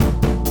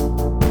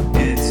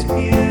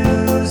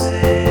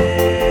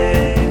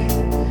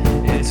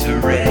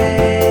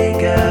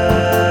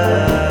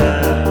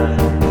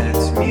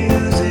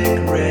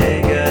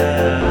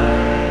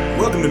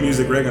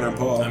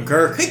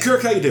Hey,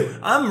 Kirk, how you doing?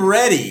 I'm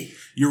ready.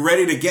 You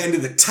ready to get into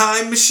the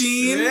time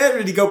machine?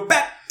 Ready to go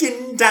back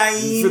in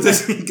time.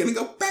 Gonna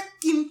go back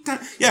in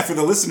time. Yeah, for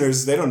the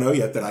listeners, they don't know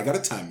yet that I got a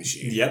time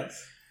machine. Yep.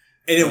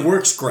 And it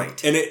works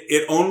great. And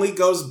it only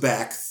goes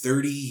back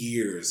 30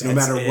 years. That's no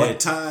matter what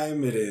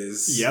time it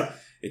is. Yep.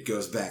 It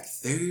goes back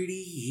 30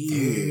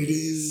 years. 30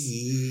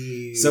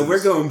 years. So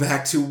we're going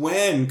back to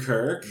when,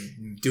 Kirk?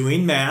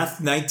 Doing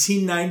math,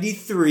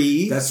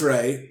 1993. That's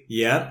right.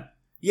 Yep.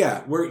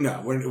 Yeah,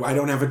 I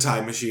don't have a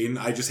time machine.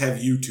 I just have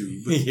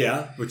YouTube.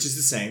 Yeah, which is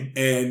the same.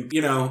 And,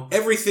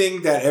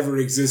 everything that ever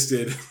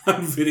existed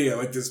on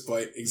video at this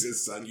point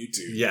exists on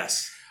YouTube.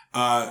 Yes.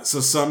 So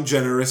some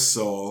generous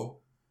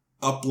soul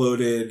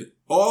uploaded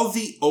all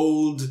the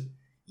old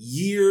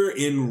Year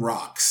in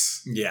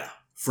Rocks. Yeah.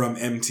 From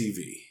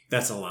MTV.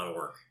 That's a lot of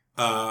work.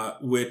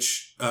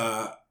 Which,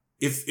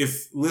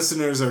 if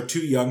listeners are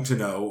too young to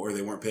know, or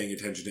they weren't paying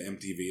attention to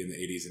MTV in the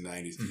 80s and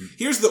 90s,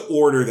 here's the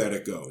order that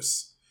it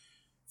goes.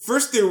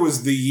 First, there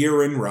was the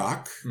Year in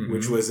Rock,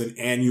 which was an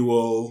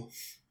annual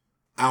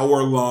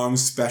hour-long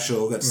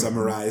special that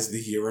summarized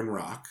the Year in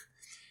Rock.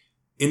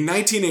 In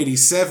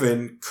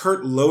 1987,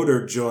 Kurt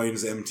Loder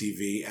joins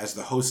MTV as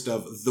the host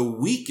of The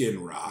Week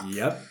in Rock.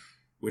 Yep.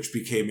 Which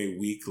became a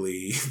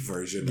weekly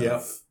version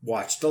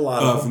Watched a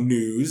lot of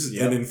news.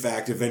 Yep. And in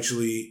fact,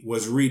 eventually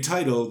was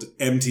retitled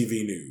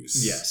MTV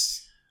News.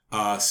 Yes.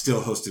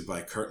 Still hosted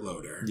by Kurt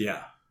Loder.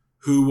 Yeah.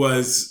 Who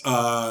was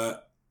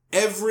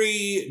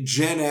every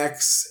Gen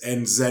X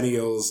and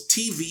Zennial's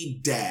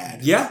TV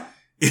dad. Yeah.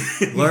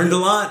 Learned a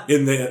lot.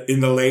 In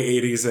the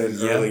late 80s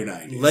and early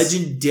 90s.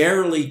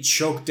 Legendarily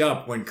choked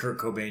up when Kurt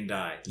Cobain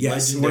died.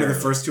 Yes. One of the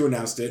first who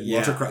announced it.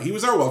 Yeah. He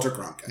was our Walter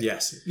Cronkite.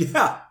 Yes.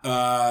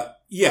 Yeah.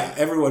 Yeah,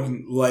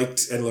 everyone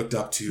liked and looked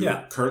up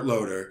to Kurt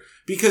Loder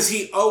because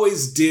he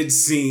always did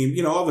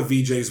seem, all the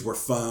VJs were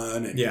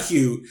fun and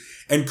cute,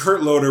 and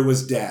Kurt Loder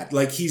was dad.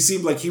 Like, he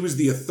seemed like he was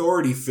the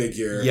authority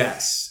figure.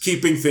 Yes.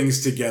 Keeping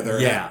things together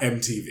at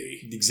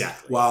MTV.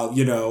 Exactly. While,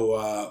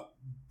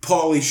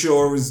 Pauly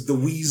Shore was the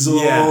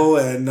weasel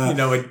and,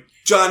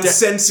 John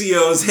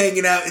Sensio's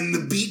hanging out in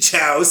the beach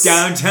house.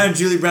 Downtown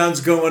Julie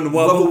Brown's going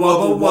wubba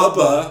wubba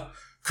wubba.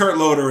 Kurt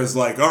Loder is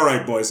like, all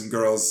right, boys and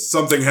girls,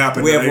 something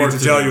happened. I need to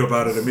tell you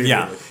about it immediately.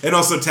 Yeah. And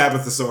also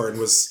Tabitha Soren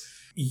was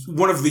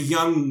one of the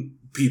young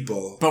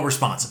people. But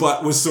responsible.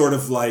 But was sort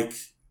of like,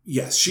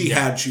 yes, she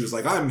was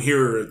like, I'm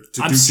here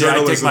to do journalism.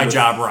 I take my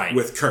job right.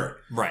 With Kurt.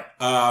 Right.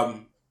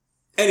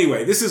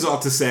 Anyway, this is all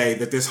to say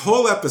that this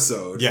whole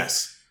episode,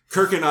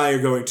 Kirk and I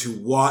are going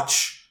to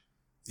watch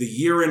The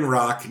Year in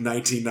Rock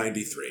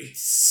 1993.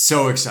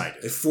 So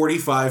excited. A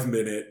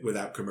 45-minute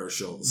without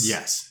commercials.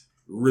 Yes.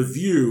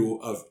 Review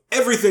of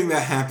everything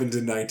that happened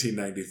in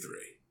 1993.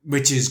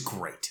 Which is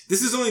great.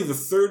 This is only the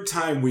third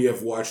time we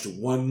have watched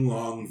one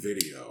long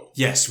video.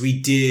 Yes,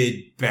 we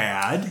did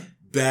Bad.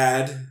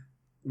 Bad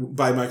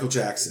by Michael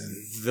Jackson.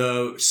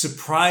 The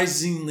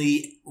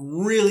surprisingly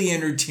really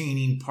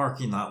entertaining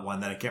parking lot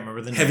one that I can't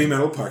remember the name. Heavy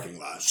Metal Parking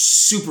Lot.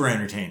 Super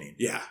entertaining.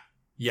 Yeah.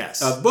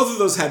 Yes. Both of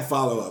those had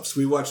follow-ups.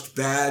 We watched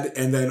Bad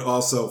and then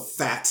also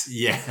Fat.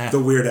 Yeah.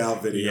 The Weird Al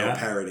video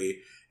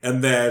parody.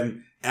 And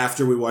then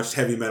after we watched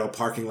Heavy Metal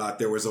Parking Lot,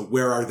 there was a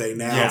Where Are They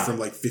Now from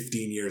like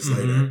 15 years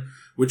later,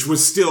 which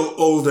was still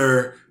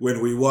older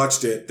when we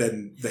watched it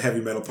than the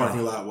Heavy Metal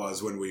Parking Lot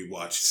was when we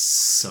watched.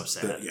 So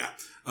sad.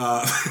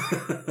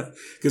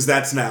 Because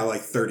that's now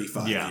like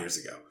 35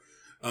 years ago.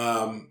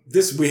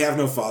 We have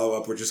no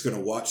follow-up. We're just going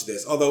to watch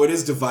this, although it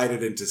is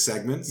divided into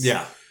segments.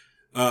 Yeah.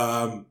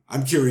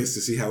 I'm curious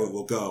to see how it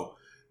will go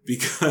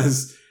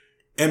because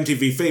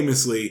MTV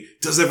famously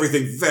does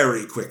everything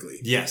very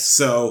quickly. Yes.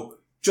 So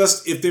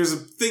just if there's a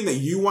thing that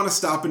you want to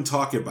stop and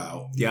talk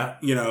about,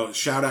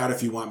 shout out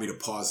if you want me to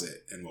pause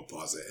it and we'll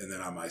pause it. And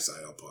then on my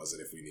side, I'll pause it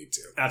if we need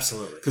to.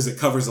 Absolutely. Because it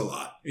covers a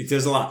lot. It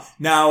does a lot.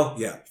 Now,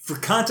 for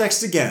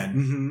context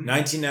again,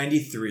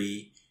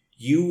 1993,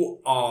 you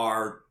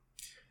are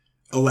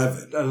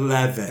 11.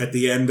 At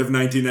the end of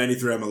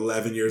 1993, I'm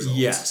 11 years old.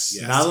 Yes.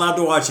 Not allowed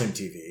to watch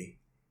MTV.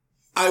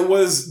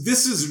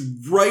 This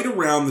is right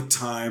around the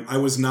time I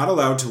was not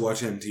allowed to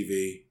watch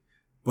MTV,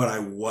 but I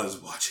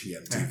was watching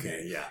MTV.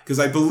 Okay, yeah. Because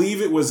I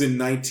believe it was in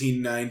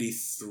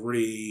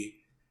 1993.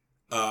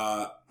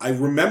 I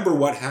remember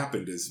what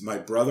happened is my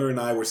brother and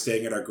I were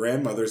staying at our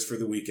grandmother's for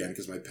the weekend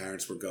because my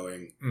parents were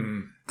going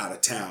out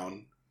of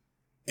town.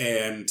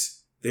 And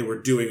they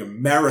were doing a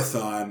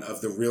marathon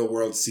of The Real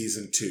World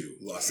Season 2,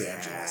 Los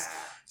Angeles.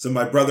 So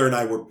my brother and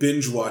I were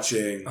binge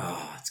watching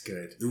that's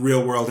good. The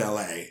Real World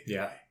LA.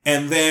 Yeah.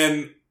 And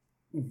then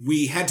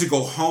we had to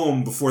go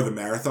home before the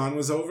marathon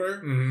was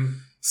over.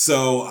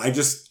 So I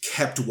just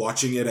kept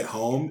watching it at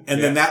home.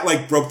 And then that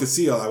broke the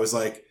seal. I was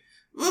like,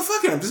 well,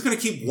 fuck it. I'm just going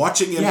to keep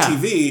watching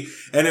MTV.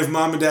 And if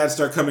mom and dad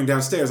start coming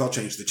downstairs, I'll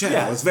change the channel.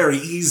 Yeah. It's very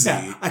easy.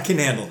 Yeah, I can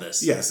handle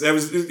this. Yes.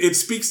 It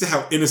speaks to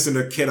how innocent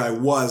a kid I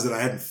was that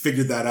I hadn't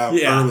figured that out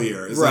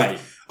earlier. It's like,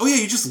 Oh yeah,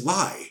 you just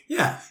lie.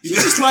 Yeah, you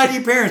just lie to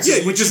your parents. Yeah,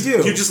 you just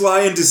do. You just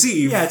lie and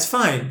deceive. Yeah, it's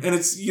fine. And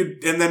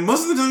and then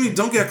most of the time you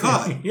don't get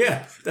caught.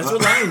 Yeah, that's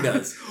what lying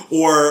does.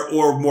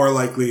 Or more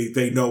likely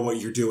they know what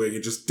you're doing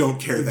and just don't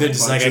care that They're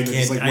just much.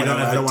 like,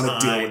 I don't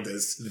want to deal with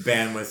this. The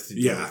bandwidth to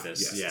deal with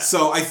this. Yeah.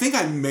 So I think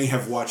I may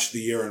have watched The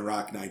Year in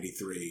Rock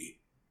 '93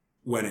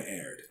 when it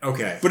aired.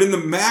 Okay. But in the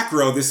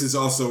macro, this is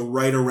also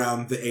right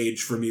around the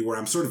age for me where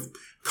I'm sort of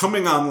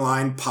coming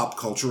online pop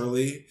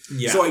culturally.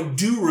 Yeah. So I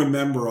do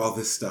remember all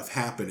this stuff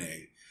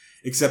happening.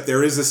 Except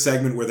there is a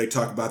segment where they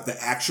talk about the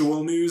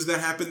actual news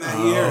that happened that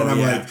year. And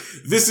I'm like,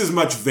 this is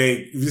much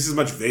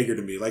vaguer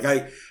to me. Like,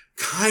 I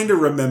kind of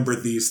remember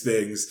these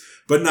things,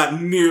 but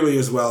not nearly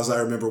as well as I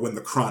remember when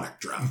The Chronic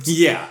dropped.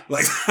 Yeah.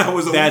 Like, that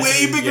was a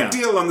way bigger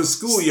deal on the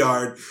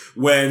schoolyard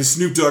when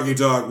Snoop Doggy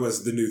Dogg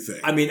was the new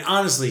thing. I mean,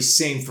 honestly,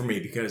 same for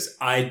me because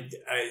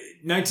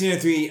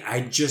 1993,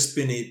 I'd just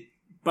been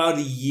about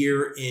a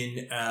year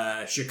in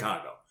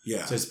Chicago.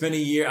 Yeah. So it's been a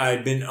year.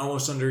 I'd been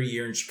almost under a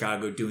year in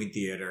Chicago doing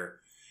theater.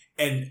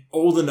 And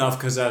old enough,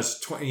 because I was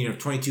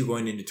 22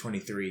 going into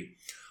 23.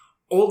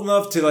 Old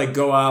enough to like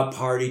go out,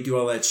 party, do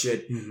all that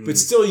shit, but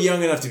still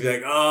young enough to be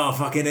like, oh,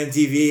 fucking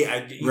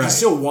MTV. You can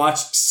still watch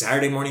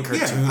Saturday morning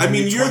cartoons. Yeah. I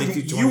mean,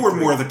 you were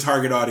more the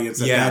target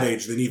audience at that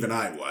age than even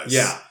I was.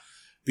 Yeah.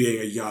 Being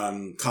a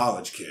young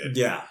college kid.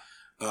 Yeah.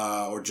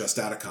 Or just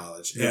out of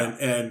college. Yeah.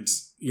 And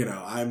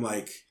I'm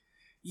like,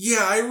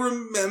 yeah, I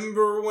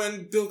remember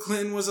when Bill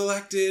Clinton was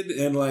elected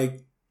and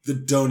like, the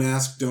don't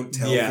ask, don't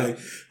tell thing.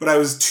 But I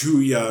was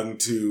too young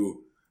to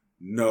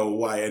know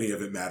why any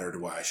of it mattered or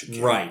why I should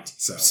care. Right.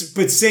 So.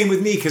 But same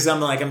with me, because I'm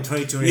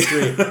 22,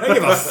 23. I don't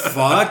give a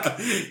fuck.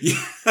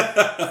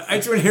 I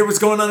just want to hear what's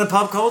going on in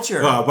pop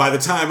culture. Well, by the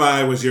time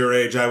I was your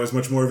age, I was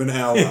much more of an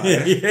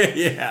ally.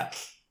 Yeah.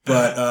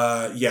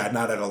 But,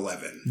 not at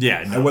 11.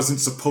 Yeah. No. I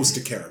wasn't supposed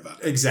to care about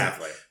it.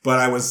 Exactly. But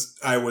I was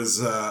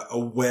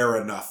aware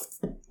enough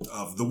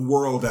of the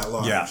world at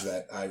large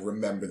that I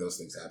remember those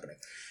things happening.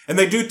 And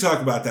they do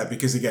talk about that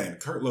because, again,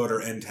 Kurt Loder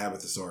and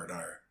Tabitha Sword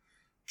are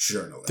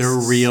journalists. They're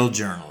real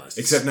journalists.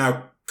 Except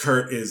now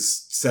Kurt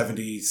is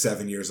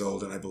 77 years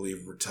old and I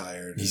believe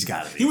retired. He's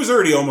got to be. He was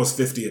already almost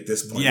 50 at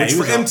this point, which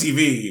for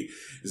MTV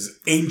is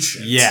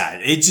ancient. Yeah,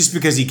 it's just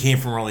because he came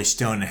from Rolling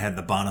Stone and had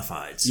the bona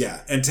fides.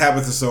 Yeah, and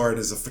Tabitha Sword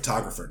is a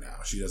photographer now.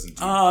 She doesn't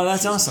do,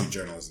 that's awesome. Do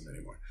journalism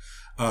anymore.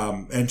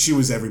 And she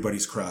was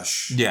everybody's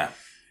crush. Yeah.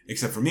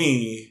 Except for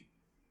me,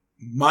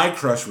 my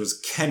crush was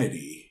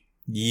Kennedy.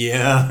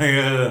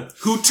 Yeah.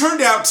 Who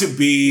turned out to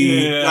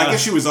be, I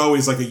guess she was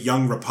always like a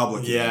young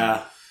Republican.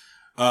 Yeah.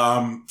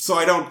 So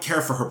I don't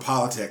care for her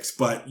politics,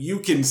 but you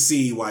can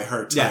see why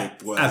her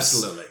type was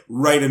absolutely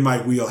right in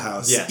my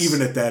wheelhouse. Yes.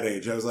 Even at that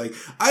age, I was like,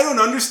 I don't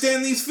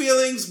understand these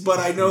feelings, but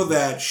I know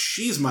that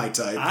she's my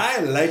type. I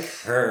like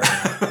her.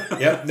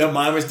 Yep. No,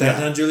 mine was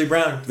Downtown Julie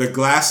Brown. The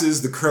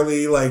glasses, the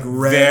curly, like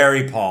red,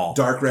 very Paul,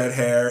 dark red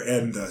hair,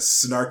 and the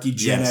snarky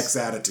Gen X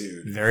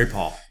attitude. Very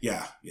Paul.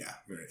 Yeah. Yeah.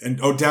 And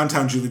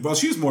Downtown Julie. Well,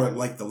 she was more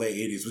like the late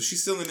 80s. Was she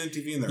still in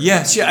MTV in there?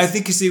 Yeah, I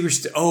think because they were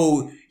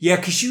still.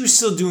 Because she was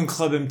still doing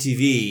Club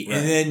MTV, right.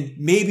 And then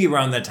maybe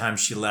around that time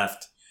she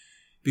left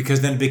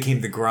because then it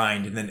became The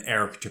Grind, and then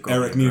Eric took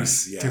over. Eric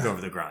Muse took over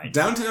The Grind.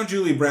 Downtown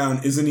Julie Brown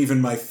isn't even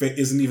my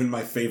favorite.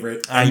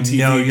 MTV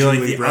know you're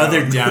Julie Brown.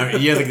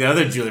 You're like the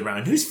other Julie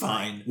Brown, who's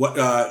fine. What?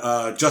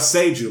 Just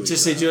Say Julie.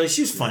 Just Say Julie.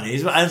 She was funny.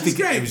 I don't think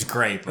it was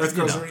great. Earth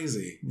Girls Are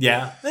Easy.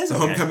 Yeah, that's the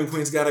Homecoming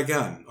Queen's Got a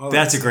Gun.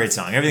 That's a great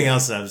song. Everything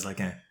else, I was like,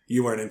 eh.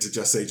 You weren't into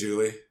Just Say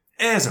Julie.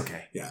 It's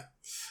okay. Yeah.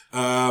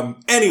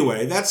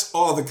 Anyway, that's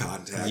all the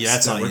context. Yeah,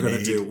 that's all we're going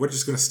to do. We're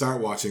just going to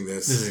start watching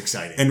this. This is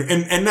exciting. And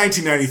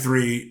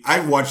 1993,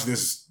 I watched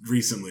this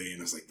recently,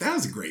 and I was like, that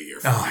was a great year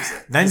for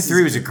music.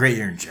 93 was a great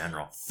year in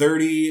general.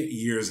 30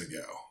 years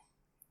ago.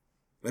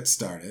 Let's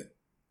start it.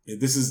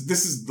 This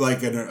is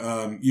like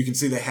you can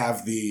see they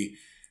have the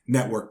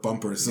network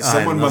bumpers. So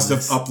someone must have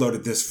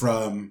uploaded this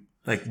from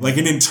like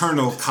an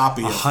internal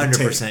copy of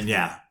 100%,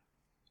 yeah.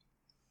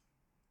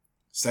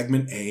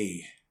 Segment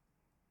A.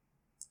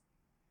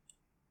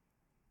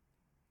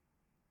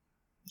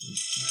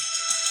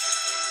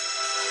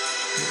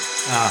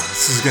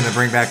 This is going to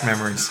bring back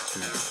memories.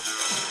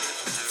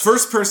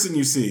 First person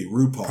you see,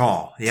 RuPaul.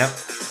 Paul, yep.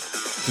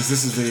 Because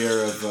this is the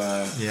year of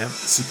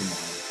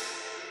Supermodel.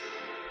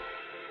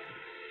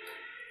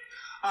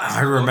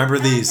 I remember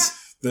these.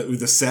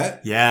 The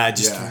set? Yeah,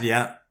 For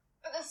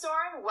the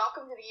Soren,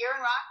 welcome to the Year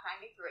in Rock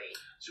 93.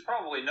 As you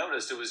probably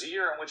noticed, it was a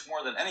year in which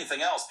more than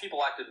anything else,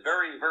 people acted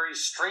very, very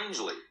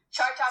strangely.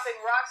 Chart-topping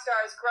rock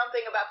stars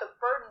grumping about the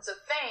burdens of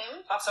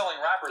fame. Top-selling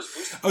rappers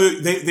boosted... Oh,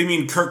 they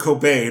mean Kurt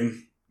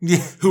Cobain,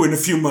 who in a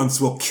few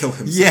months will kill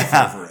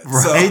himself over it.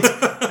 Right?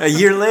 So. A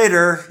year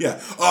later. Yeah.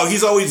 Oh,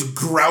 he's always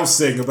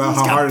grousing about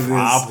how hard it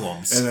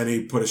is. And then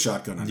he put a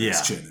shotgun on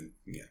his chin.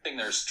 And,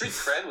 their street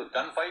cred with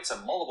gunfights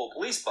and multiple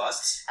police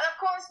busts. And of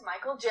course,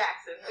 Michael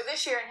Jackson, who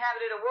this year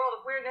inhabited a world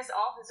of weirdness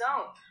all his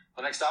own.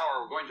 The next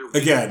hour, we're going to...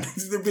 Again,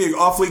 they're being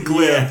awfully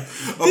glib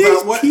about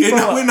These what,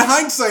 people- in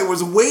hindsight,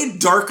 was way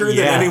darker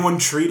than anyone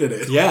treated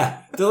it.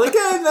 Yeah. They're like,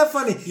 isn't that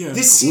funny? Yeah.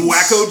 This seems...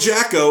 Wacko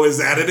Jacko is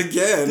at it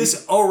again.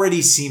 This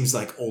already seems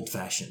like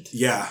old-fashioned.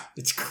 Yeah.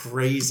 It's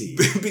crazy.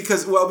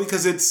 because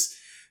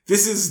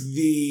this is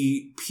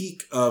the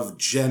peak of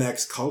Gen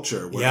X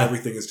culture where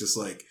everything is just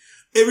like,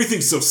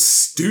 everything's so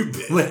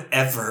stupid.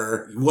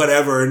 Whatever.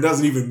 It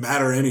doesn't even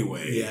matter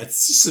anyway. Yeah,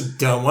 it's just so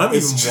dumb. I'm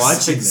even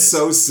watching this. It's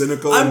so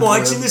cynical. I'm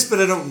watching this,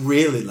 but I don't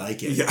really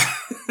like it. Yeah.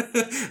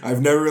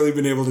 I've never really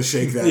been able to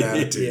shake that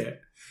attitude. Yeah.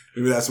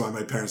 Maybe that's why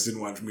my parents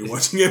didn't want me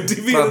watching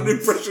MTV at an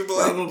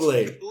impressionable age.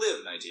 Probably.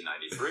 Live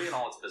 1993 in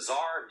all its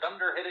bizarre,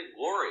 dunder-headed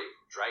glory.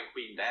 Drag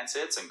queen dance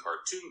hits and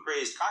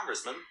cartoon-crazy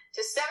congressmen.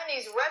 To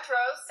 70s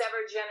retro,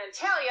 severed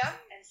genitalia,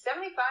 and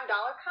 $75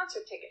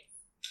 concert tickets.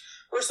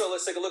 First of all,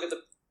 let's take a look at the...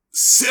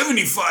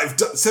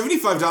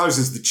 $75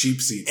 is the cheap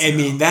seats. I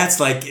mean, that's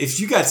like, if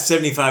you got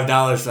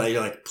 $75 for that,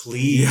 you're like,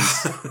 please.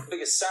 Yeah.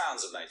 biggest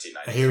sounds of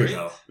 1993. Here we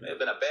go. It may have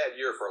been a bad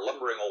year for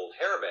lumbering old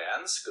hair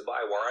bands.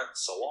 Goodbye, Warrant,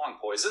 So Long,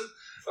 Poison.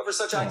 But for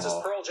such acts as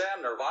Pearl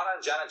Jam,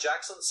 Nirvana, Janet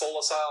Jackson, Soul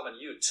Asylum, and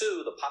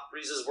U2, the pop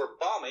breezes were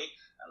balmy,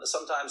 and the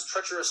sometimes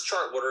treacherous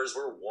chart waters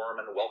were warm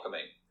and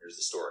welcoming. Here's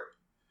the story.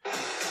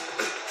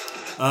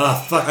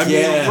 I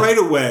mean, right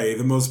away,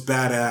 the most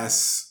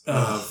badass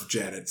of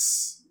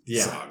Janet's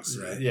songs,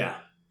 right? Yeah.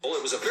 Well,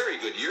 it was a very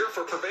good year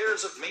for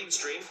purveyors of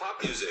mainstream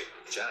pop music.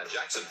 Janet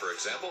Jackson, for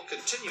example,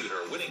 continued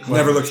her winning...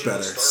 Never looks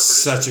better.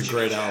 Such a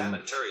great album.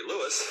 And Terry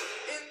Lewis.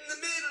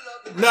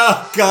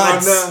 No,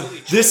 God. Oh, no.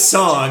 This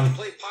song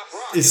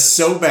is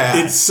so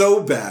bad. It's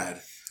so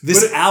bad.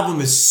 This album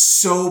is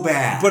so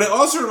bad. But it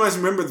also reminds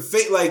me, remember,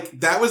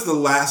 that was the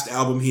last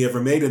album he ever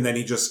made, and then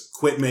he just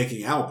quit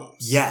making albums.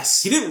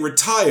 Yes. He didn't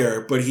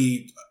retire, but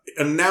he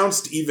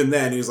announced even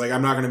then, he was like,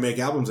 I'm not going to make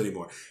albums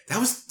anymore. That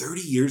was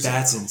 30 years ago.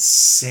 That's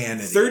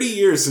insanity. 30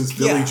 years since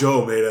Billy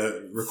Joel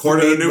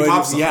recorded a new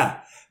pop song.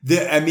 Yeah.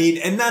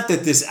 And not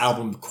that this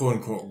album, quote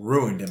unquote,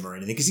 ruined him or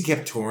anything, because he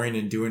kept touring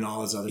and doing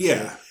all his other shit.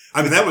 Yeah.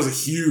 I mean, that was a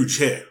huge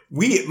hit.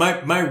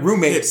 My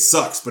roommate... It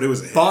sucks, but it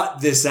was a hit. Bought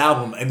this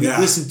album, and we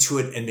listened to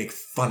it and make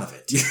fun of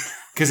it.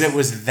 Because it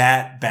was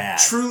that bad.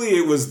 Truly,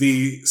 it was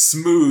the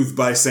Smooth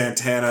by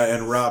Santana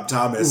and Rob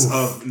Thomas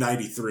of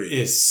 93.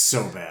 It's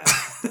so bad.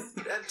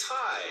 And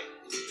Ty.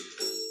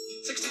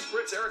 60s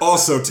Brits Eric...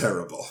 Also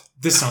terrible.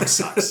 This song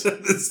sucks.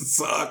 This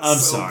sucks. I'm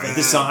so sorry. bad.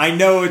 This song... I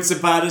know it's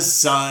about his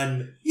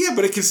son. Yeah,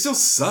 but it can still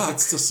suck.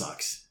 It still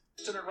sucks.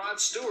 And Rod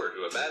Stewart,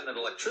 who abandoned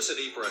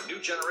electricity for a new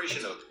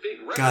generation of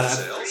big record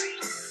sales.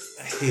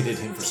 I hated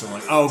him for so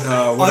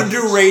long.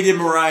 Underrated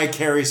Mariah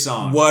Carey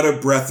song. What a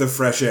breath of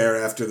fresh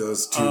air after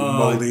those two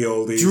moldy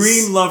oldies.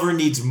 Dream Lover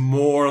needs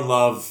more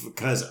love,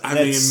 because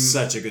that's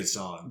such a good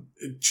song.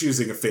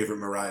 Choosing a favorite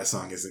Mariah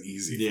song isn't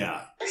easy.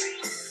 Yeah.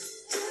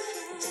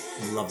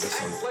 Love this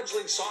song.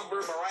 Fledgling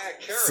songbird Mariah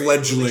Carey.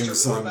 Fledgling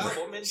songbird.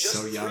 Album in just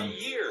so young. 3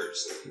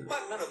 years.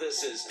 But none of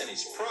this is any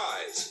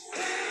surprise.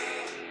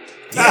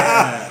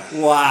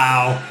 Yeah.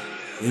 Wow.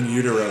 In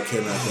Utero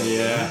came out there.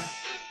 Yeah.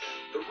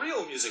 The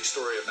real music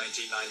story of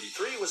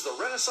 1993 was the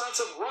renaissance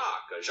of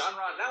rock, a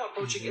genre now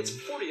approaching its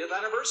 40th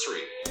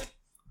anniversary.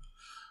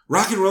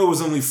 Rock and roll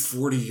was only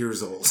 40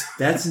 years old.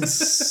 That's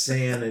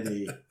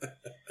insanity.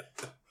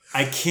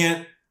 I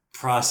can't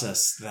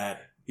process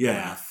that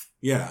math.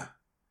 Yeah.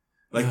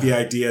 Like the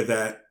idea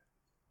that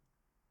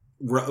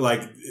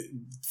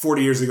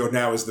 40 years ago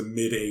now is the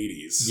mid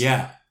 80s.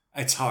 Yeah.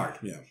 It's hard.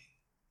 Yeah.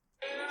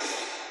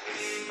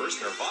 First,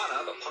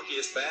 Nirvana, the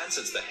punkiest band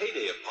since the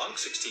heyday of punk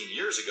 16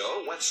 years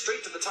ago, went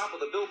straight to the top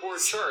of the Billboard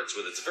charts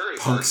with its very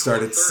Punk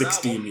started third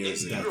 16 album,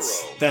 years In ago.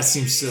 Utero. That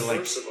seems so like...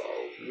 First of all,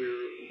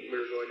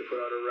 we're going to put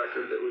out a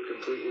record that would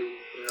completely,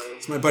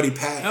 It's my buddy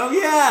Pat. Oh,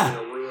 yeah.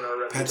 ruin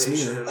our Pat's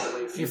reputation, near. and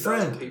only a few Your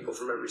friend. thousand people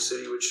from every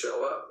city would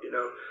show up.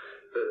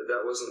 But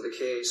that wasn't the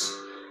case.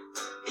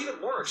 Even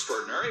more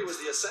extraordinary was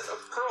the ascent of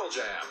Pearl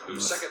Jam,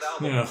 whose second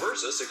album,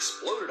 Versus,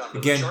 exploded onto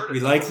Again, the chart. we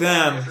like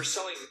them. After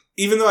selling...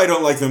 Even though I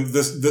don't like them,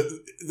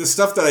 the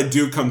stuff that I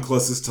do come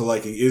closest to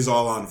liking is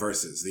all on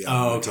Versus. The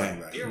album we're talking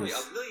about. Nearly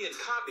 1 million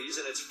copies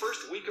in its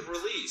first week of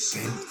release.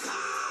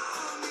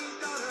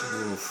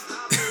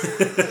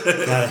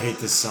 God, I hate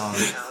this song.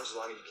 As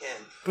long as you can.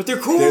 But they're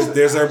cool.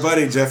 There's our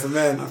buddy Jeff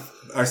Amen,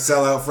 our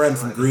sellout friend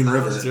from Green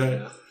River. That's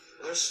right.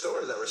 There's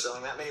stores that were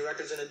selling that many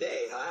records in a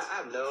day. I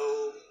have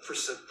no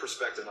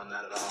perspective on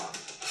that at all.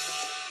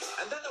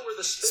 And then there were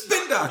the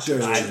Spin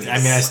Doctors.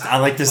 I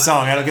like this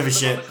song. I don't give a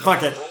shit.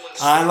 Fuck it.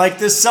 I like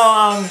this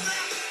song. And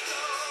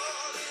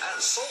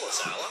Soul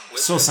Asylum.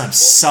 Soul Asylum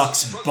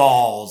sucks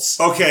balls.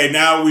 Okay,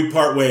 now we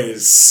part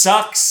ways.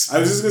 Sucks. I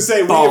was just gonna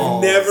say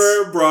balls. we have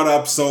never brought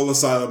up Soul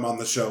Asylum on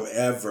the show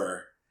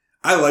ever.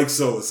 I like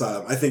Soul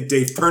Asylum. I think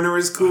Dave Pirner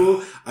is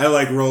cool. I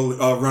like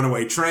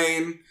Runaway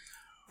Train.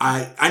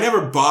 I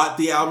never bought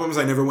the albums.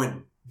 I never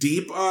went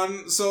deep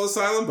on Soul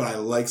Asylum, but I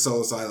like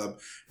Soul Asylum.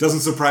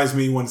 Doesn't surprise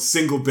me one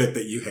single bit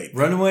that you hate.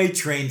 Runaway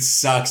Train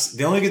sucks.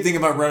 The only good thing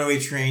about Runaway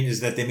Train is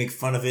that they make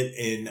fun of it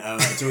in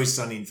It's Always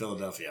Sunny in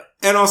Philadelphia.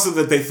 And also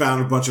that they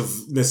found a bunch of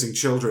missing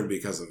children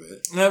because of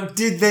it.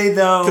 Did they,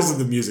 though? Because of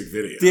the music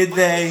video. Did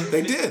they?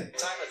 They did.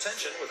 Time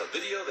attention with a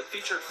video that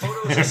featured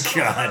photos of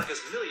some of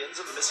America's millions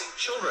of missing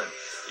children.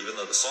 Even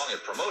though the song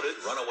it promoted,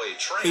 Runaway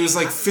Train... It was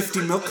like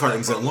 50 milk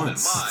cartons at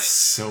once.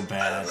 So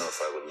bad. I don't know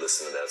if I would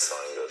listen to that song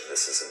and go,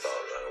 this is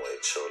about runaway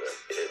children.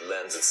 It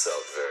lends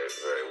itself very,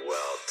 very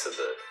well to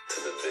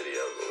the video,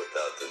 but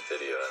without the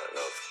video, I don't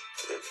know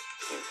if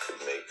you could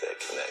make that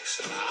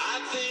connection.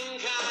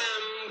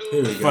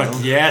 Here we go.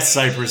 Fuck yeah,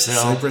 Cypress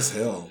Hill. Cypress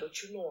Hill.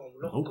 Don't you know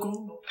I'm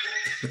Local?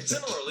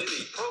 Similarly,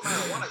 the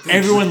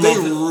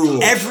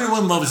pro-marijuana...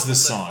 Everyone loves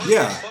this song.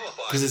 Yeah.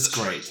 Because it's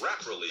great.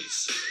 Rap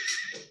release.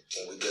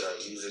 when we did our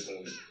music,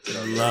 when we did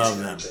our Love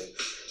them.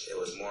 it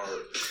was more...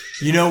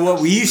 You know what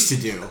we used to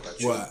do?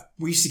 What?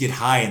 We used to get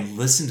high and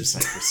listen to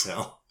Cypress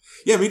Hill.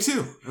 Yeah, me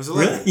too. I was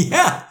 11. Really?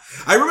 Yeah.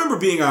 I remember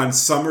being on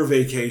summer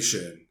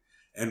vacation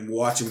and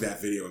watching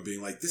that video and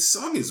being like, this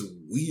song is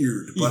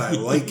weird, but I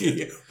like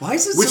it. Why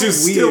is it Which so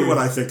is weird? still what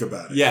I think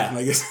about it. Yeah.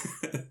 I guess.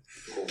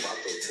 Cool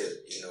vato tip,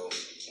 you know,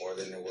 more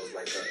than it was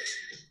like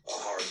a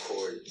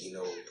hardcore, you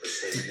know, per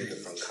se nigga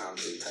from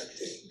Compton type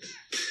thing.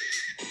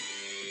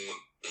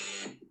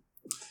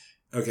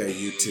 Okay,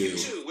 you too.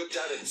 U2 whipped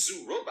out a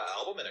Zooropa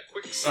album in a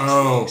quick 6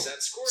 Oh. weeks and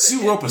scored a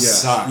Zooropa hit.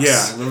 sucks.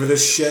 Yeah, remember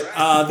this shit?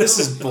 This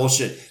is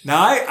bullshit.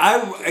 Now,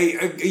 I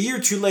a year or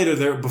two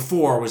later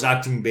before was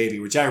Acting Baby,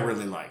 which I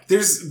really liked.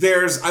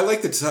 There's I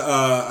like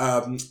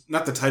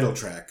not the title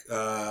track,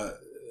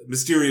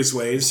 Mysterious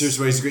Ways. Mysterious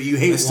Ways is great. You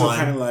hate I still One.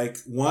 kind of like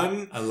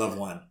One. I love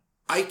One.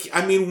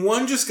 I mean,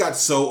 One just got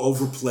so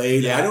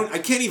overplayed. Yeah. I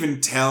can't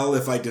even tell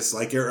if I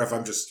dislike it or if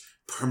I'm just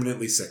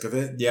permanently sick of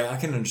it. Yeah, I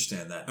can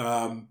understand that.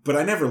 But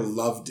I never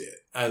loved it.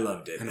 I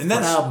loved it. And And of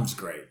that course- album's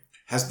great.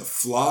 Has The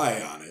Fly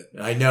on it.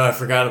 I know, I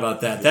forgot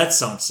about that. That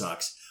song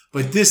sucks.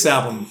 But this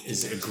album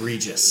is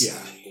egregious. Yeah.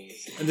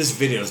 And this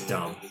video's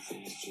dumb.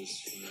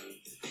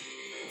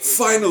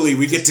 Finally,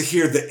 we get to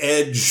hear the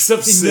Edge.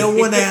 Something no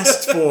one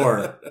asked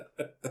for.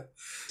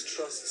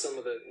 Trust some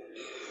of the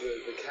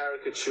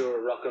caricature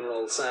rock and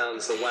roll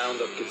sounds, the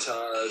wound up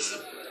guitars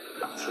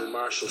through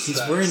Marshall He's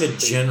Stacks, wearing a the big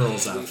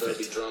general's reverby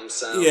outfit. drum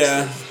sounds.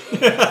 Yeah.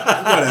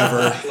 Whatever.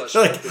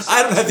 Like,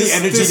 I don't have the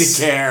energy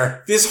to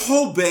care. This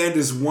whole band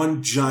is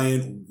one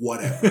giant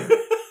whatever.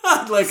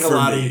 Like a for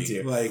lot me. of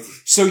you do. Like,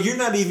 So you're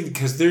not even,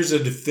 because there's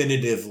a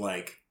definitive,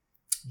 like,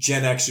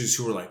 Gen Xers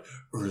who are like,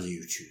 early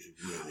U2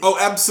 really. oh,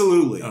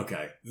 absolutely.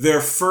 Okay. Their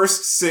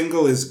first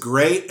single is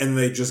great, and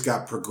they just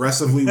got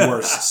progressively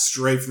worse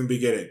straight from the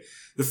beginning.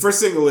 The first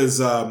single is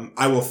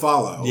I Will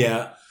Follow.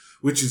 Yeah.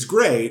 Which is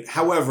great.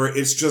 However,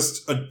 it's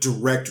just a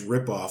direct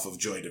ripoff of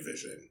Joy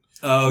Division.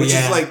 Oh, Which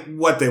yeah. is like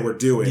what they were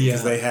doing.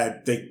 Because Yeah.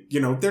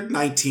 they're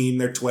 19,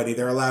 they're 20,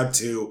 they're allowed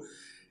to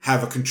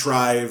have a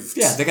contrived,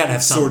 Yeah, they gotta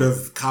have sort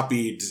something. of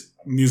copied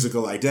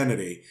musical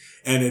identity.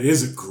 And it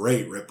is a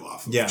great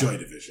ripoff of Yeah. Joy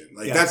Division.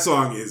 Like, Yeah. that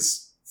song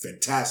is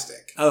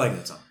fantastic. I like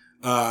that song.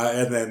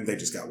 And then they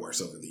just got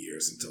worse over the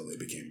years until they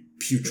became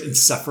putrid.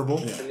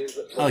 Insufferable. Yeah.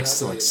 I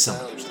still like some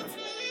of their stuff.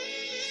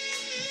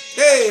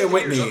 Hey, Here's other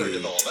Whitney!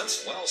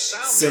 developments. Well,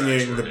 soundtracks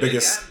Singing were the big,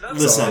 biggest and none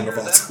Listen. song of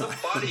all bigger than time. The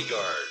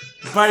Bodyguard.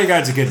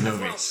 Bodyguard's a good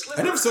movie. Well,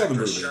 Sliver, I never saw the actress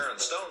movie. Sharon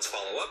Stone's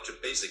follow-up to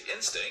Basic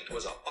Instinct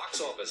was a box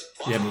office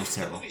bomb. Yeah, the movie's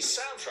terrible. The movie's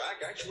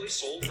soundtrack actually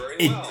sold very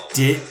It well.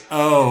 did.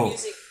 Oh.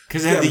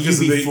 Because it had the because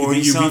of UB40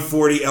 the song.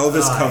 UB40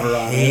 Elvis Oh, cover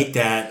I on hate it.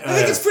 that. I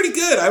think it's pretty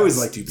good. I always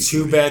liked UB40.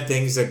 Two bad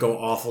things that go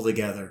awful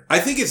together. I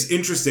think it's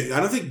interesting. I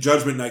don't think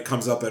Judgment Night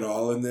comes up at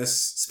all in this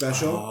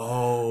special.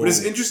 Oh. But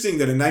it's interesting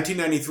that in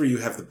 1993 you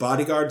have The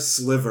Bodyguard,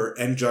 Sliver,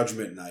 and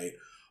Judgment Night.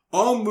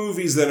 All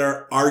movies that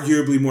are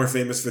arguably more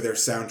famous for their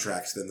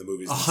soundtracks than the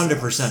movies.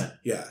 100%.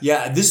 Yeah.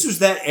 Yeah, this was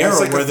that era That's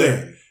like where a they're...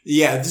 thing.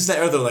 Yeah, this is that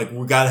era they're like,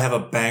 we gotta have a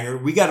banger.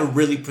 We gotta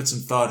really put some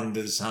thought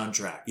into the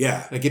soundtrack.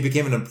 Yeah. Like, it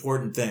became an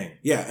important thing.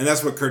 Yeah, and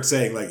that's what Kurt's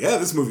saying. Like, yeah,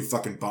 this movie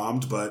fucking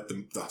bombed, but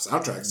the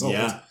soundtrack sold.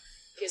 Yeah.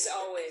 Is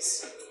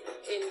always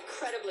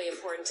incredibly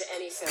important to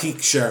any film.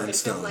 Peak Sharon But a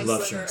Stone. film like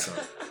Love Sliver Sharon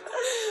Stone.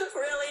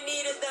 really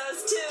needed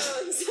those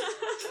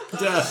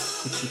tunes.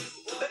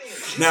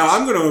 Now,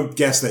 I'm going to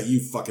guess that you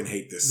fucking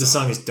hate this The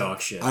song. song is dog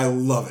shit. I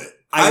love it.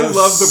 I I know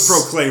love the s-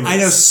 Proclaimers. I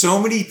know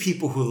so many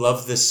people who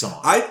love this song.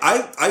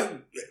 I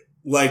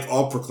like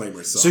all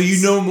Proclaimers songs. So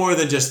you know more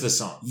than just this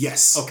song.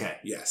 Yes. Okay.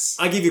 Yes.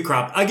 I give you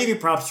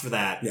props for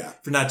that. Yeah.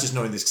 For not just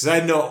knowing this. Because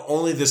I know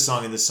only this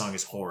song, and this song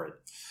is horrid.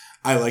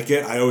 I like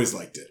it. I always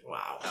liked it.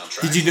 Wow.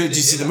 Soundtrack. Did you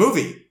see the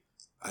movie?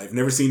 I've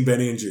never seen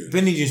Benny and June.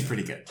 Benny June's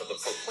pretty good. But the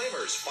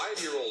Proclaimers'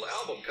 5-year-old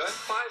album cut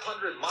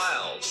 500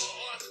 miles.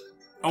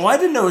 Oh, I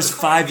didn't know it was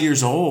 5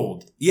 years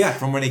old Yeah.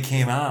 from when it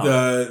came out.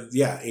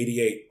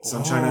 88.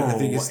 Sunshine on, I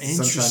think it's the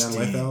Sunshine on Life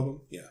interesting.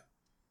 album. Yeah.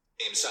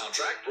 Same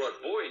soundtrack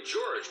brought Boy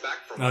George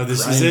back from Oh,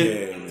 this Crying is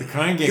it? Game. The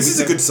Crying Game. This is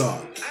a good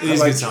song. It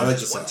is a good song. I like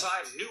the song.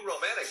 One-time new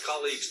romantic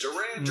colleagues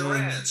Duran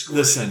Duran scored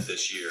listen. it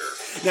this year.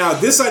 Now,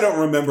 this I don't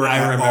remember I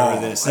at remember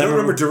all. this. I don't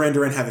remember Duran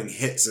Duran having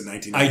hits in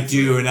 1993. I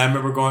do, and I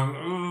remember going,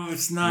 "Oh,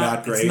 it's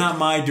not great. It's not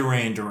my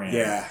Duran Duran."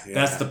 Yeah.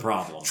 That's the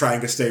problem.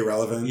 Trying to stay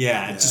relevant.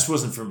 Yeah, it just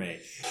wasn't for me.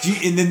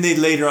 And then they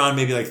later on,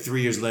 maybe like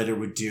 3 years later,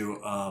 would do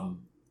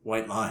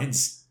White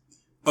Lines.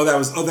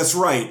 That's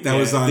right. That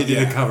was on. They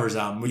did a covers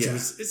album, which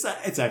was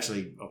it's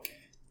actually okay.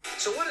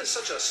 So what is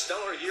such a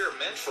stellar year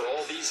meant for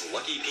all these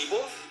lucky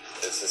people?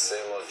 It's the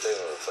same old thing.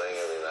 We're playing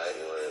every night,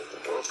 and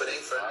we're opening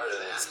for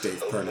It's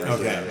Dave Perner.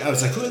 Okay, I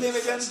was like, who are they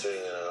again?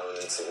 Mastering our own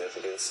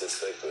insignificance.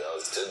 It's like we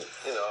always did,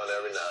 and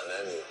every now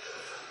and then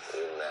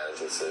your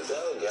manager says,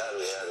 "Oh God,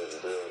 we had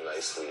a real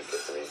nice week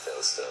at the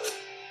retail store."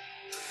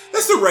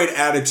 That's the right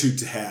attitude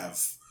to have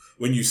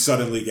when you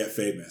suddenly get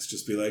famous.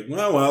 Just be like,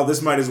 well,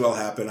 this might as well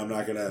happen. I'm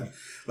not gonna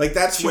like.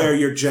 That's where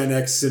your Gen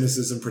X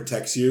cynicism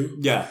protects you.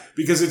 Yeah,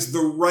 because it's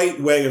the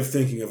right way of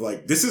thinking of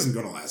like, this isn't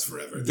gonna last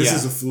forever. This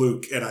is a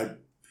fluke, and I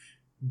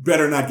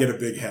better not get a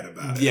big head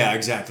about it. Yeah,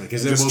 exactly.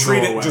 Because just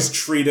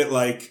treat it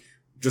like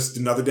just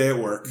another day at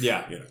work.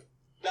 Yeah.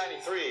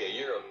 93, a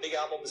year of big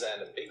albums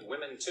and big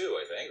women too,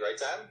 I think. Right,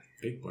 Tam?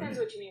 Big women. Depends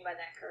what you mean by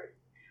that, Kurt.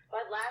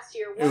 But last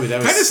year...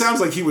 Kind of sounds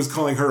like he was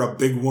calling her a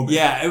big woman.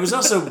 Yeah, it was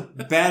also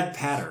bad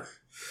patter.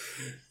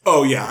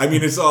 Oh, yeah. I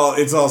mean, it's all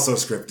so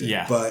scripted.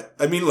 Yeah. But,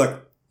 I mean,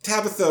 look,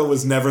 Tabitha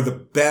was never the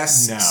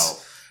best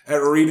at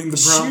reading the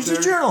prompter. She was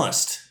a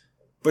journalist.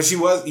 But she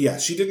was... Yeah,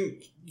 she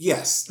didn't...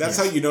 Yes, that's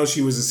how you know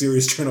she was a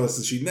serious journalist.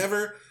 And she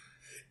never...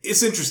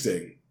 It's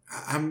interesting.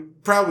 I'm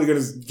probably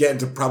going to get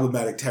into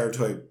problematic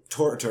territory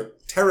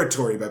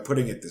by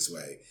putting it this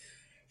way.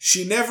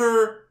 She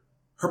never...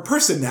 Her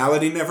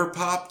personality never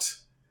popped,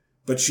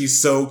 but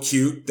she's so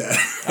cute that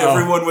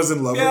everyone was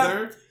in love with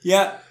her.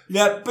 Yeah,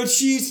 but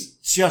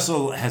she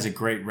also has a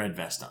great red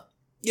vest on.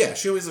 Yeah,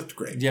 she always looked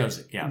great.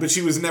 Yeah. But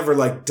she was never,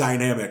 like,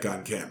 dynamic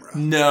on camera.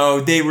 No,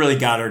 they really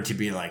got her to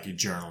be, like, a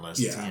journalist,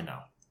 It's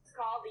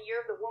called the Year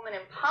of the Woman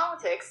in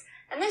Politics,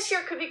 and this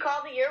year could be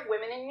called the Year of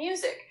Women in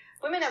Music.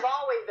 Women have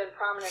always been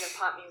prominent in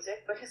pop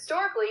music, but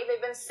historically they've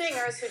been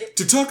singers who did...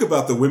 To talk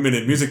about the women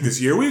in music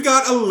this year, we've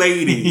got a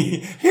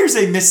lady. Here's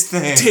a Miss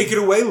Thing. Take it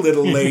away,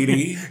 little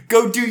lady.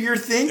 Go do your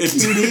thing,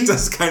 cutie. It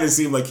does kind of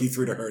seem like he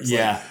threw to her. It's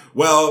yeah. Like,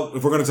 well,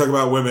 if we're going to talk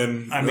about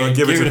women,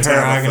 give it to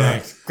her. I'm going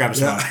to grab a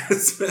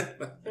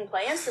smoke. And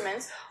play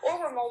instruments,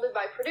 or were molded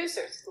by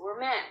producers who were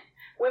men.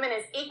 Women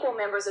as equal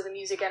members of the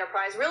music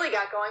enterprise really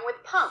got going with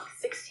punk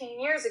 16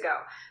 years ago.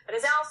 But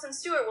as Alison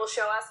Stewart will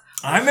show us...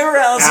 I remember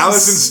Alison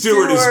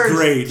Stewart is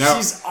great. Now,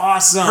 she's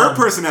awesome. Her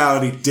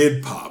personality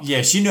did pop.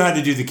 Yeah, she knew how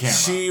to do the camera.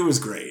 She was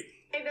great.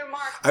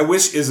 I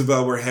wish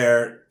Isabel were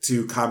here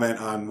to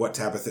comment on what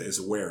Tabitha is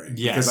wearing.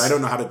 Yes. Because I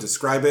don't know how to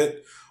describe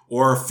it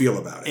or feel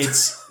about it.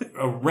 It's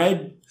a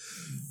red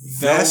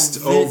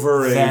vest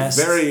over a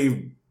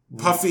very...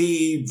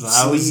 puffy,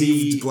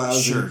 blousy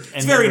shirt.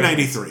 It's very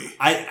 93.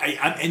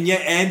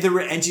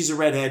 And she's a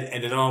redhead,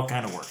 and it all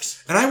kind of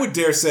works. And I would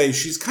dare say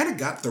she's kind of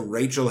got the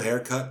Rachel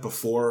haircut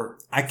before.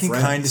 I can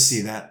kind of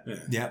see that.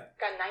 Yeah.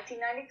 Got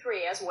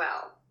 1993 as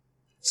well.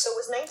 So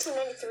was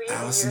 1993 the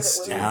Allison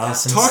year that women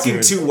Stewart.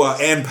 Talking to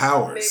Ann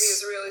Powers. Maybe it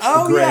was really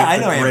I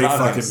know Ann Powers. Great Powers.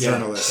 fucking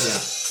journalist. Yeah.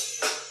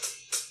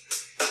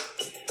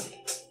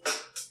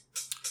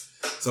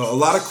 So a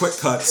lot of quick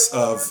cuts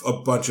of a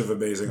bunch of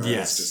amazing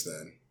artists just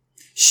then.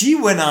 She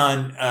went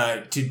on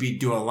to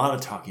do a lot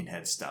of Talking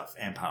Head stuff,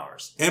 Ann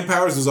Powers. Ann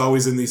Powers was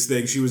always in these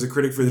things. She was a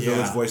critic for the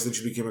Village Voice, then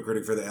she became a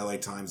critic for the LA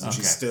Times, and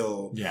she's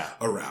still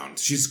around.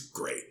 She's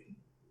great.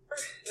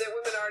 That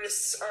women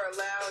artists are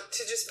allowed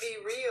to just be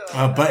real.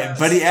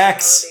 Buddy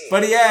X.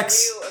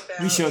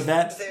 We showed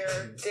that.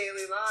 Their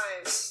daily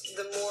lives,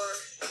 the more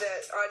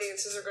that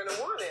audiences are going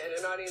to want it,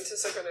 and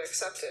audiences are going to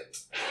accept it.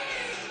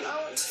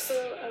 I want to feel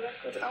a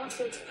record. I want to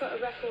be able to put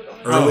a record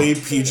on. Early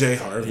PJ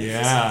Harvey.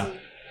 Yeah.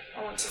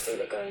 I want to feel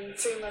it going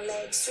through my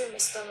legs, through my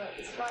stomach,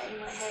 right in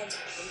my head.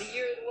 The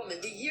Year of the Woman.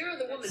 The Year of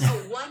the Woman.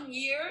 Oh, 1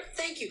 year?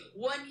 Thank you.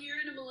 1 year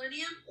in a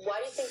millennium? Why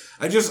do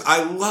you think...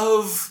 I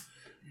love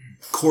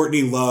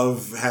Courtney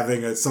Love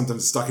having something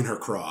stuck in her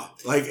craw.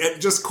 Like,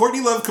 just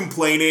Courtney Love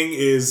complaining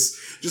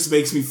just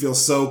makes me feel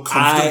so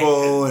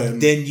comfortable.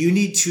 Then you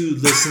need to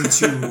listen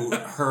to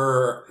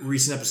her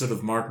recent episode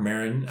of Marc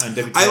Maron on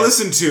WTF. I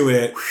listened to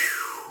it.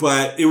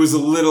 But it was a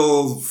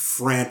little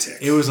frantic.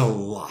 It was a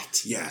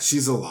lot. Yeah,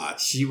 she's a lot.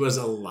 She was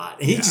a lot.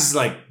 And he's just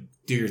like,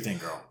 do your thing,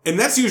 girl. And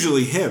that's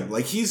usually him.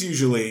 Like, he's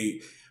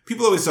usually...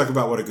 People always talk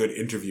about what a good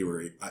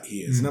interviewer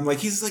he is. And I'm like,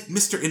 he's like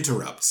Mr.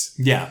 Interrupts.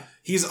 Yeah.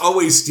 He's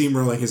always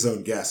steamrolling his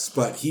own guests,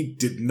 but he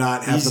did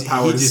not have the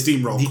power to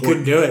steamroll He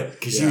couldn't do it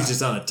because she was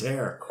just on a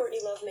tear. Courtney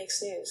Love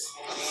makes news.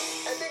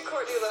 I think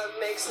Courtney Love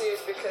makes news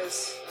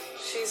because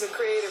she's a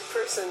creative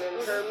person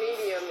and her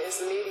medium is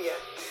the media.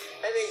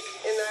 I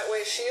think in that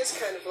way she is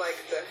kind of like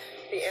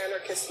the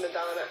anarchist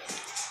Madonna.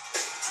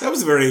 That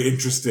was a very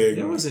interesting.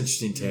 That was an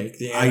interesting take.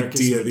 The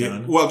anarchist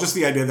idea. Just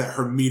the idea that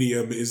her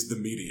medium is the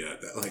media.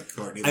 That like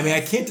Courtney. I mean,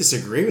 I can't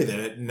disagree with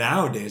it.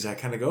 Nowadays, I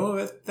kind of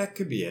go, that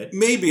could be it.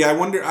 Maybe. I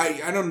wonder.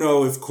 I don't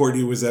know if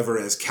Courtney was ever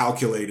as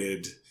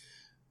calculated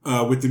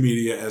with the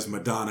media as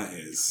Madonna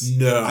is.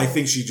 No. I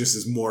think she just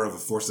is more of a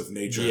force of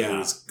nature who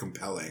is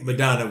compelling.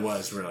 Madonna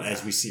was, really,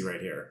 as we see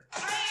right here.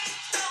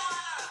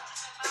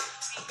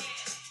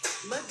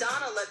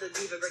 Madonna led the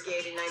Diva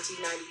Brigade in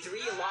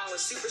 1993, along with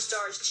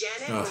superstars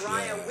Janet,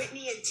 Mariah,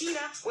 Whitney, and Tina.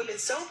 Women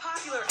so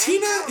popular.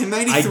 Tina in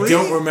 93? I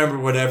don't remember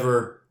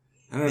whatever.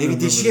 Maybe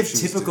did she have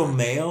Typical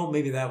Male?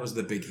 Maybe that was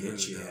the big hit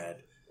she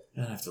had.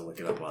 I have to look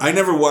it up. I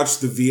never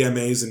watched the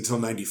VMAs until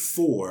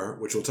 94,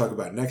 which we'll talk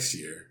about next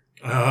year.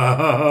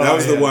 Oh, that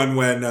was the one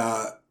when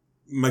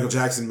Michael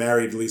Jackson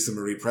married Lisa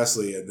Marie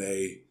Presley, and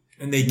they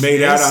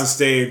made out on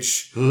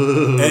stage.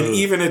 And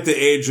even at the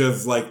age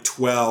of like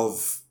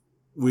 12,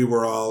 we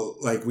were all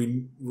like,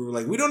 we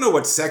don't know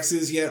what sex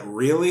is yet,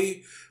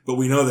 really, but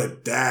we know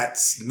that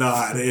that's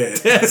not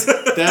it.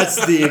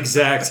 that's the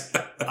exact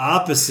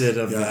opposite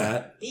of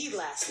that. Need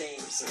last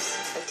names.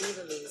 A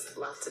diva means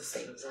lots of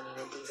things. I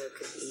mean, a diva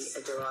could be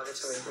a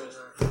derogatory thing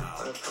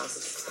or a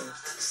positive thing.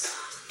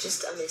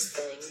 Just a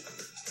misthing.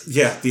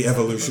 Yeah, the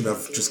evolution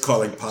of just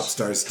calling pop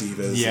stars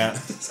divas. Yeah.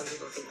 Some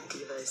people think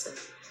diva is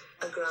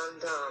a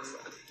grande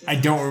dame. I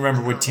don't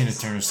remember what Tina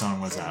Turner's song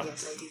was out.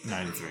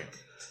 93.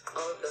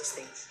 All of those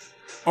things.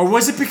 Or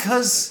was it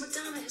because...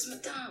 Madonna is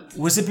Madonna.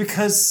 Was it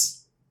because...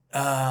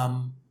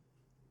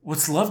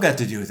 What's Love Got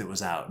to Do with It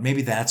was out?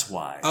 Maybe that's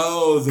why.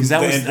 Oh,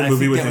 the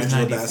movie with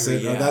Angela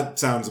Bassett. Yeah. Oh, that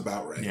sounds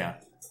about right. Yeah.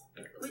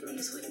 Whitney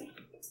is Whitney.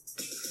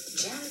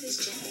 Janet is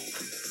Janet.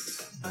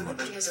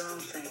 Everybody has their own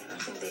thing. I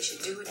think they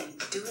should do it and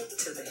do it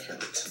to the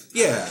hilt.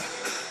 Yeah.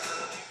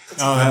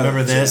 Oh, I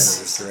remember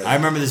this. I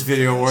remember this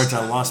video awards.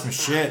 I lost my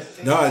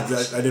shit. No, I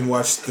didn't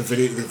watch the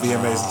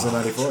VMAs until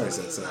 94.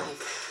 So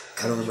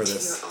I don't remember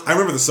this. I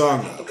remember the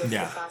song though.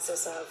 Yeah.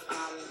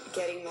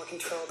 Getting more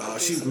control. Oh,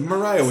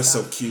 Mariah was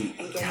so cute.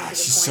 God,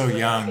 she's so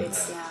young.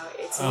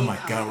 Oh my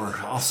God,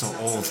 we're all so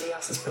old.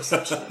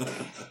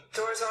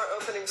 Doors are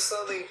opening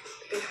slowly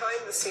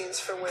behind the scenes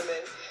for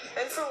women.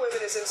 And for women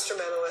as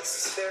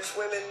instrumentalists, there's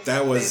women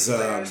bass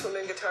players,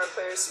 women guitar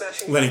players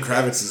smashing. Lenny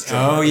Kravitz's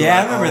drummer. Oh yeah,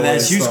 I remember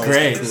that. She was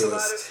great. There's a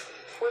lot of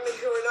women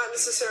who are not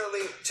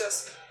necessarily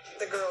just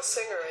the girl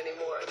singer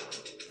anymore.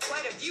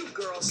 Quite a few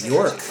girls.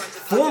 York,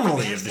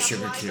 formerly of the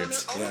Sugar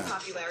Cubes. Yeah.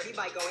 Popularity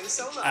by going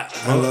solo.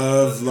 I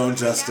love Lone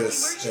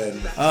Justice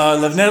and I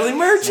love Natalie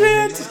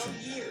Merchant.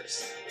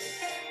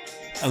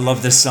 I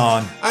love this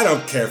song. I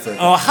don't care for it.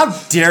 Oh, how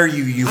dare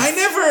you! I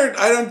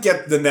don't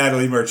get the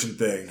Natalie Merchant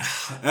thing.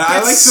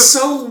 That's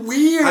so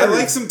weird. I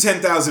like some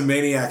 10,000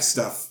 Maniacs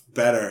stuff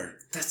better.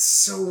 That's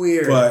so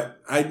weird. But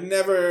I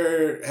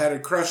never had a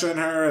crush on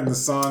her, and the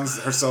songs,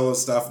 her solo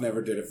stuff,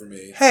 never did it for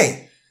me.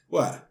 Hey,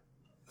 what?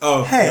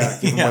 Oh, hey, yeah,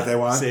 give them what they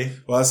want. See?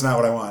 Well, that's not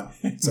what I want.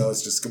 So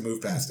let's just move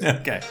past it.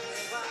 Okay.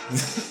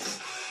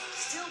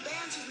 Still,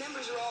 bands whose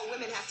members are all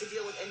women have to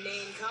deal with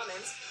inane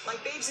comments,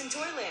 like Babes in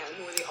Toyland,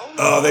 who were the only.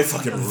 Oh, they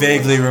fucking rule.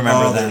 Vaguely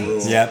remember them.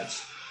 Yep.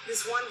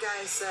 This one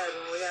guy said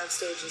when we got off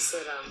stage, he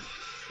said,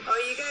 "Oh,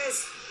 you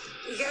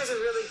guys are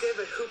really good,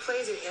 but who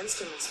plays your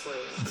instruments for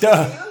you?" Duh.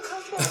 Are you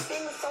uncomfortable with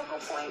being the focal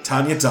point?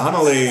 Tanya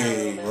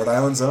Donnelly, Rhode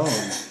Island's own.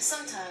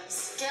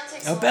 Sometimes.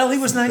 Oh, Belly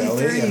was 93.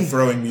 Belly and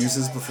Throwing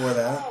Muses before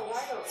that. Oh,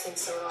 I don't think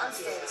so. On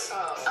stage.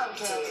 Oh,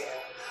 dear.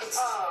 It's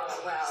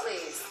well,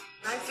 please.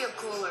 I feel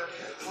cooler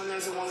when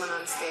there's a woman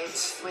on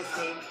stage with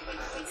me,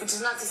 which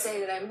is not to say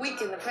that I'm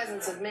weak in the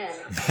presence of men.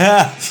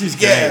 She's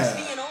great. Yeah.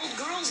 Be an old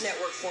girls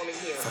network forming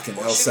here. Fucking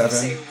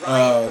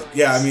L7.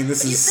 Yeah, I mean,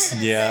 this is...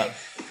 Yeah.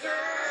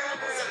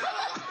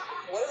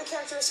 What are the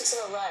characteristics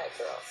of a riot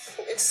girl?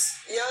 It's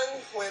young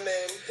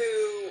women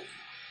who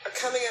are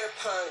coming out of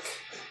punk,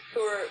 who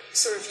are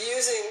sort of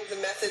using the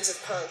methods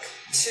of punk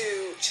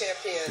to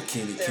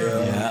champion their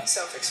own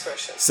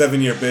self-expression.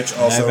 7-Year Bitch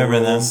also I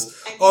remember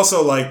rules.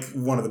 Also, like,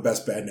 one of the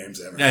best band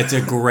names ever. That's a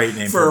great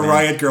name for a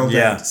Riot Girl band.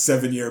 Yeah.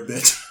 7-Year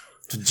Bitch.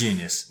 It's a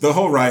genius. The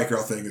whole Riot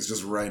Girl thing is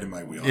just right in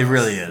my wheelhouse. It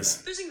really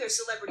is. Using their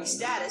celebrity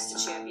status to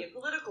champion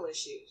political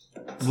issues.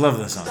 Love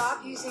this song.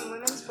 Stop using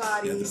women's Yeah,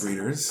 bodies the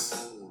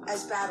Breeders.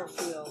 as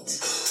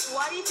battlefields.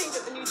 Why do you think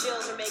that the new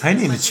Jills are making I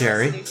need a like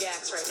cherry. New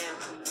Jacks right now?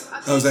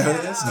 Oh, is that who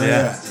it is?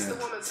 Yeah. It's the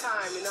woman's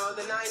time, you know.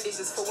 The 90s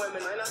is for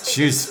women. I don't think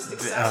She was it's just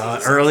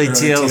exactly early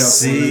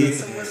TLC.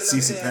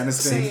 Cece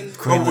Peniston.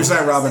 Oh, was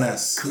that Robin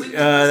S?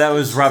 That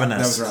was Robin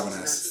S. That was Robin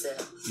S.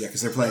 Yeah,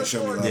 because they're playing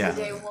Show Me Love. Yeah.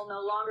 Today we'll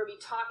no longer be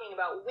talking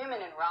about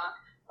women in rock.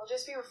 They'll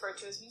just be referred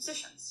to as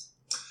musicians.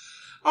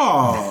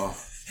 Oh.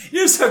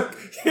 You're so...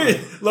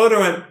 Loda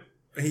went...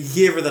 He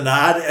gave her the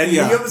nod, and he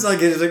was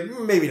like,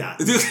 maybe not.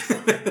 We're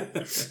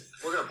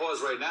going to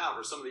pause right now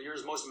for some of the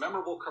year's most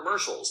memorable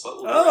commercials, but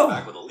we'll be right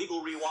back with a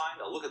legal rewind,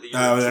 a look at the year.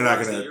 No, they're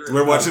not going to.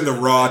 We're watching the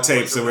raw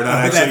tape, so we're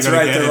not actually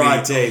going to get the any.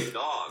 raw tape.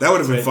 That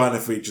would have been fun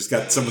if we just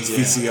got someone's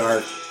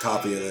VCR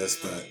copy of this,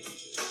 but...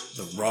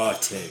 The raw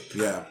tape.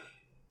 Yeah.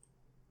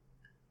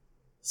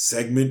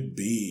 Segment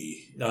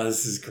B. No,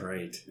 this is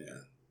great. Yeah.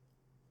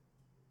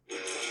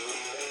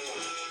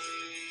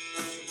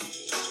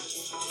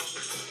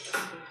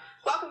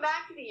 Welcome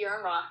back to the Year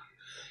in Rock.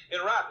 In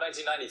rap,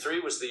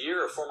 1993 was the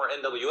year of former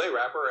NWA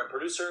rapper and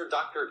producer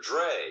Dr.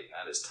 Dre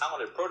and his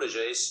talented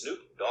protege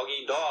Snoop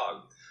Doggy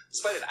Dogg.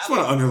 Despite an I just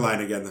want to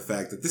underline again the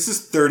fact that this is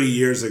 30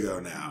 years ago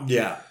now.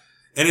 Yeah.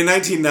 And in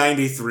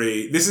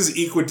 1993, this is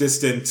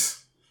equidistant.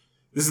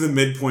 This is the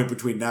midpoint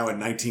between now and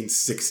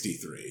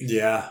 1963.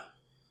 Yeah.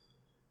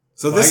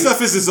 So this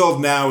stuff is as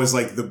old now as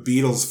like the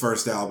Beatles'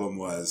 first album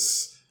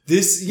was.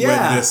 This,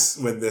 yeah.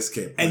 When this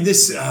came. And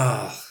this,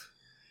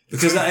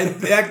 because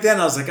back then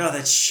I was like, oh,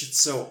 that shit's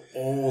so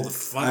old.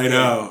 Fuck I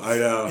know.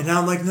 And now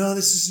I'm like, no,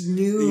 this is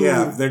new.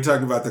 Yeah, they're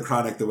talking about The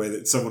Chronic the way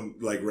that someone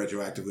like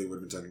retroactively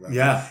would have been talking about it.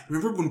 Yeah.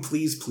 Remember when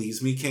Please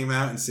Please Me came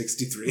out in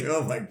 63?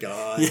 Oh my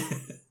God.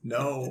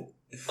 No.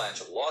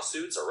 Avalanche of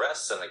lawsuits,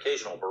 arrests, and an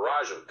occasional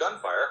barrage of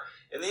gunfire.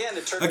 In the end,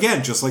 it turned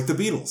again, just like the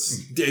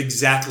Beatles.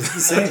 Exactly the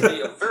same. to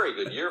be a very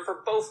good year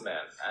for both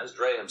men, as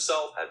Dre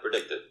himself had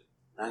predicted.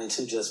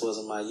 92 just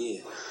wasn't my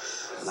year.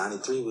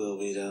 93 will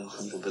be, though.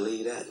 You can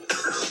believe that.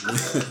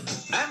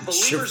 And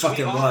believers sure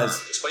fucking we are. was.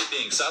 Despite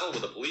being saddled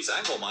with a police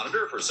ankle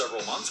monitor for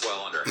several months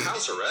while under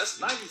house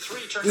arrest,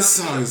 93 turned This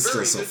out to song be a is still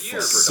very so good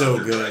year fun. for So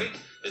Dr. good. Dre.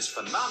 It's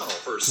phenomenal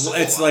for solo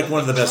It's like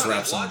one of the best album.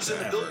 rap songs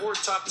Locked in the ever. Billboard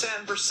Top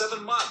 10 for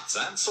 7 months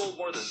and sold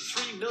more than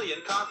 3 million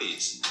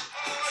copies.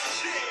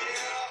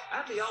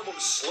 And the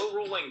album's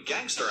slow-rolling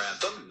gangster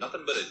anthem,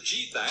 Nothing But a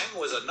G-Thang,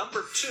 was a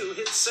 #2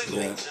 hit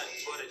single.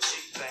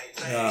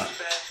 Yeah.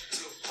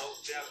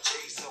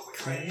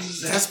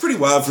 That's pretty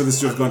wild for this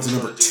to have gone to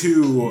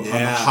 #2 on the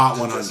Hot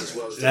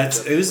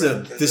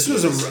 100. This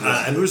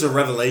was a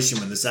revelation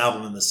when this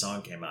album and the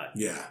song came out.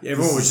 Yeah.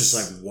 Everyone was just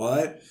like,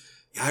 what?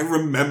 I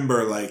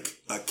remember like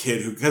a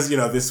kid who, because it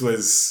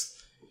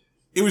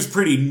was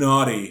pretty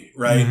naughty,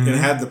 right? Mm-hmm. It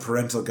had the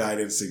parental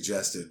guidance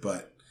suggested,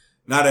 but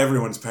not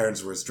everyone's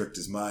parents were as strict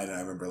as mine. And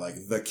I remember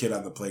like the kid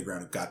on the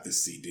playground who got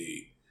this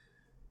CD.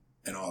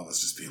 And all of us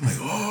just being like,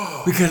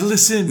 oh, we gotta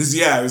listen.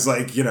 It was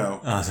like, oh,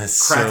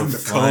 that's cracking so the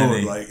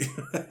funny. code.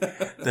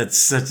 Like, that's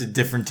such a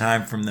different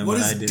time from when I did. What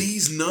does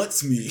D's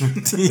nuts mean?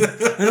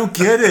 I don't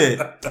get it.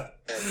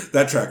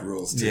 That track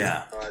rules too.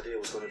 Yeah. No idea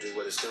what's going to do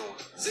what it's doing.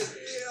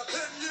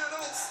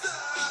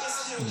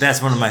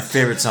 That's one of my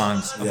favorite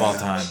songs of all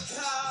time.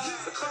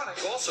 The Chronic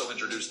also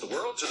introduced the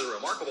world to the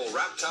remarkable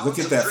rap talent. Look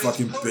at that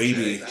fucking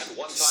baby.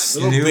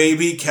 Snoop Little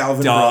baby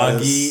Calvin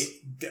Doggy.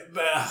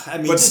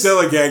 But still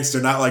a gangster,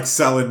 not like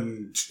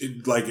selling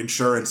like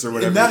insurance or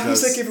whatever. And now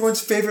he's like everyone's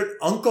favorite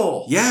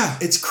uncle. Yeah.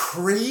 It's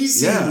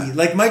crazy. Yeah.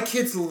 Like my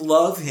kids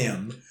love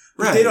him.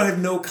 But they don't have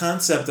no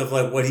concept of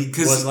like what he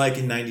was like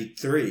in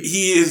 93.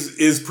 He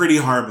is pretty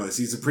harmless.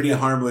 He's a pretty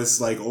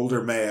harmless, like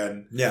older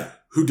man. Yeah.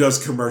 Who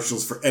does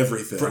commercials for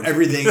everything.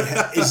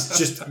 Is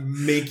just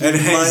making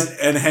money.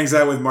 And hangs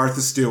out with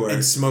Martha Stewart.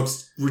 And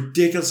smokes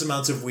ridiculous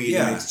amounts of weed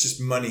Yeah. and makes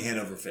just money hand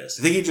over fist.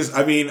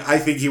 I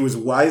think he was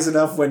wise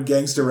enough when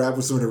gangster rap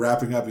was sort of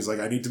wrapping up. He's like,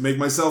 I need to make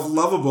myself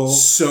lovable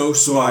so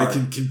I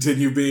can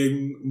continue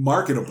being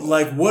marketable.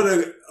 Like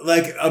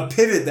a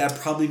pivot that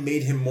probably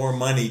made him more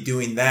money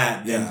doing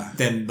that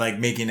than like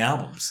making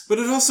albums. But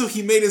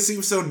he made it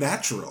seem so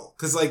natural.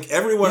 Because like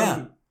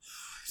everyone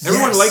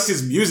liked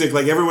his music.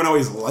 Like everyone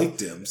always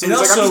liked him. So he's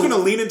like, I'm just going to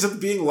lean into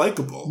being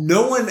likable.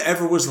 No one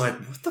ever was like,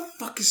 what the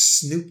fuck is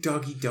Snoop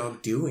Doggy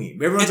Dogg doing?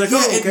 Everyone's like,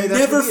 it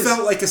never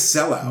felt like a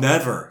sellout.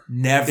 Never.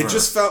 It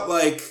just felt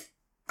like,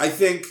 I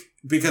think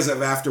because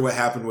of after what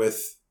happened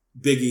with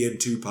Biggie and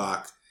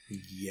Tupac,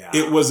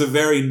 it was a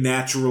very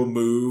natural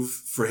move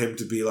for him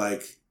to be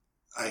like,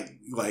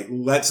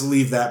 let's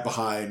leave that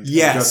behind.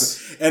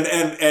 Yes.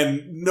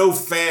 And no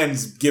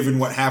fans, given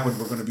what happened,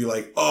 were going to be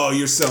like, oh,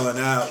 you're selling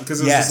out.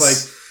 Because it was just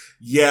like,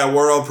 yeah,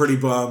 we're all pretty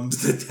bummed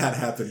that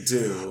happened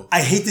too.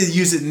 I hate to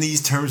use it in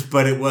these terms,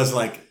 but it was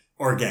like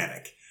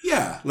organic.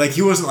 Yeah. Like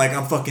he wasn't like,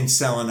 I'm fucking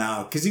selling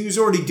out. Because he was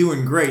already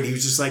doing great. He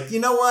was just like, you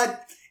know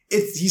what?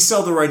 He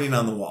saw the writing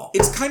on the wall.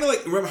 It's kind of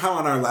like, remember how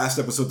on our last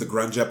episode, the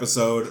grunge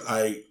episode,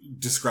 I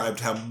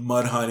described how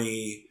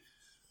Mudhoney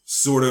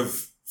sort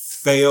of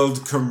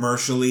failed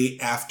commercially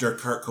after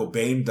Kurt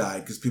Cobain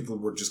died because people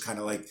were just kind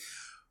of like,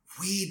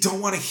 we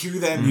don't want to hear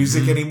that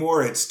music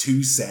anymore. It's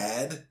too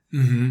sad.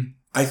 Mm-hmm.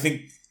 I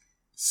think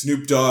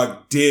Snoop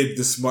Dogg did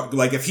the smart,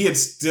 like if he had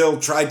still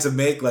tried to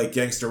make like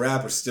gangster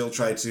rap or still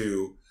tried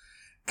to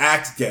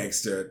act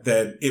gangster,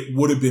 then it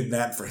would have been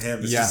that for him.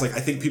 It's just like, I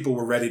think people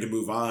were ready to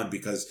move on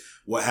because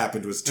what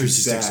happened was too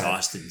sad. Just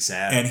exhausted and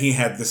sad. And he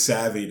had the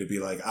savvy to be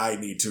like, I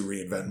need to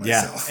reinvent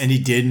myself. Yeah, and he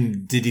did,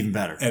 and did even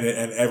better.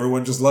 And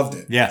everyone just loved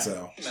it. Yeah.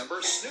 So.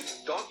 Remember Snoop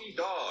Doggy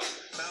Dogg.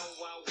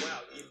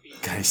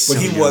 Guys, but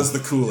he was the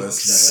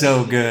coolest.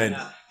 So good.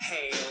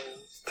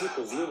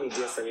 People view me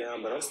different now,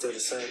 but I'm still the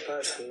same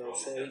person. You know what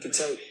I'm saying? You can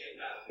take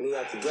me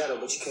out the ghetto,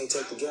 but you can't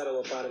take the ghetto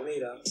up out of me,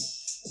 though.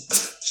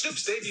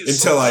 Snoop's debut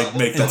Until I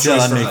make that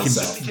choice for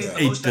myself. Became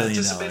the most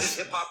anticipated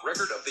hip-hop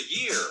record of the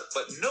year,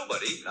 but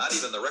nobody, not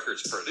even the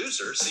record's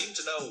producer, seemed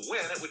to know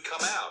when it would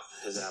come out.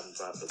 His album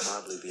drop will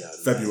probably be out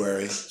in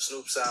February.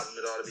 Snoop's album,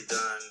 it ought to be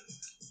done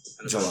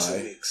in July. about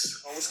 2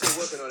 weeks. Oh, we're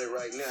still working on it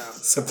right now.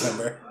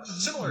 September.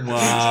 Similar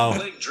Wow.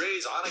 to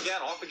Dre's On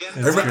Again, Off Again.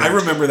 I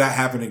remember that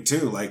happening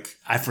too. Like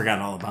I forgot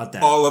all about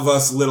that. All of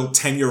us little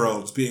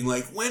 10-year-olds being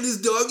like, when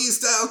is Doggy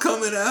Style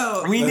coming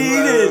out? We need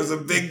it. it. It was a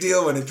big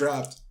deal when it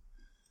dropped.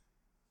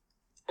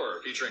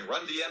 featuring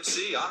Run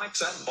DMC,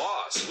 Onyx, and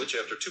Boss, which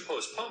after 2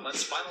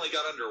 postponements finally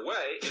got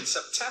underway in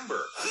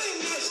September.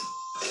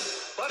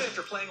 But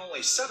after playing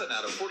only 7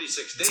 out of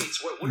 46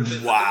 dates, what would have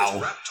been the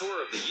biggest rap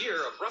tour of the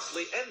year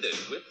abruptly ended,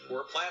 with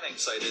poor planning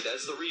cited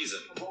as the reason.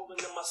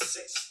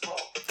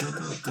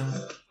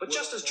 But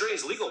just as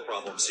Dre's legal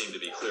problems seem to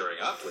be clearing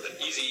up, with an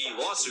Eazy-E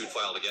lawsuit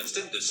filed against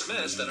him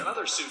dismissed, and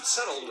another suit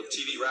settled with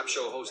TV rap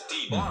show host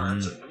D.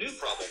 Barnes, new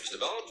problems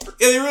developed.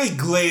 Yeah, they really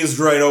glazed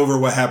right over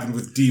what happened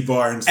with D.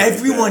 Barnes.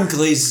 Everyone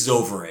glazes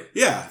over it.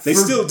 Yeah, they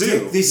still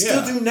do. They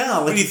still do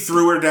now. Like, he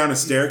threw her down a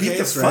staircase, beat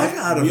the fuck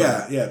out of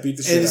her. Yeah, beat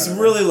the shit out of her. And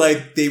it's really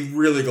like, they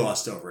really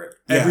glossed over it.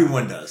 Yeah.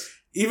 Everyone does.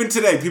 Even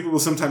today, people will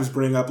sometimes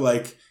bring up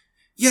like,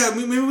 yeah,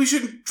 maybe we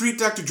shouldn't treat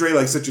Dr. Dre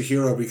like such a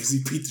hero because he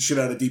beat the shit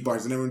out of D.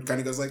 Barnes. And everyone kind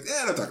of goes like,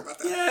 don't talk about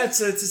that. Yeah,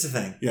 it's a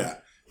thing. Yeah.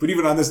 But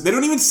even on this, they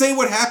don't even say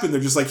what happened.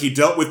 They're just like, he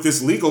dealt with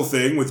this legal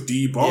thing with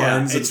D.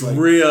 Barnes. Yeah, it's like,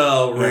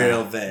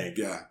 real vague.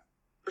 Yeah.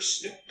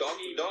 Snoop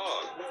Doggy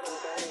Dogg.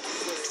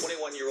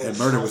 21-year-old and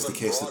Murder was the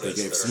case that they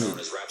gave Snoop.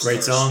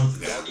 Great song.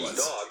 Yeah, it was.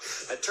 Dogg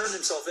had turned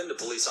himself into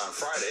police on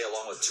Friday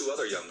along with 2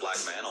 other young black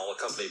men, all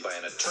accompanied by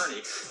an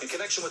attorney, in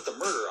connection with the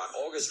murder on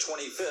August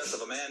 25th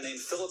of a man named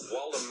Philip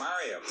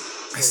Waldemariam.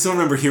 I still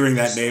remember hearing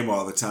that name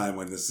all the time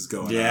when this is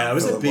going on. Yeah, it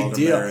was a big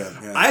deal.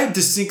 Yeah. I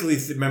distinctly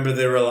remember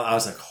I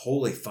was like,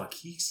 holy fuck,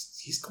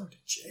 he's going to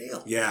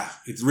jail. Yeah,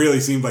 it really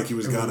seemed like he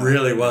was gonna. It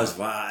really was.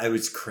 Wow, it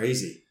was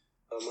crazy.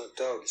 My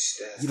doggy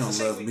style. You don't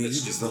love me, you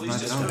just love my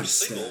doggy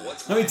style.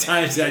 How many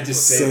times did I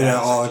just say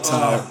that all the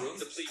time?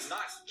 To plead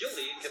not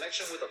guilty in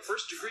connection with a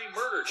first-degree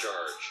murder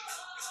charge.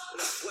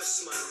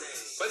 What's my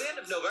name? By the end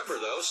of November,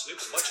 though,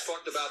 Snoop's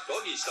much-talked-about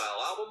Doggy Style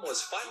album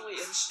was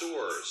finally in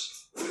stores.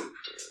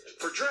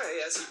 For Dre,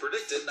 as he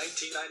predicted,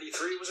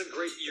 1993 was a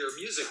great year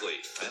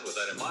musically. And with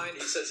that in mind,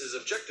 he says his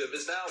objective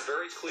is now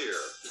very clear.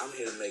 I'm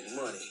here to make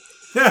money.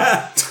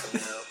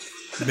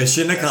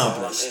 Mission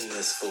accomplished. That's what I'm in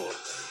this for.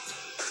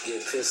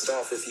 Get pissed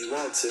off if you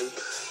want to.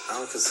 I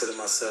don't consider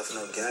myself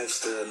no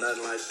gangster or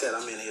nothing like that.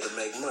 I'm in here to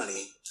make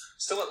money.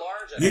 Still at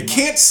large. You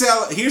can't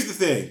sell. Here's the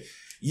thing.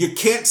 You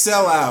can't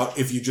sell out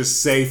if you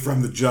just say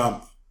from the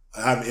jump,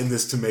 I'm in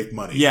this to make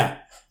money. Yeah.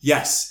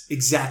 Yes.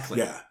 Exactly.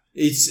 Yeah.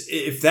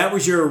 If that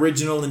was your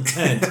original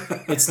intent,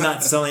 it's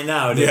not selling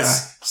out.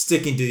 It's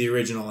sticking to the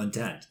original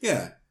intent.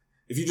 Yeah.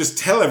 If you just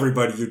tell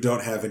everybody you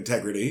don't have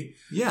integrity,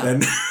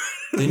 then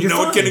no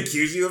one can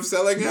accuse you of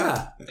selling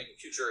out. I think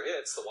future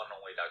hits, the one and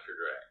only Dr.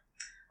 Dre.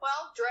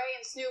 Well, Dre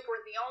and Snoop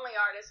weren't the only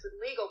artists with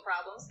legal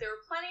problems. There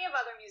were plenty of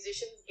other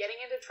musicians getting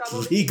into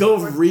trouble. Legal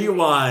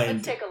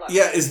rewind. Let's take a look.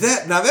 Yeah,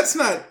 that's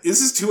not,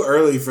 this is too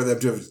early for them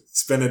to have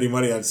spent any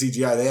money on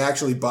CGI. They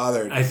actually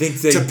bothered I think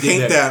they to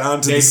paint that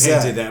onto the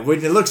set. They painted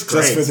that. It looks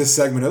great. Just for this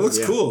segment. It looks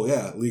cool,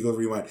 legal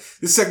rewind.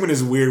 This segment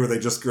is weird where they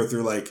just go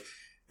through like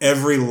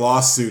every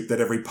lawsuit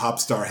that every pop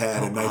star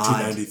had in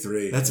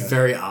 1993. That's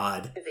very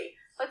odd.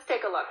 Let's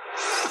take a look.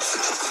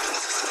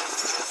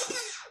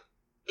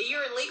 The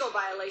year in legal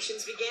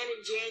violations began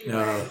in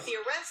January with the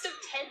arrest of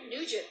Ted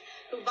Nugent,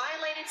 who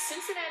violated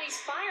Cincinnati's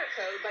fire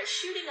code by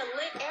shooting a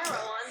lit arrow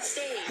on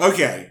stage.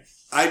 Okay,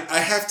 I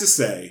have to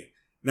say,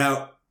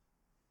 now,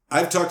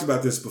 I've talked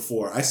about this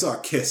before. I saw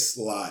Kiss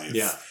live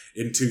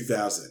in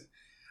 2000.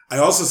 I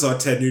also saw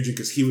Ted Nugent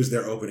because he was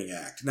their opening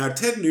act. Now,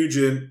 Ted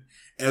Nugent,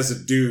 as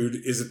a dude,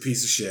 is a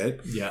piece of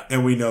shit. Yeah.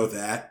 And we know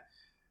that.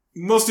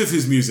 Most of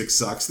his music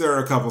sucks. There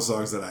are a couple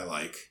songs that I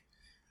like.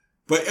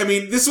 But, I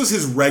mean, this was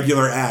his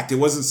regular act. It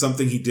wasn't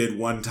something he did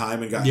one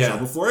time and got in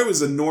trouble for. It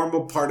was a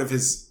normal part of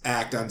his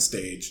act on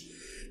stage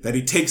that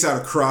he takes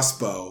out a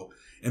crossbow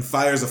and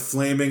fires a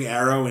flaming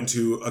arrow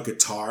into a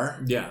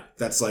guitar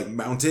that's, like,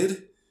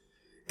 mounted.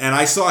 And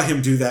I saw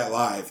him do that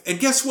live. And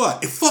guess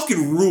what? It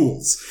fucking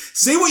rules.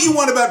 Say what you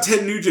want about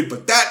Ted Nugent,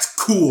 but that's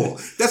cool.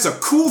 That's a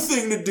cool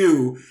thing to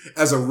do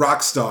as a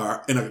rock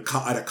star at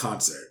a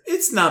concert.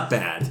 It's not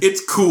bad.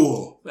 It's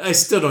cool. I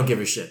still don't give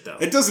a shit, though.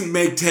 It doesn't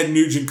make Ted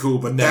Nugent cool,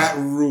 but that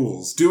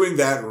rules. Doing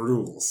that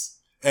rules.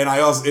 And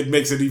it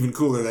makes it even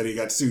cooler that he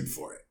got sued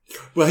for it.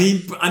 Well,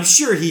 I'm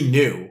sure he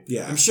knew.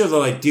 Yeah. I'm sure they're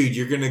like, dude,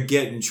 you're going to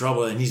get in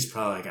trouble. And he's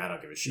probably like, I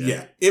don't give a shit.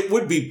 Yeah. It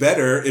would be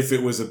better if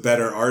it was a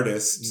better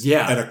artist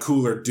and a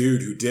cooler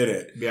dude who did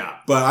it. Yeah.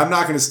 But I'm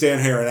not going to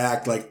stand here and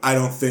act like I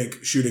don't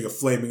think shooting a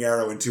flaming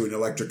arrow into an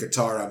electric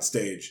guitar on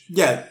stage.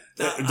 Yeah.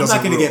 I'm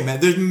not going to get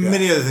mad. There's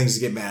many other things to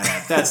get mad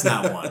at. That's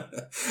not one.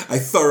 I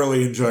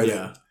thoroughly enjoyed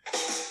it.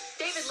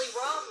 David Lee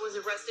Roth was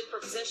arrested for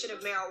possession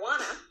of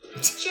marijuana.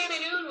 Shannon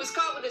Oon was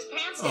caught with his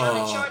pants down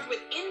and charged with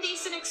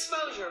indecent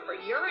exposure for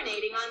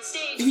urinating on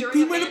stage during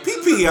He went a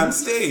pee-pee on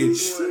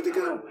stage. There to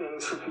go.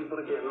 For people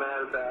to get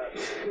mad about.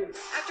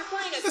 After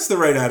playing That's the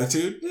right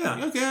attitude.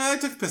 Yeah. Okay, I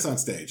took a piss on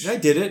stage. I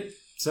did it.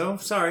 So,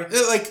 sorry.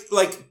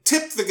 Like,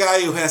 tip the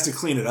guy who has to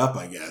clean it up,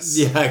 I guess.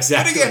 Yeah,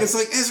 exactly. But again, it's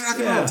like, it's rock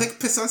and roll. Take a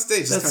piss on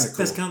stage. That's kind of cool.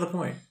 That's kind of the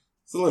point.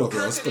 It's a little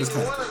gross, but it's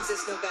kind of cool. In New Orleans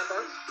this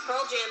November,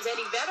 Pearl Jam's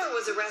Eddie Vedder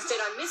was arrested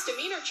on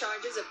misdemeanor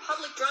charges of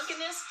public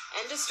drunkenness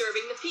and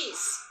disturbing the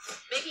peace,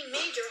 making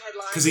major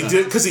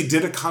headlines. Because he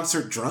did a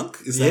concert drunk?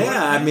 Is that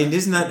I mean,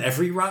 isn't that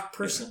every rock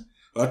person?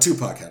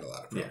 Tupac had a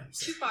lot of problems.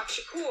 Tupac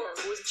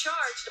Shakur was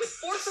charged with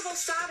forcible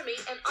sodomy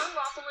and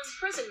unlawful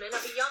imprisonment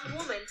of a young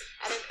woman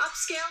at an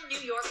upscale New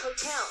York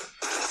hotel.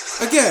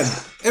 Again,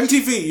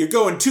 MTV, you're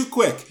going too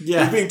quick.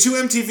 Yeah. You're being too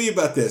MTV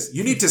about this.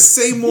 You need to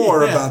say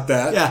more about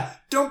that. Yeah.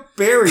 Don't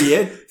bury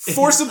it.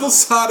 Forcible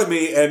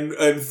sodomy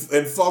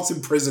and false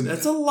imprisonment.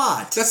 That's a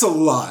lot. That's a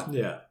lot.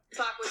 Yeah.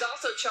 Tupac was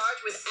also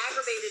charged with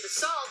aggravated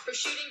assault for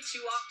shooting 2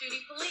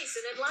 off-duty police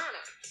in Atlanta.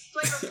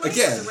 Flavor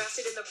Flav was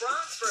arrested in the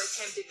Bronx for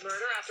attempted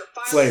murder after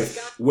firing a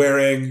gun.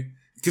 Wearing...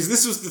 Because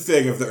this was the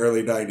thing of the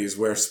early 90s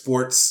where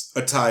sports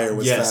attire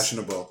was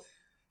fashionable.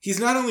 He's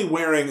not only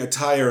wearing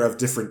attire of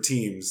different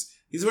teams,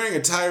 he's wearing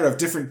attire of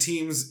different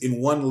teams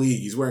in one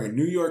league. He's wearing a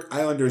New York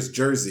Islanders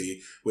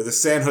jersey with a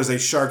San Jose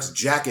Sharks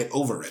jacket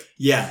over it.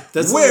 Yeah,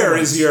 that's where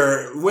is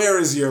your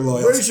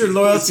loyalty? Where's your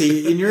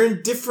loyalty? And you're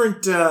in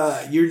different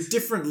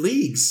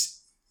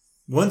leagues.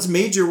 One's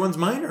major, one's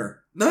minor.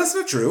 No, that's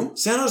not true.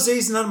 San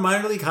Jose's not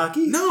minor league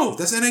hockey? No,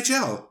 that's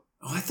NHL.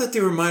 Oh, I thought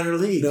they were minor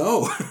league.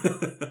 No.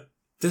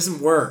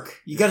 Doesn't work.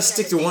 You got to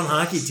stick to one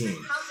hockey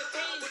team.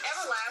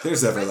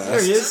 There's Everlast.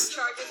 There he is.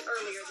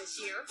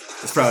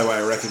 That's probably why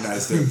I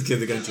recognized him. Kid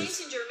the Gunchers.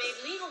 Messenger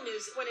made legal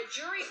news when a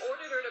jury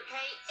ordered her to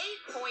pay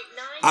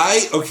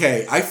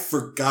 $8.9 I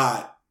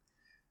forgot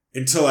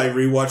until I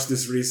rewatched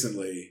this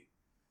recently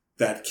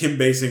that Kim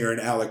Basinger and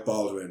Alec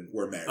Baldwin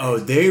were married. Oh,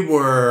 they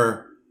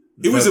were.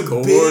 It was a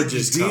big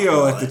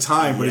deal at the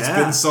time, but yeah. It's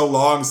been so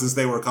long since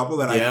they were a couple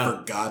that I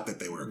forgot that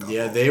they were a couple.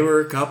 Yeah, they were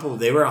a couple.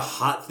 They were a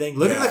hot thing.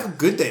 Look at how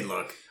good they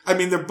look. I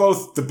mean, they're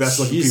both the best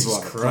looking people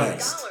on the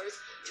planet.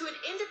 To an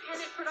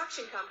independent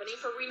production company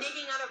for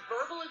reneging on a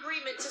verbal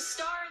agreement to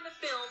star in the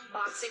film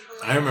Boxing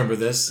Hilarious. I remember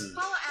this.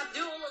 Paula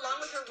Abdul, along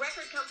with her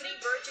record company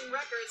Virgin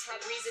Records, had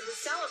reason to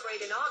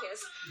celebrate in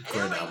August.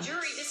 An LA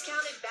jury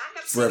discounted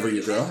backup Forever singer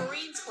You Go.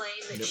 Marine's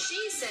claim that she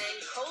sang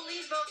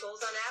co-lead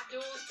vocals on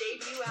Abdul's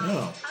debut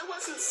album. I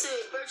wasn't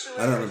sued. Virgin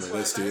I don't Records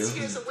remember this, do you?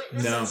 Here's a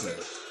witness No.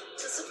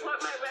 to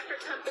support my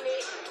record company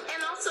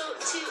and also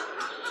to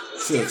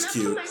She looks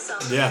cute.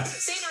 Yeah.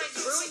 St.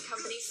 Ides Brewing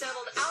Company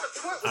settled out of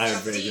court with I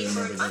Jeff vaguely Dean for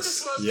an remember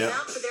this. undisclosed Yep.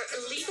 amount for their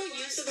illegal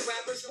use of the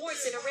rapper's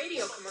voice in a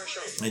radio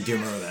commercial. I do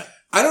remember that.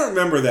 I don't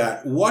remember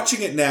that.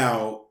 Watching it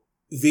now,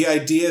 the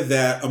idea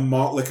that a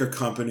malt liquor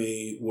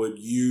company would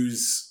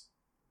use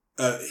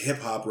a hip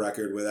hop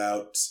record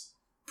without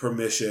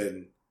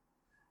permission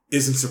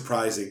isn't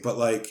surprising, but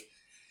like,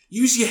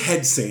 use your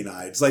head, St.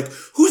 Ides. Like,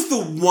 who's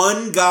the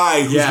one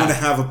guy who's going to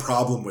have a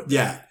problem with that?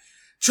 Yeah.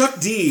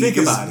 Chuck D Think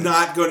is about it.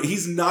 not going.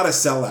 He's not a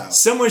sellout.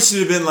 Someone should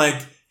have been like,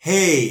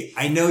 "Hey,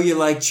 I know you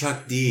like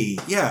Chuck D.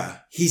 Yeah,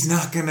 he's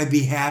not going to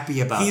be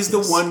happy about He's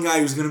this." the one guy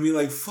who's going to be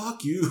like,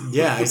 "Fuck you."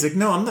 Yeah, he's like,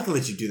 "No, I'm not going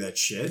to let you do that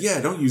shit."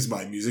 Yeah, don't use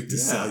my music to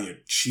sell your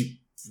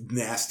cheap,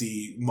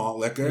 nasty malt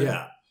liquor.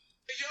 Yeah.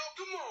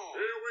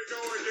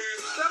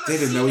 They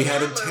didn't know he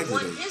had Adler integrity.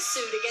 won his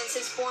suit against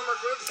his former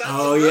group Guns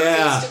Oh, N' Roses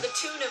yeah. to the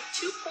tune of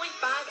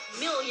 $2.5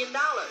 million.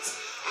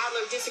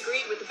 Adler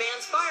disagreed with the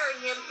band's firing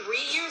him 3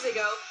 years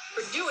ago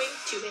for doing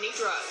too many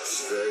drugs.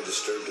 He's a very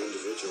disturbed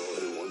individual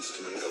who wants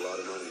to make a lot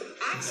of money.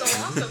 Axl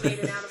also made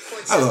an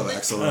out-of-court I love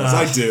settlement. Axl Rose.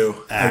 I do.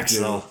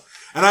 Axl. I do.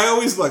 And I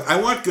always look.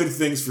 I want good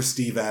things for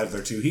Steve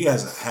Adler too. He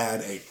has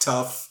had a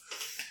tough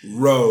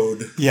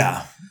road.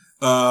 Yeah.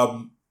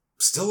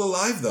 Still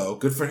alive though.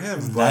 Good for him.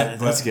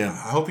 That's good.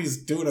 I hope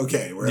he's doing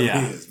okay wherever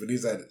he is. But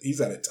he's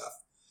had it tough.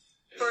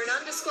 For an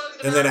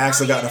undisclosed And then amount of Axl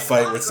money got in a and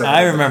fight with someone.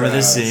 I remember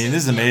this scene.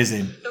 This is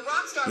amazing. The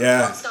rock star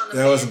Yeah, pounced on the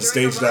that band wasn't a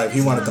during stage the run dive. of He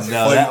his wanted to concert.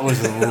 No, fight. that was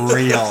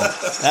real.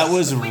 That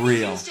was Whitney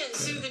real. Houston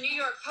sued the New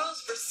York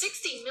Post for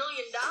 $60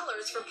 million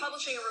for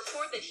publishing a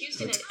report that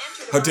Houston had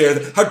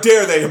entered. How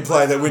dare they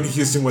imply that Whitney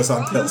Houston was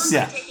on pills?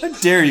 Yeah. How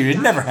dare you? It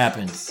never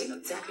happened. They know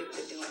exactly what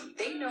they're doing.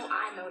 They know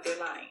I know they're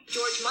lying.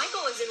 George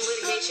Michael is in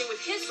litigation with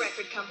his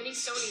record company,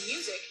 Sony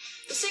Music.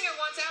 The singer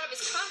wants out of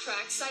his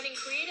contract, citing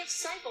creative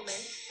stiflement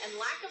and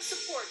lack of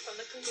support from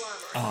the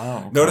conglomerate.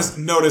 Oh.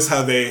 Okay. Notice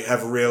how they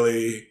have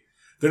really.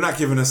 They're not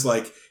giving us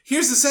like,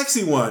 here's the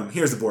sexy one,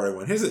 here's the boring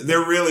one.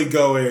 They're really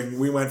going.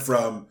 We went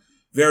from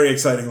very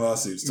exciting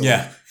lawsuits to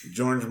like,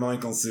 George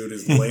Michael sued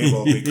his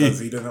label because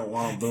he didn't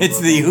want. It's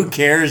the who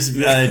cares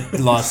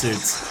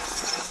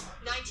lawsuits.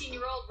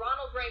 19-year-old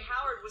Ronald Ray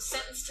Howard was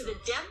sentenced to the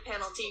death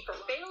penalty for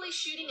fatally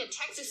shooting a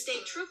Texas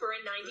state trooper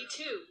in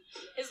 '92.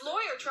 His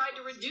lawyer tried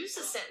to reduce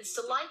the sentence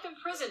to life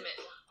imprisonment,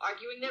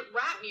 arguing that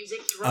rap music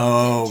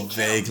drove him to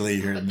kill. Vaguely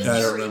heard But that.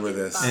 I don't remember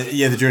this.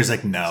 Yeah, the jury's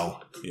like,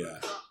 no. Yeah.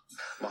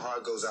 My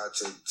heart goes out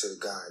to the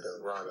guy,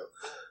 though, Ronald,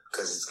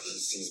 because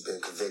he's been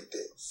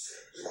convicted.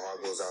 My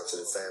heart goes out to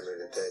the family of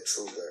the dead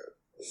trooper,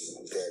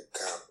 dead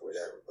cop,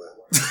 whatever.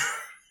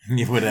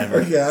 But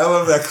Whatever. Yeah, I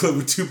love that clip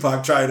with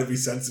Tupac trying to be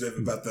sensitive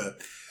about the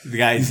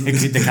guy,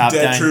 the cop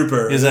dead dying.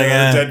 trooper. He's like,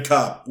 dead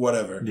cop,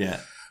 whatever. Yeah.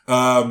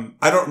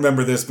 I don't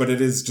remember this, but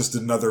it is just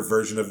another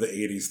version of the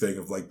 80s thing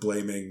of like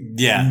blaming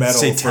metal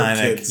satanic,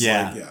 for kids.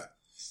 yeah. Like, yeah.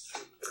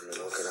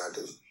 what can I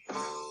do?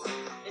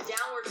 The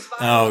downward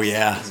spiral of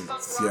yeah. 70s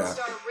punk rock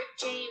star Rick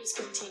James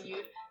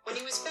continued when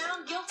he was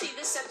found guilty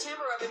this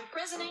September of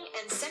imprisoning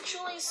and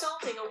sexually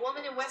assaulting a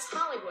woman in West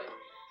Hollywood.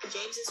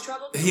 James's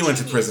trouble. He went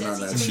to prison on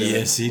that shit.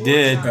 Yes, he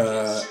did.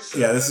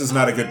 Yeah, this is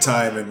not a good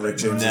time in Rick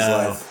James's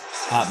life.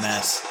 Hot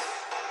mess.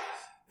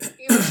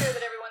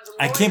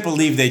 I can't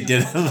believe they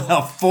did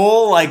a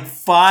full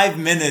 5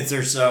 minutes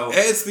or so.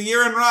 It's the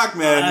year in rock,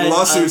 man.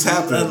 Lawsuits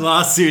happen.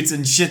 Lawsuits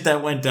and shit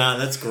that went down.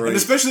 That's great. And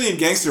especially in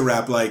gangster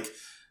rap,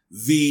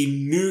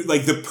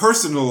 the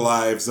personal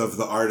lives of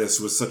the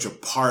artists was such a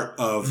part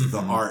of the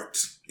art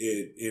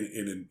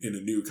in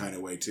a new kind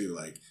of way too.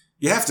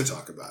 You have to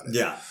talk about it.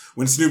 Yeah.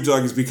 When Snoop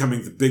Dogg is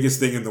becoming the biggest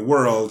thing in the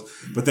world,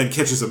 but then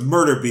catches a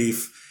murder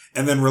beef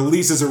and then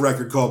releases a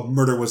record called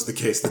 "Murder Was the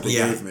Case That They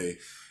Gave Me,"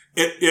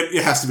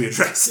 it has to be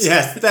addressed.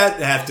 Yes,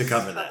 that have to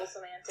cover that.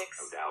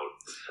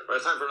 All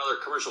right, time for another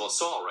commercial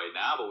assault right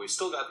now, but we've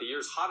still got the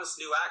year's hottest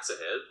new acts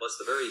ahead, plus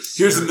the very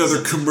Here's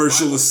another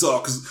commercial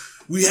assault, because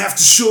we have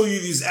to show you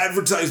these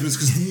advertisements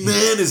because the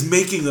man is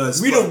making us.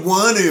 We don't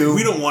want to.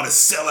 We don't want to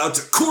sell out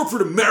to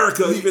corporate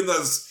America, even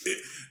though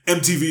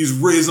MTV's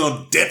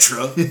raison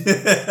d'etre.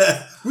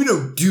 We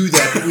don't do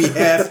that, but we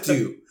have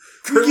to.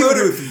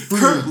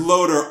 Kurt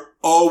Loder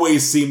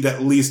always seemed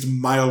at least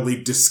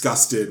mildly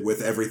disgusted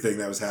with everything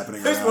that was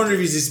happening. I was wondering if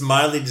he's just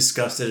mildly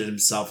disgusted at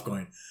himself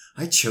going,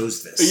 I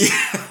chose this. Yeah.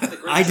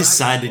 I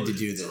decided to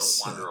do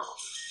this.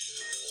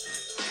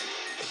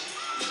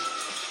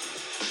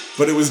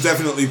 But it was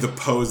definitely the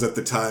pose at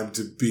the time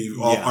to be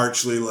all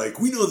archly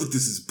we know that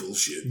this is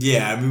bullshit.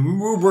 Yeah, I mean,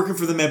 we're working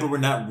for the man, but we're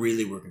not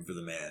really working for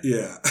the man.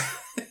 Yeah.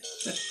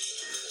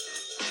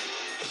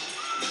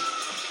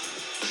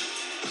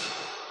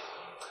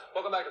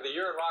 Welcome back to the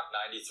Year in Rock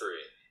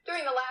 93.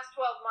 During the last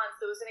 12 months,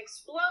 there was an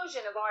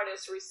explosion of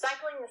artists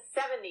recycling the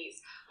 70s.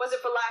 Was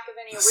it for lack of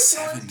any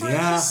original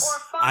inspiration or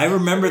fun? I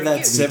remember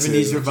that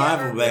 70s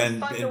revival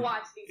band. It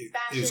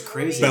was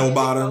crazy. Bell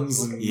bottoms.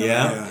 And,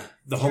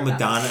 the whole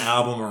Madonna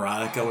album,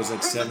 Erotica, was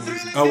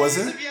 70s. Oh, was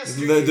it?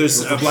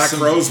 The Black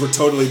Rose were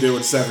totally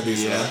doing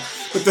 70s. Yeah.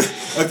 But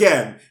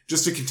again,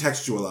 just to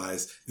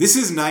contextualize, this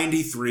is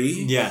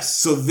 93. Yes.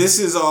 So this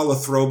is all a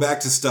throwback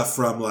to stuff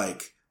from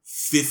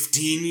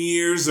 15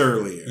 years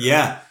earlier.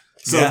 Yeah.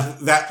 So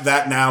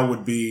that now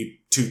would be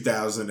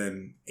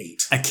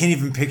 2008. I can't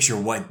even picture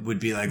what would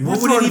be like.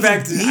 What would it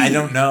even be? I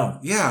don't know.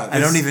 Yeah. I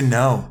don't even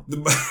know.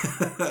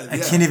 I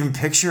can't even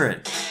picture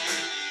it.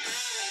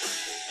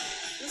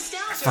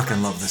 I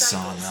fucking love this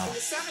song, though.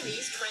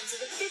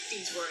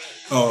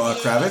 Oh,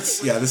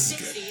 Kravitz? Yeah, this is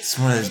good. It's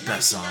one of his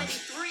best songs.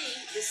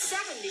 The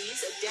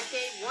 70s, a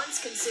decade once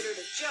considered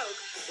a joke,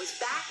 was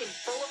back in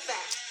full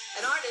effect.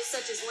 An artist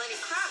such as Lenny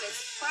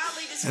Kravitz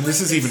proudly displayed. And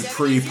this is even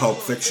pre-Pulp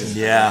Fiction.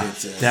 Yeah,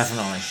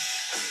 definitely.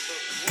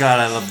 God,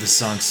 I love this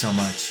song so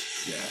much.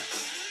 Yeah.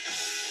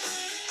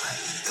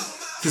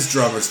 His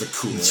drummer's the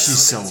coolest. She's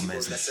so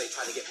amazing.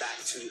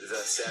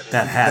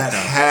 That hat, though.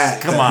 That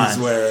hat. Come on. He's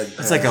wearing.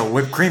 It's like a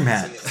whipped cream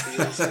hat.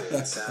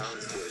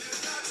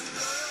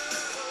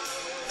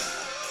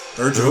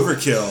 Urge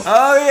Overkill.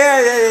 Oh,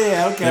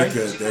 yeah. Okay.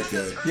 They're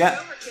good. Yeah.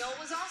 Overkill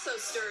was also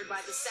stirred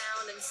by the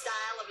sound and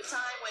style of a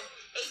time when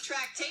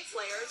 8-track tape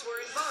players were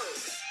in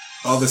vogue.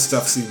 All this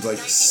stuff seems like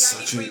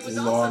such a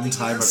long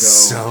time ago.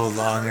 So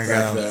long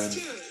ago. Then.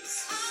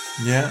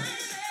 Yeah.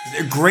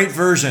 A great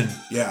version.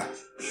 Yeah.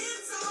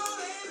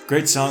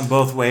 Great song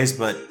both ways,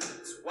 but...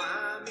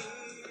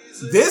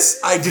 This,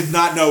 I did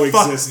not know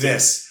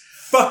existed.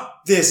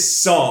 Fuck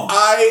this song.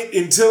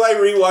 Until I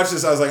rewatched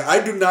this, I was like, I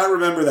do not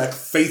remember that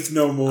Faith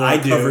No More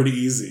covered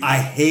Easy. I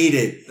hate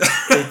it.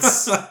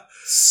 It's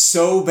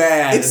so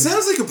bad. It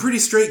sounds like a pretty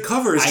straight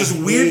cover. It's just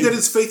weird that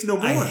it's Faith No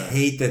More. I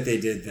hate that they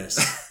did this.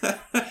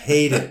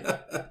 Hate it.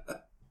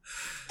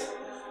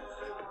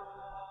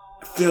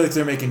 I feel like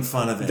they're making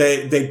fun of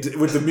it. They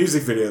with the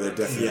music video, they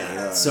definitely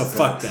are. So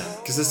fuck them,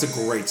 because that's a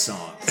great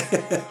song. They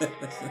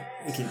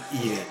can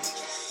eat it.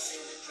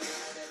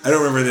 I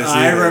don't remember this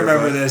either. I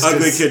remember this.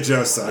 Ugly Kid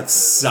Joe sucks. It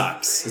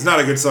sucks. It's not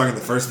a good song in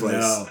the first place.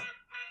 No.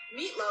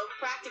 Meatloaf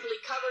practically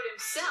covered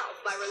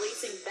himself by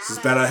releasing This is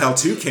Bad Out of Hell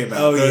 2 came out.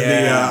 Oh,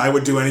 yeah. I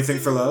Would Do Anything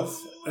for Love.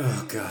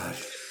 Oh, God.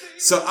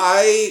 So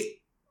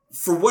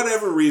for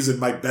whatever reason,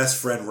 my best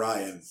friend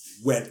Ryan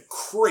went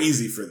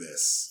crazy for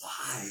this.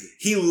 Why?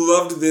 He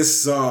loved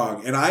this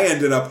song, and I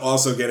ended up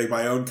also getting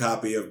my own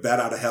copy of Bad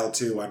Out of Hell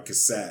 2 on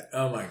cassette.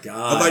 Oh, my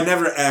God. Although I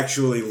never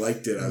actually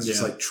liked it. I was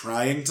just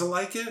trying to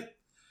like it.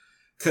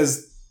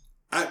 Because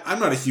I'm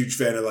not a huge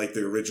fan of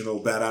the original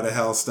Bad Out of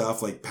Hell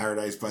stuff, like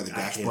Paradise by the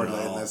Dashboard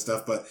Light and that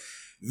stuff. But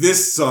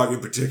this song in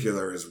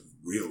particular is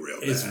real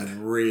bad. It's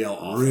real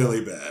awful.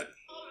 Really bad.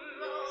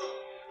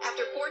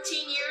 After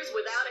 14 years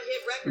without a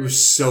hit record, it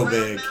was so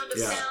big. Mound of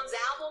Sound's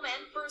album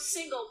and first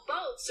single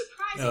both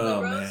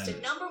surprisingly rose to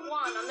 #1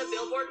 on the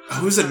Billboard.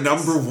 It was a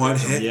 #1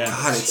 hit? Yeah.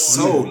 God, it's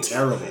so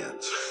terrible. Another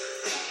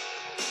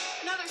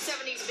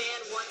 70s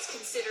band once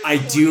considered. I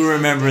do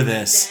remember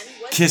this.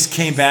 Kiss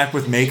came back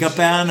with makeup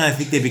on, and I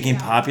think they became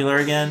popular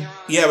again.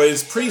 Yeah, but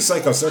it's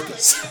pre-Psycho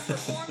Circus.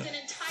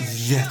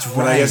 That's right.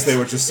 But I guess they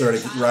were just sort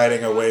of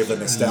riding a wave of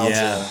nostalgia.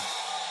 Yeah.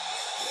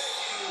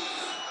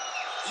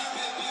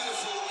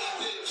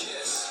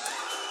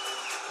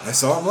 I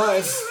saw him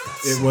live.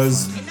 It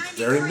was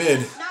very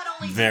mid.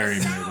 Very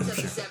made, I'm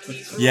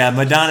sure. Yeah,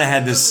 Madonna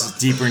had this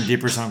deeper and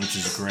deeper song, which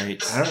is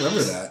great. I don't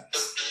remember that.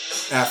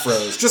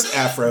 Afros. Just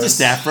afros.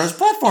 Just afros.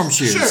 Platform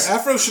shoes. Sure,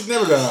 afros should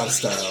never go out of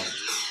style.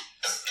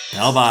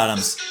 Bell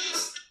bottoms.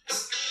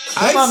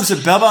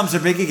 Bell bottoms are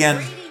big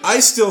again. I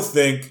still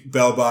think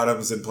bell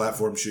bottoms and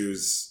platform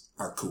shoes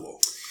are cool.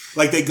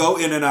 Like, they go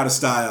in and out of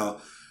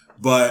style,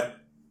 but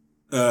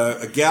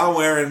a gal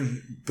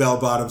wearing bell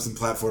bottoms and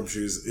platform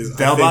shoes is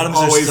bell bottoms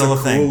always are still a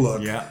cool thing.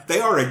 look. Yeah.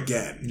 They are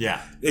again.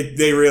 Yeah.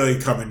 They really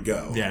come and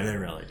go. Yeah, they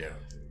really do.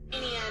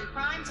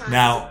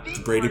 Now,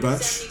 the Brady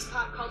Bunch.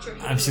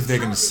 I'm sure if they're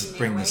going to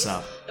bring this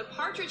up. The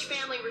Partridge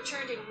Family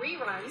returned in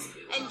reruns,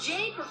 and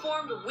Jay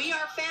performed "We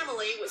Are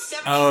Family" with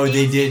 70s. Oh,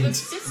 they didn't.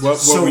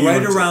 So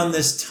right around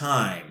this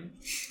time,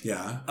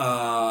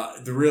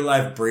 the Real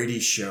Life Brady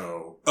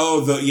Show.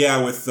 Oh,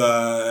 with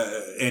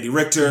Andy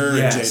Richter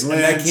and Jane Lynch.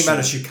 And that came out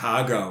of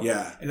Chicago.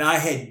 Yeah. And I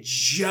had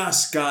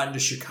just gotten to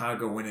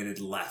Chicago when it had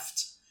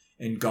left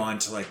and gone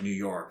to like New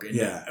York.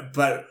 And,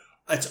 but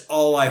that's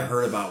all I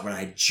heard about when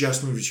I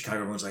just moved to Chicago.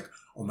 Everyone was like,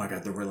 oh my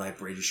God, the Real Life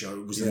Brady Show.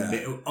 It was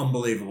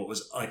unbelievable. It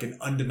was like an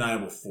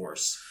undeniable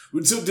force.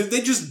 So did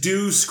they just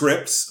do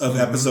scripts of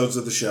episodes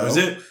of the show? Was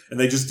it? And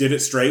they just did it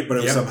straight, but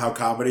it was somehow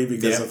comedy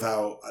because of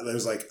how there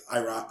was like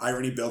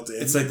irony built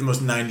in. It's like the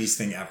most 90s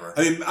thing ever.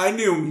 I mean, I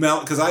knew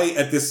because I,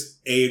 at this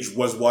age,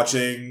 was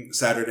watching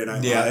Saturday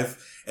Night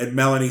Live, and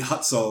Melanie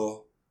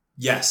Hutzel,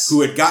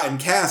 who had gotten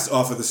cast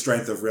off of the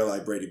strength of Real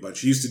Life Brady Bunch.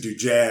 She used to do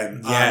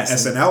Jan on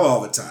SNL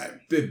all the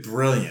time.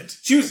 Brilliant.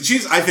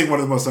 She's I think, one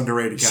of the most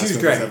underrated cast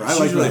members ever. I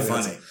like really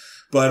funny.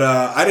 But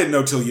I didn't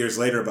know till years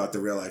later about the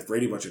Real Life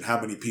Brady Bunch and how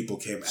many people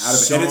came out of it.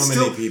 So and it's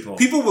many still, people.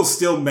 People will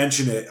still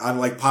mention it on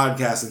like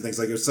podcasts and things.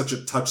 Like, it was such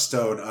a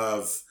touchstone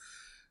of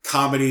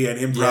comedy and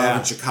improv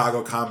and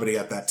Chicago comedy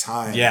at that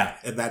time. Yeah.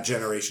 And that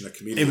generation of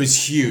comedians. It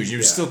was huge. It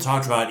was still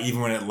talked about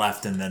even when it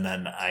left, and then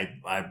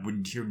I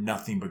wouldn't hear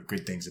nothing but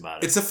good things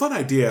about it. It's a fun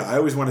idea. I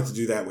always wanted to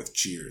do that with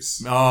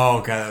Cheers.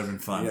 Oh, God, that would have been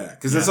fun. Yeah.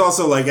 Because it's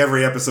also like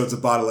every episode's a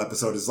bottle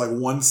episode. It's like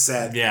one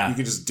set. Yeah. You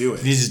can just do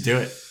it. You just do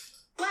it.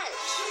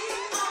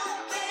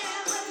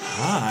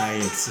 Hi,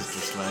 it's Sister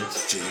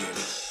Sledge.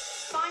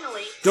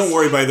 Finally, don't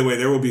worry, by the way,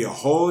 there will be a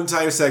whole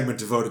entire segment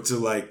devoted to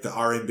like the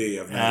R&B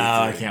of 93.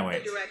 I can't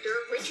wait. Director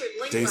Richard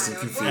Dazed and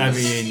Confused. I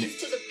mean,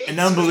 an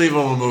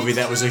unbelievable movie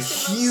that was a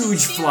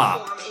huge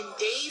flop.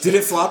 Did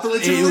it flop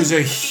originally? It was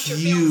a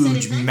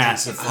huge,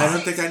 massive flop. I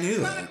don't think I knew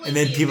that. And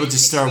then people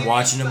just started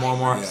watching it more and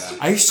more. Yeah.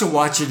 I used to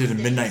watch it at a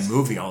midnight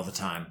movie all the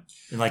time.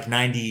 In like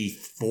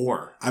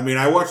 94. I mean,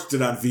 I watched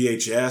it on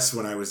VHS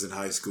when I was in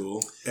high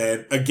school.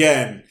 And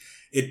again,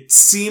 it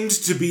seemed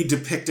to be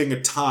depicting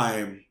a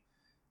time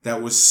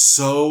that was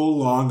so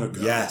long ago.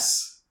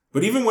 Yes.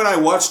 But even when I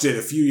watched it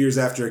a few years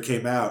after it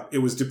came out, it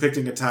was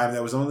depicting a time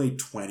that was only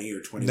 20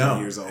 or 21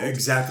 years old.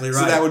 Exactly right.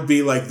 So that would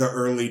be like the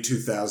early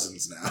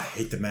 2000s now. I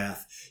hate the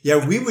math. Yeah,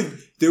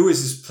 there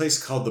was this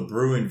place called the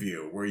Bruin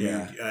View where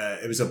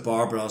it was a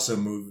bar, but also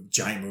a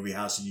giant movie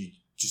house, and you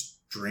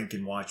just drink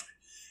and watch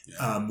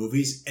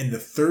movies. And the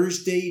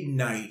Thursday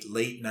night,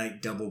 late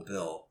night double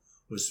bill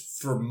was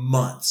for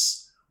months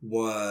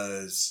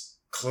was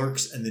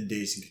Clerks and then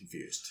Dazed and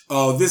Confused.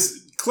 Oh,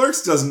 this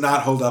Clerks does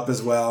not hold up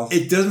as well.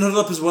 It doesn't hold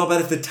up as well,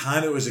 but at the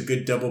time it was a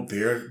good double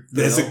bill.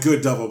 It's a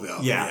good double bill.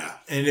 Yeah.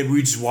 And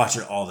we just watch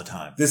it all the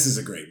time. This is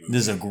a great movie.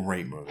 This is a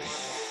great movie.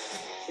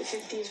 The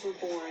 50s were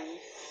boring.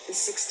 The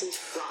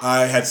 60s rocked.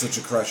 I had such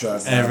a crush on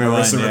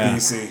everyone. Marissa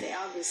Ribisi. They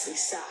obviously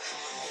suck.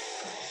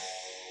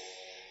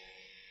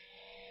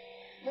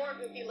 more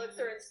goofy looks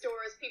are in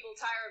store as people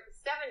tire of the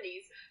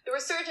 70s. The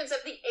resurgence of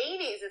the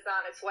 80s is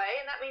on its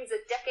way, and that means a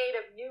decade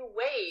of new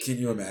wave. Can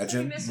you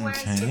imagine?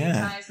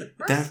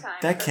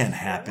 That can't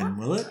happen,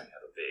 will it? I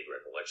have a vague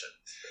recollection.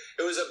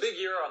 It was a big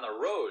year on the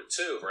road,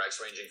 too, for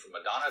acts ranging from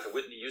Madonna to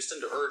Whitney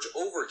Houston to urge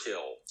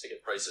overkill.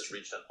 Ticket prices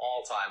reached an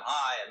all-time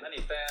high, and many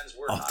fans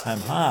were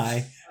all-time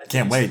high. I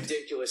can't wait. It's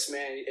ridiculous,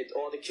 man.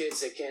 All the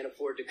kids that can't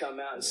afford to come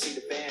out and see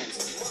the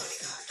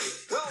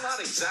bands. Well, not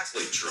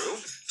exactly true.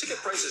 Ticket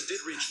prices did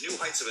reach new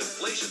heights of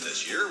inflation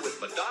this year, with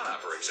Madonna,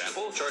 for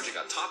example, charging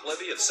a top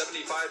levy of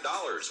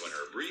 $75 when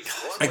her brief...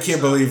 I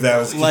can't believe that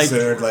was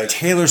considered like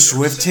Taylor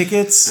Swift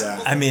tickets.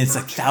 Yeah. I mean, it's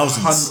like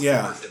thousands.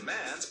 Yeah.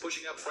 Demands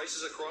pushing up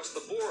prices across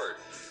the board,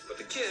 but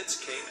the kids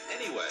came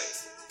anyway.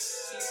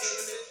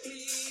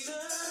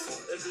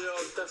 If you're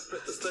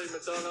desperate to see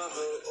Madonna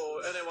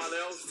or anyone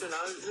else, you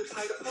know, you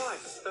pay the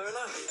price. Fair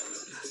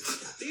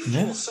enough. The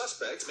usual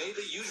suspects made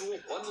the usual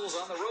bundles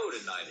on the road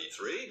in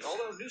 '93,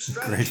 although new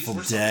strategies Grateful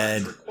were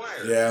Dead.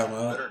 required. Yeah,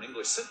 well, Better an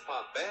English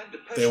synth-pop band,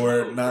 they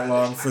were not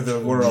long for the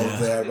world.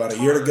 They had about a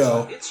year to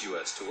go. Its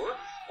U.S. tour,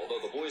 although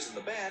the boys in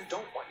the band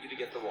don't want you to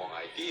get the wrong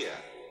idea.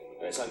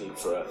 It's only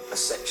for a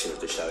section of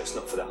the show. It's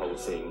not for the whole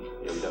thing.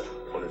 You know, we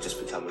don't want to just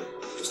become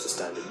just a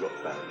standard rock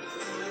band.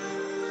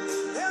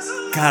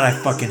 God, I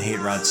fucking hate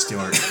Rod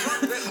Stewart.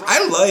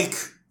 I like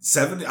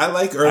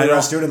early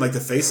Rod Stewart and like the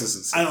Faces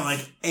and stuff. I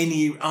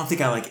don't think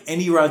I like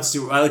any Rod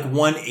Stewart. I like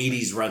one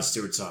 80s Rod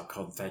Stewart song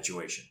called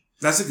Infatuation.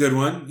 That's a good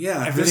one.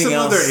 Yeah, Everything there's some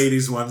else, other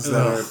 '80s ones that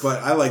are,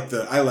 but I like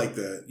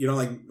the. You don't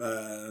like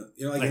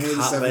any of the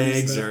Hot '70s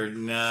Legs stuff? or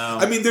no?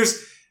 I mean,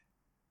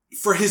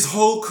 for his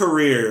whole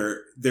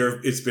career,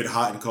 it's been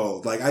hot and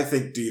cold. Like I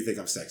think, Do You Think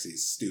I'm Sexy?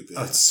 Is stupid.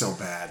 Oh, it's so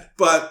bad.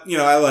 But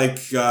I like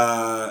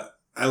the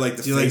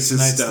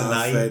Faces stuff,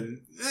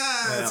 and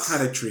it's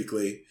kind of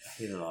treacly. I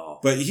hate it all.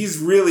 But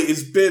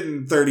it's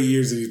been 30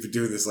 years that he's been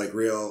doing this like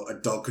real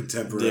adult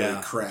contemporary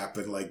crap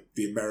and like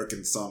the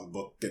American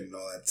Songbook and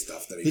all that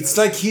stuff that he does. It's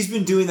like he's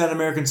been doing that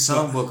American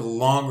Songbook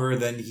longer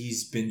than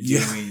he's been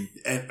doing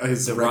and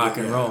his the rock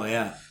and roll,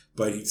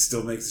 But he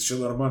still makes a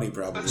shitload of money,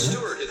 probably.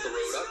 Stewart hit the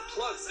road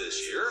unplugged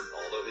this year,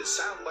 although his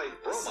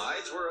soundbite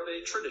bromides were of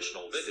a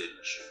traditional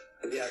vintage.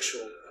 The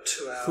actual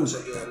 2 hours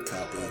of on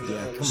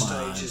the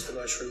stage is the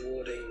most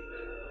rewarding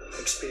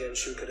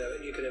experience you could ever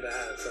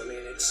have. I mean,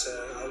 it's.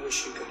 I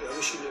wish you knew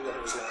what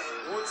it was like.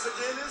 Once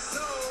again, it's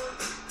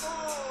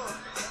all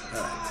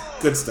right.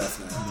 Good stuff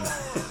now.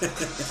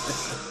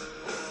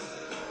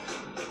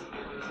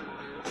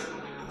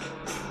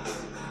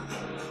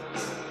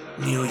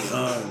 Neil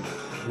Young,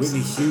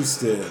 Whitney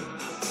Houston.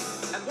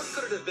 And what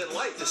could it have been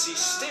like to see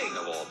Sting,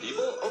 of all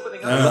people,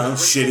 opening up?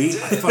 Shitty.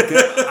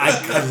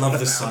 I love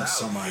this song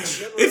so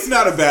much. It's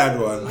not a bad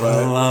one,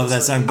 but I love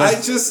that song.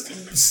 But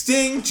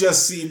Sting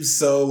just seems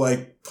so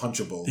like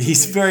punchable.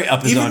 He's very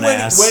up his own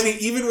ass.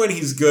 Even when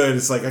he's good,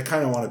 it's like I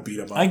kind of want to beat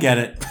him up. I get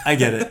it.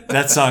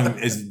 That song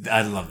is.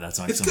 I love that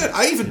song. It's so good.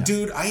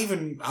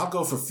 much. I'll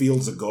go for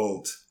Fields of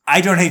Gold. I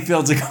don't hate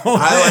Fields of Gold.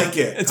 I like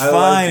it. It's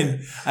fine.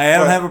 Like it. I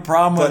don't have a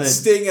problem with it. But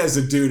Sting as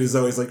a dude is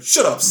always like,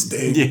 shut up,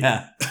 Sting.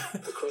 Yeah.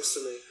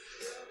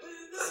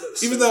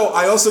 Even though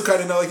I also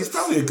kind of know, like, he's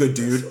probably a good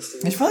dude.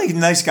 He's probably a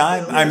nice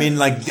guy. I mean,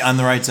 like, on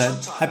the right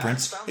side. Hi,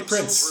 Prince. Hey,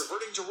 Prince.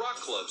 Reverting to rock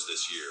clubs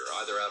this year,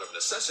 either out of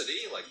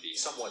necessity, like the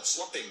somewhat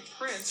slumping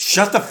Prince.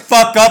 Shut the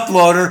fuck up,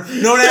 Loader.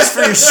 No one asked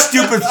for your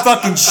stupid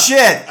fucking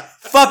shit.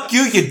 Fuck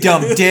you, you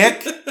dumb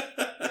dick.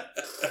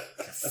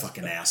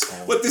 Fucking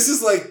asshole. But this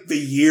is like the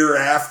year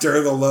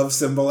after the Love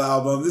Symbol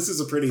album. This is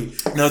a pretty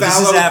this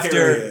is after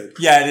period.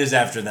 Yeah, it is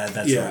after that.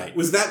 That's right.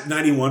 Was that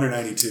 91 or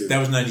 92? That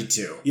was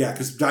 92. Yeah,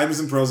 because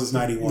Diamonds and Pearls is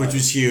 91. Which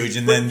was huge.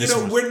 And then this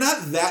one we're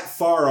not that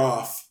far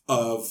off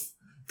of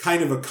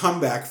kind of a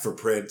comeback for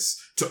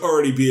Prince to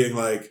already being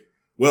like,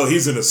 well,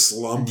 he's in a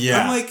slump.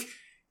 Yeah. I'm like,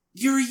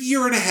 you're a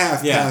year and a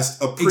half past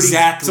some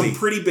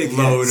pretty big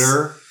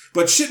Loader. hits.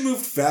 But shit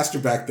moved faster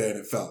back then,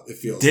 it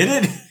feels. Did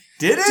it?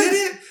 Did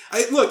it?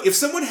 Look, if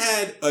someone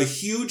had a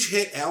huge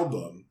hit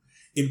album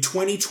in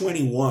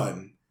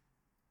 2021,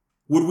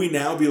 would we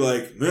now be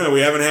like, man,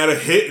 we haven't had a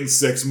hit in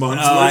 6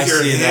 months? Oh, I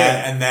see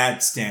that and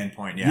that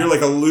standpoint, yeah. You're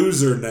like a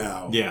loser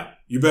now. Yeah.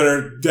 You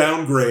better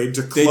downgrade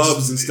to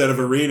clubs instead of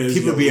arenas.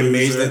 People would be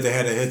amazed that they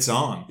had a hit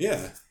song.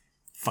 Yeah.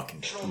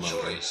 Fucking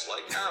choice,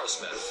 like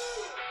Aerosmith.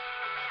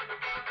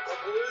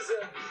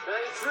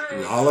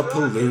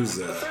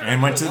 Lollapalooza.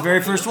 And went to the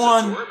very first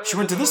one. She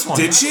went to this one.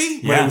 Did she?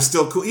 Yeah. But it was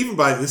still cool. Even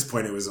by this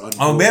point, it was uncool.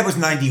 Oh, man, it was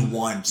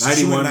 91. So 91.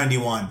 She went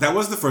 91. That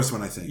was the first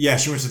one, I think. Yeah,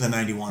 she went to the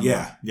 91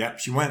 Yeah. one. Yep,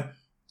 she went.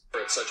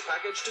 Such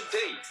package to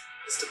date.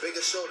 It's the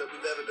biggest show that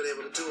we've ever been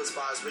able to do as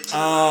far as reaching.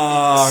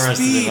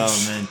 Arrested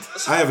Development.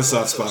 I have a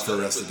soft spot for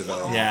Arrested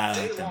Development. Yeah,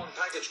 I like them.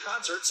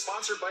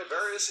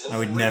 I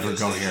would never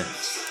go here.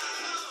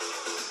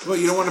 Well,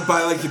 you don't want to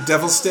buy like your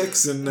devil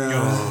sticks and.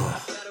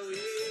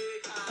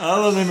 I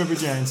love Amy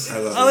Jones. I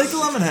like the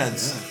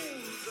Lemonheads.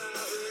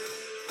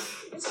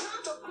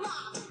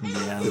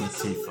 Yeah,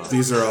 Latifah.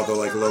 These are all the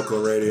like local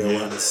radio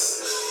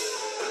ones.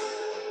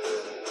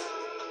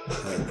 I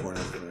like porn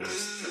operators.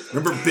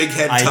 Remember Big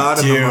Head Todd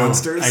and the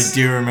Monsters? I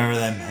do remember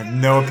them. I have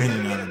no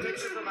opinion on them.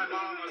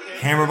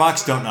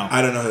 Hammerbox, don't know.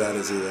 I don't know who that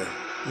is either.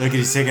 Look,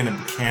 he's taking a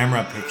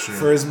camera picture.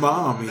 For his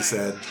mom, he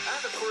said. And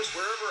of course,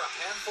 wherever a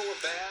handful of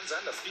bands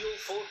and a field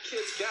full of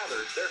kids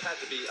gathered, there had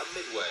to be a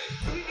midway.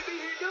 We need to be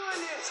here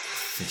doing this.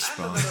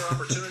 Fishbone. And another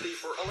opportunity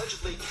for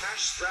allegedly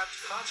cash-strapped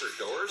concert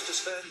goers to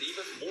spend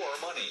even more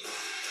money.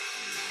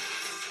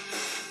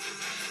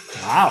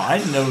 Wow, I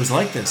didn't know it was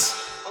like this.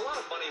 A lot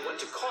of money went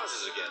to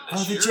causes again Oh,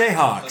 this the year.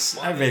 Jayhawks.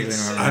 I vaguely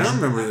remember I don't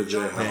remember the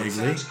Jayhawks.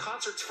 Vaguely.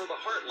 Concerts for the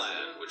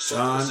Heartland, which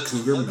John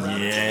Cougar Mellencamp.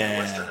 Yeah.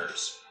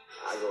 Westerners.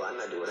 I go out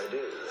and I do what I do,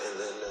 and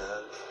then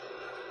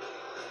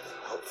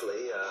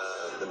hopefully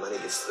the money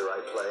gets to the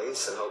right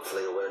place, and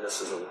hopefully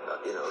awareness is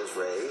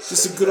raised.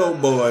 Just a good old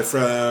boy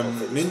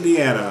from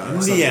Indiana.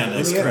 Indiana,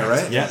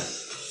 right? Yeah.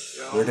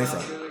 Where are they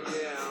from?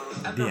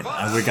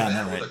 Indiana. We got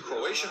that right. The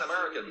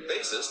Croatian-American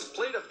bassist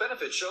played a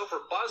benefit show for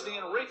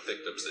Bosnian rape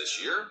victims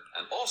this year,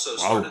 and also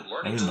started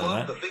learning to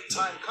love the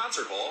big-time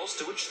concert halls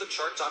to which the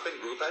chart-topping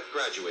group had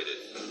graduated.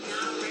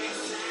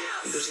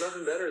 There's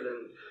nothing better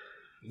than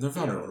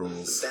Nirvana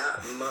rules.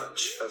 that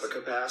much of a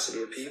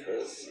capacity of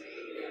people,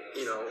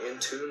 in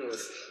tune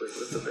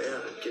with the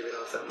band and giving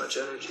off that much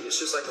energy. It's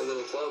just like a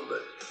little club,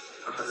 but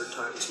 100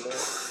 times more.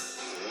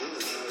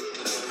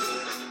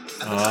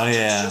 Oh,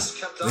 yeah. Just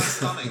kept on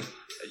coming.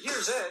 At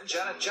year's end,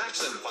 Janet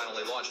Jackson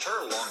finally launched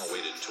her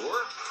long-awaited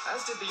tour,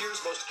 as did the year's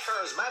most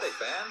charismatic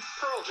band,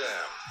 Pearl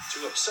Jam.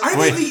 To upset Are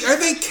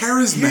they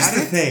charismatic? Here's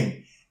the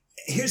thing.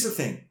 here's the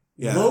thing.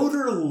 Yeah.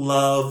 Loader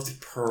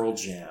loved Pearl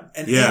Jam.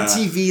 And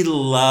MTV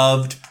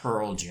loved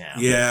Pearl Jam.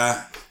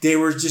 Yeah. They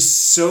were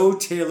just so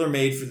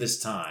tailor-made for this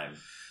time.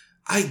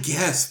 I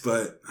guess,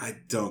 but I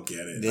don't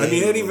get it. I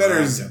mean, Eddie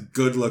Vedder's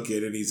good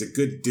looking and he's a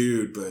good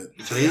dude, but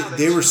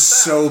they were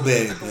so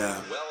big. Yeah.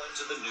 Well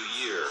into the new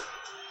year.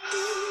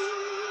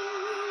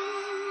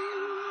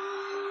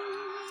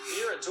 The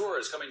year in tour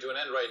is coming to an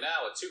end right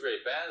now with two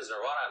great bands,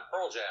 Nirvana and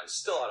Pearl Jam,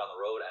 still out on the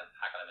road and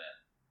packing them in.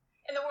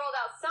 In the world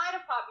outside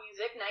of pop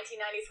music,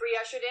 1993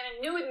 ushered in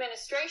a new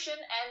administration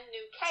and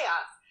new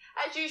chaos.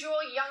 As usual,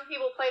 young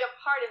people played a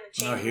part in the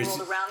changing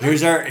world around them.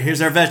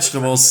 Here's our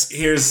vegetables.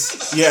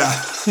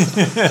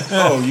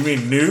 Oh, you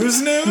mean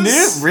news?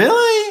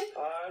 Really?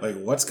 Like,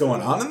 what's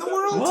going on in the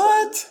world?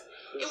 What?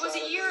 It was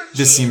a year of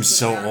This seems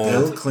so old.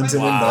 Bill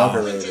Clinton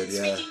inaugurated,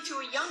 speaking to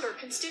a younger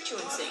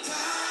constituency.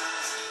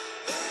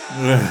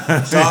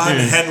 Don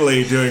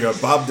Henley doing a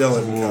Bob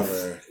Dylan cover.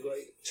 The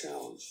great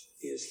challenge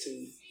is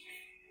to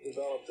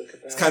develop the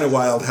capacity. It's kind of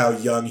wild how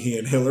young he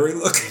and Hillary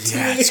look.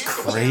 Yeah, it's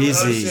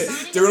crazy.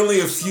 They're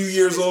only a few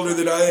years older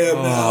than I am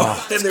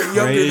now, and they're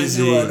younger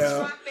than you are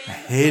now. I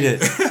hate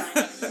it.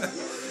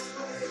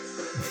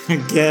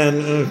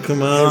 Again,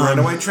 come on.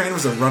 The Runaway Train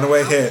was a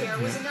runaway hit. There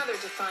was another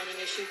defining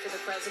issue for the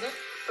president.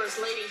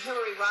 First Lady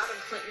Hillary Rodham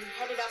Clinton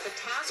headed up a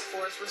task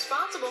force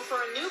responsible for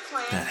a new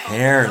plan. That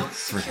hair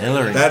for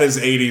Hillary. That is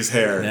 80s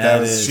hair.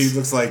 That is. She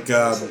looks like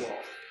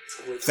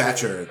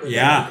Thatcher.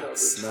 Yeah.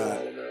 It's not.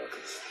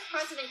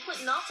 President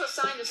Clinton also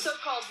signed the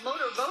so-called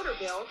motor voter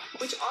bill,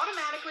 which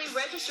automatically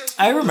registers.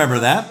 I remember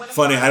that.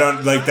 Funny, I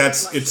don't like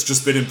that's. It's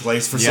just been in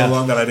place for so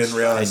long that I didn't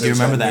realize. I do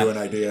remember that. An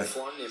idea.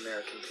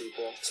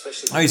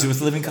 Oh, he's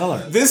with Living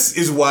Color. This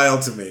is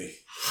wild to me.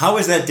 How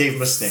is that Dave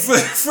Mustaine?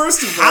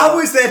 First of all, how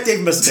is that Dave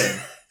Mustaine?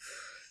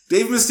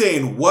 Dave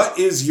Mustaine, what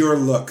is your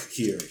look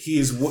here?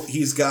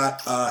 He's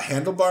got a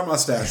handlebar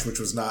mustache, which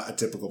was not a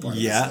typical part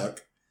of his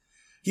look.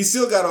 He's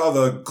still got all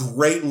the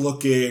great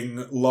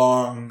looking,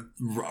 long,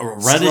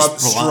 reddish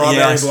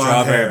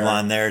strawberry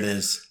blonde. There it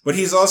is. But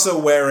he's also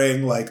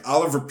wearing like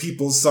Oliver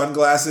Peoples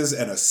sunglasses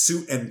and a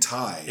suit and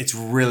tie. It's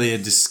really a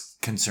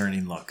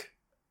disconcerting look.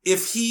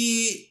 If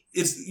he...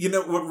 It's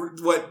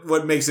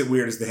what makes it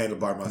weird is the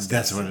handlebar mustache.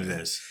 That's what it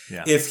is.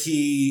 Yeah. If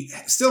he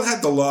still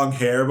had the long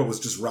hair but was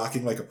just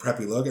rocking like a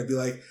preppy look, I'd be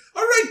like,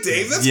 "All right,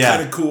 Dave, that's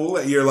kind of cool."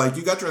 That you're like,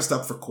 you got dressed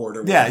up for court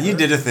or whatever. Yeah, you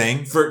did a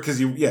thing but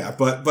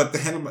the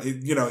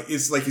handlebar,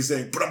 it's like he's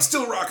saying, "But I'm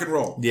still rock and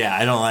roll." Yeah,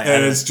 I don't like,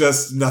 and it's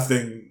just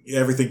nothing.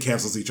 Everything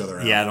cancels each other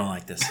out. Yeah, I don't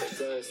like this.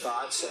 Their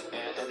thoughts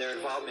and their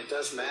involvement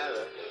does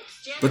matter.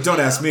 But don't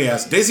ask me.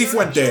 Ask Daisy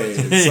Fuentes.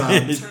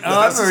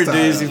 I've heard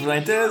Daisy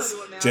Fuentes.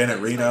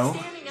 Janet Reno.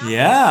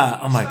 Yeah.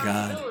 Oh my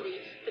God.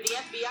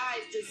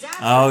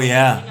 Oh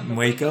yeah.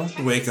 Waco.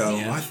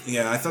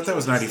 Yeah. I thought that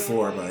was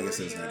 94, but I guess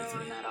it was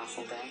 93.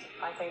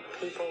 I think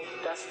people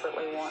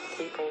desperately want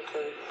people to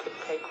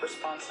take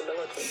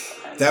responsibility.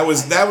 That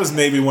was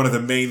maybe one of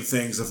the main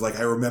things of like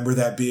I remember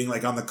that being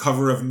like on the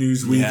cover of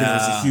Newsweek and it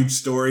was a huge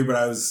story, but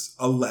I was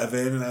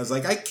 11 and I was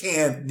like I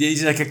can't.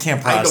 He's like I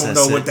can't process. I don't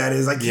know what that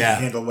is. I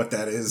can't handle what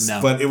that is.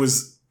 No. But it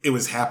was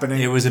happening.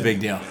 It was a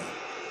big deal.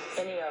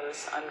 Any of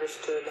us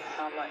understood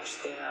how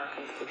much the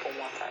American people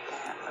want that to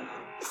happen.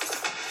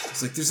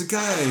 It's like there's a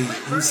guy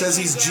who says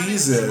he's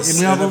Jesus. And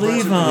we all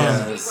believe him.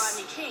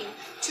 Yes.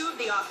 Two of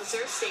the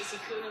officers, Stacey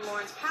Kuhn and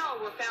Lawrence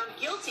Powell, were found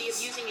guilty of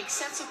using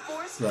excessive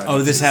force. Right.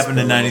 Oh, this happened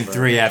in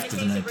 93 after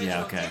the 90.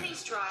 Yeah, okay. In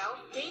Denny's trial,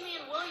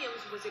 Damian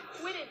Williams was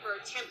acquitted for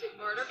attempted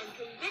murder and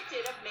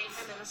convicted of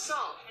mayhem and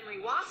assault.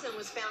 Henry Watson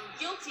was found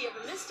guilty of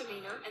a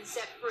misdemeanor and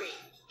set free.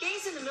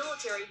 Gays in the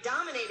military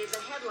dominated the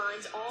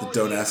headlines all the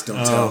Don't Ask,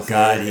 Don't Tell. Oh,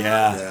 God,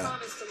 yeah.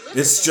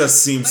 This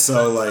just seems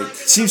so like...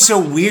 Seems so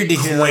weird to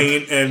hear.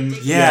 Quaint and...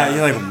 Yeah,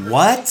 you're like,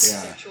 what?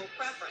 Yeah.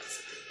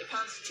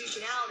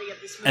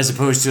 As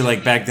opposed to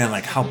like back then,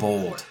 like how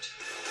bold.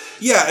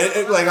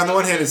 Yeah, like on the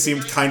one hand, it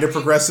seemed kind of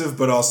progressive,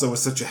 but also was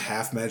such a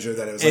half measure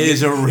that it was. Like, it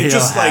is a real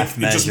half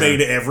measure. It just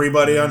made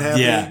everybody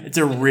unhappy. Yeah, it's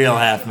a real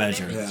half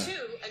measure. Yeah.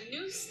 A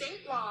new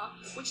state law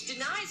which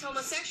denies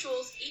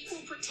homosexuals equal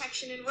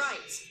protection and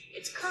rights.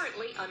 It's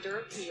currently under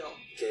appeal.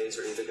 Gays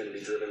are either going to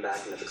be driven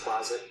back into the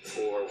closet,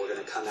 or we're going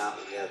to come out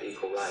and we have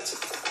equal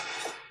rights.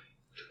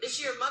 This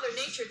year, Mother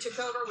Nature took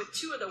over with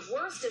two of the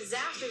worst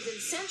disasters in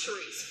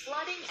centuries,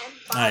 flooding and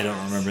fires. I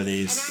don't remember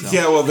these. So.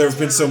 Yeah, well, there have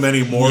been so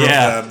many more of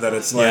them that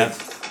it's like...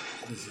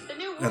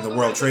 And the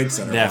World Trade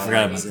Center. Yeah, I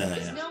forgot about that,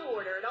 There's no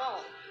order at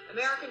all.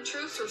 American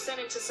troops were sent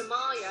into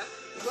Somalia.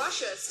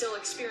 Russia is still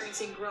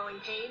experiencing growing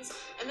pains.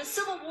 And the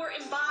civil war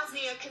in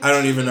Bosnia continues. I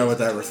don't even know what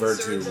that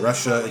referred to.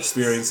 Russia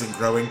experiencing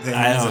growing pains?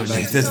 I don't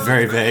know. That's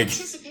very vague.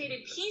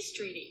 Anticipated peace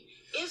treaty.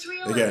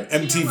 Again,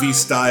 MTV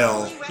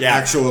style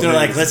actual they're things.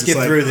 like, let's get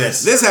through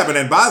this. This happened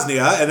in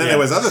Bosnia, and then there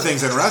was other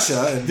things in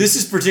Russia. And this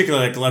is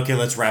particularly like, okay,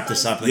 let's wrap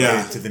this up and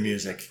get to the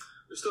music.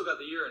 We still got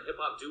the year in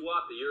hip-hop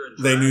doo-wop, the year in...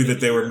 They knew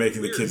that they were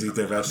making the kids eat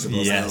their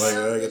vegetables. Yes. And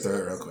they're like, get through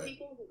it real quick.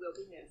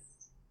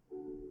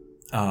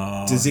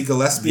 Oh. Dizzy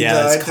Gillespie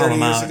died 30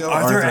 years ago.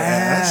 Arthur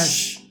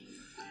Ashe.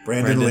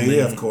 Brandon Lee,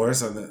 of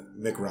course, on the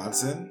Mick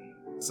Ronson.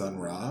 Sun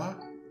Ra?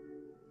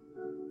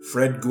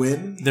 Fred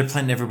Gwynn? They're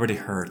playing Everybody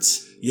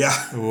Hurts. Yeah.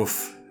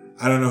 Oof.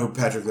 I don't know who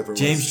Patrick Lipper was.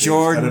 James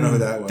Jordan. I don't know who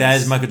that was. That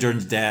is Michael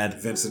Jordan's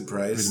dad. Vincent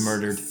Price. Who was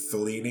murdered.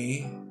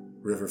 Fellini.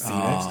 River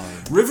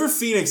Phoenix. River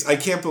Phoenix, I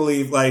can't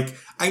believe, like,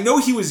 I know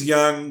he was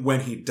young when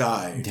he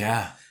died.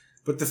 Yeah.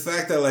 But the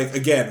fact that, like,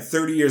 again,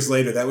 30 years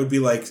later, that would be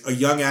like a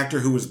young actor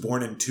who was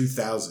born in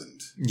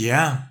 2000.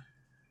 Yeah.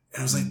 And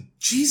I was like,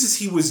 Jesus,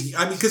 he was,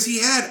 I mean, because he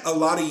had a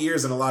lot of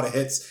years and a lot of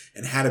hits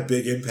and had a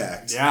big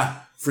impact. Yeah.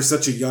 For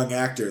such a young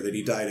actor that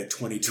he died at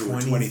 22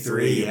 or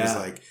 23. Yeah. It was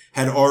like,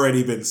 had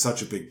already been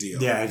such a big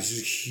deal. Yeah, it's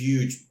just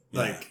huge.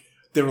 Like,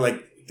 they were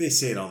like, they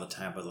say it all the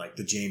time, but like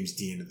the James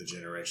Dean of the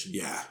generation.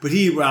 Yeah. But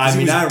he, I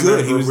mean, I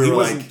good. remember He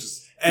wasn't like,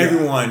 just,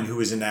 everyone who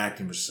was in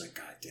acting was just like,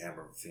 God damn,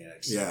 River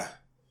Phoenix. Yeah.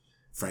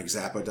 Frank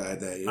Zappa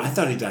died that year. I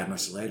thought he died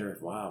much later.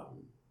 Wow.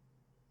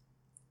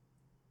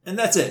 And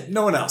that's it.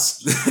 No one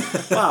else.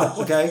 Wow.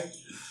 Okay. I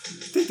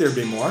think there'd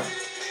be more.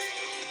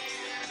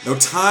 No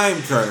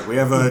time, Kirk. We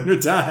have a no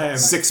time.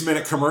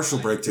 6-minute commercial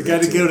break to We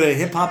got to go to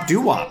hip hop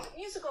doo wop.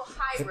 Musical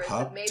hybrids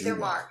have made their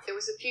mark. There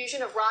was a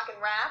fusion of rock and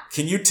rap.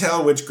 Can you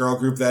tell which girl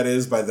group that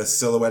is by the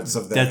silhouettes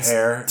of their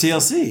hair?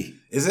 TLC.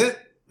 Is it?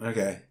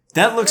 Okay.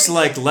 That looks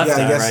like Left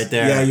Eye right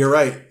there. Yeah, you're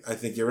right. I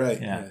think you're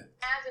right. Yeah. As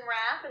in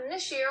rap, and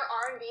this year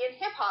R&B and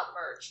hip hop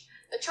merged.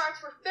 The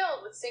charts were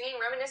filled with singing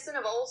reminiscent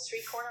of old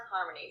street corner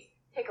harmonies.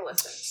 Take a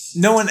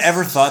listen. No one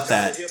ever thought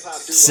that.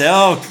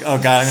 Silk. Oh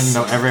God, I'm gonna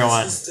know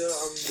everyone.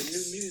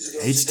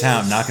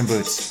 H-Town, Knockin'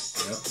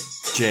 Boots.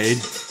 Yep. Jade.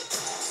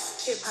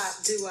 Hip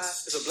hop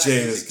doo-wop.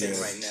 Jade is good.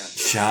 Right now.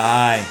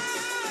 Shy.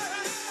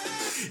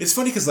 It's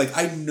funny because like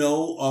I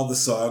know all the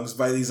songs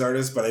by these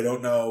artists, but I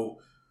don't know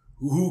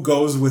who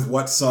goes with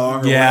what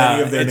song or what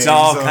any of their names it's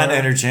all are. kind of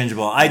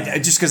interchangeable. I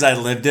just because I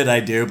lived it, I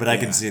do, but I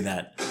can see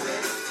that.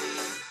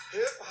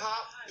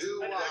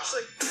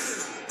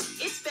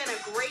 It's been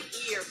a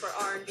great year for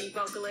R&B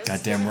vocalists.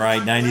 Goddamn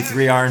right,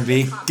 93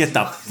 R&B. Get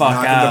the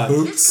fuck Knocking out.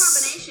 the This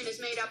combination is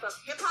made up of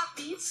hip-hop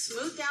beats,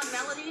 smoothed down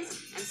melodies,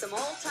 and some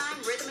old-time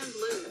rhythm and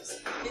blues.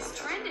 This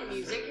trend in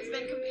music has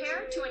been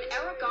compared to an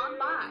era gone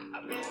by.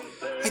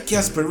 I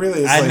guess, but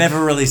really, it's I like,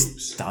 never really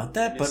thought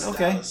that, but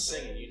okay.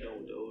 Singing, you know,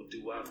 the old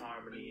doo-wop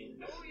harmony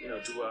and, you know,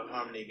 doo-wop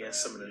harmony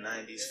against some of the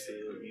 90s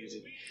feel of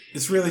music.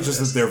 it's really just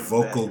that they're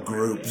vocal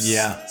groups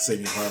Yeah.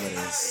 singing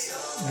harmonies.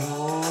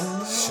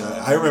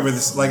 Shy. I remember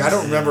this, like, I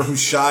don't remember who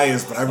Shy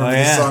is, but I remember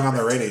this song on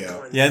the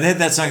radio. Yeah, they had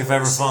that song, If I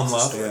Ever Fall in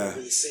Love. Yeah.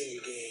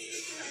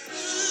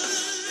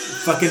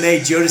 Fucking A,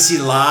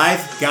 Jodeci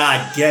Live?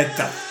 God, get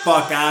the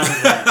fuck out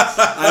of there.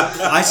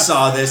 I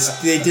saw this.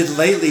 They did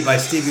Lately by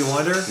Stevie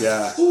Wonder.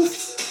 Yeah.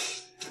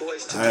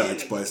 I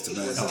liked Boyz II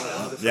Men.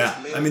 Yeah.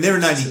 I mean, they were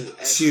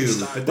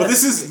 92. But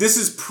this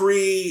is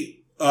pre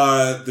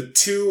the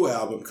 2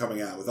 album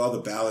coming out with all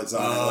the ballads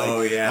on it.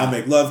 Like, yeah. I'll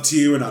Make Love to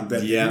You and On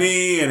Bended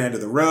Knee and End of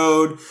the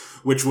Road,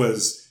 which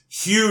was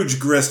huge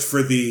grist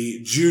for the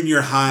junior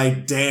high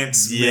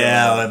dance.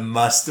 Yeah, band. it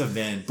must have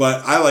been.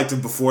 But I liked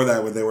them before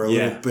that when they were a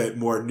little bit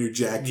more New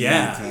Jack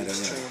kind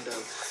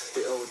of.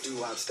 The old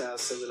doo-wop style,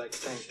 so we like to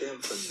thank them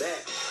for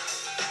that.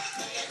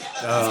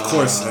 Of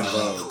course, En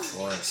Vogue. Of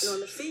course. And on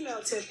the female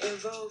tip, En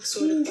Vogue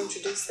sort of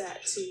introduced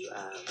that to.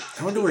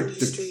 I wonder where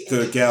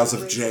the gals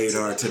of Jade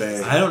are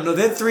today. I don't know.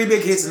 They had 3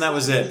 big hits and that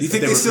was it. Do you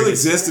think they still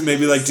exist and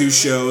maybe like do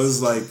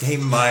shows? Like they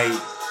might.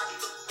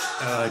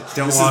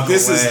 Don't this walk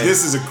is, away.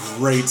 This is a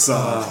great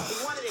song.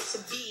 We wanted it to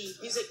be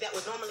music that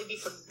would normally be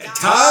for guys.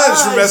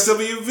 Taj from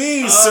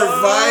SWV,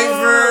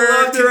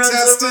 Survivor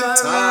contestant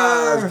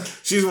Taj.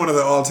 She's one of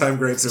the all-time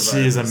great survivors.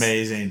 She is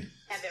amazing.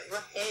 Had that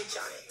rough edge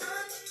on it.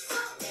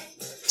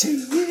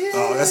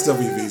 Oh,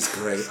 SWV's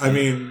great. I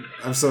mean,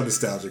 I'm so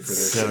nostalgic for their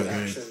So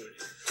shit.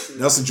 good.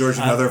 Nelson George,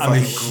 another I'm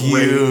a fucking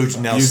great huge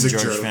Nelson music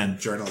George fan.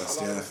 journalist.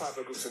 A lot Yeah. of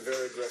popular groups are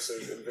very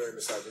aggressive and very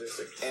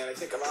misogynistic. And I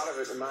think a lot of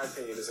it, in my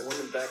opinion, is that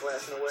women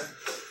backlashing away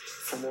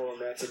for more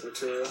romantic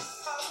material.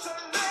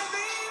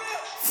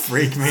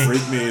 Freak Me.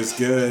 Freak Me is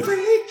good.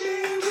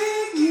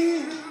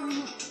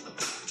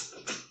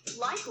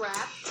 Like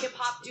rap,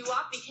 hip-hop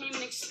doo-wop became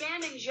an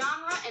expanding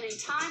genre, and in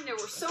time there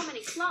were so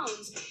many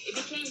clones, it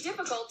became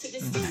difficult to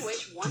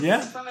distinguish one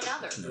Yeah. from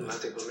another. I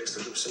think what makes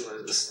the group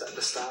similar is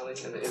the styling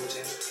and the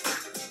imaging.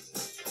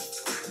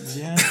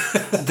 Yeah.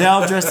 They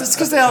all dressed. It's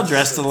because they all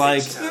dressed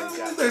alike.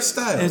 Their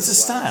style. It's a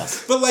style.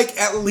 But like,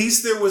 at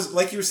least there was,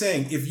 like you were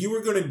saying, if you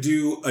were going to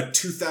do a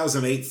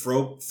 2008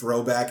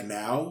 throwback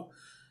now,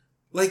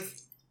 like,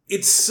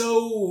 it's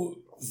so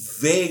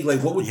vague.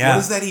 Like, what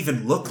does that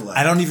even look like?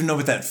 I don't even know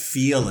what that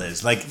feel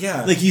is. Like,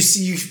 like you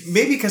see,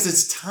 maybe because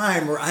it's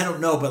time, or I don't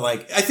know, but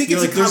like, I think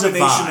it's like, a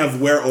combination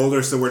of we're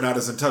older, so we're not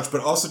as in touch,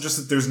 but also just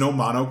that there's no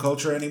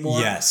monoculture anymore.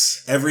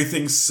 Yes.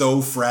 Everything's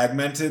so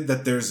fragmented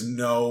that there's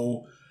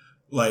no,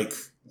 like,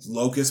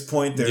 locus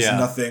point. There's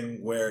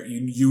nothing where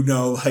you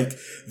know, like,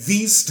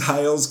 these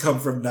styles come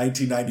from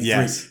 1993.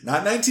 Yes.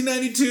 Not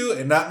 1992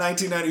 and not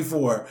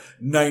 1994.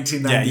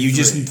 1993. Yeah, you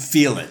just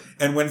feel it.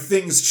 And when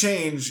things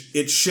change,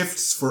 it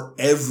shifts for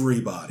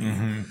everybody.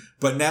 Mm-hmm.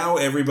 But now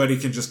everybody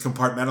can just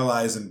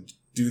compartmentalize and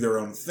do their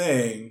own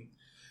thing.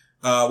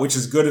 which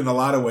is good in a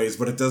lot of ways,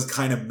 but it does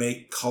kind of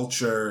make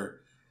culture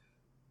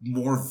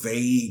more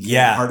vague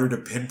and harder to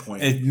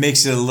pinpoint. It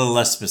makes it a little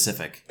less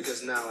specific.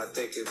 Because now I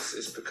think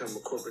it's become a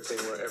corporate thing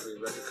where every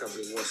record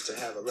company wants to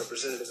have a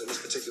representative in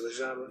this particular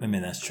genre. I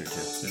mean, that's true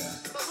too. Yeah.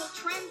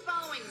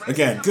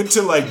 Again, good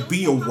to like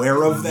be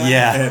aware of that.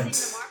 Yeah. And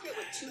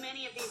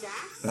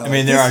I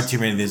mean, there are too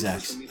many of these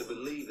acts. For me to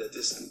believe that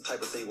this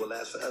type of thing will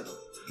last forever.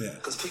 Yeah.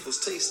 Because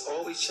people's tastes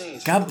always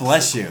change. God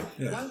bless you.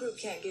 Yeah. One group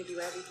can't give you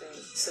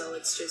everything, so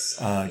it's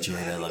just. Oh,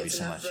 Jade, I love you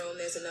so much. Room,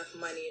 there's enough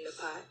money in the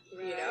pot,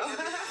 you know.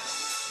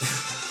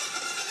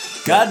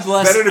 God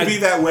bless. Better to be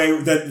that way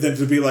than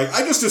to be like,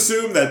 I just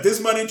assume that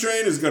this money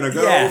train is going to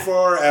go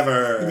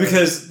forever.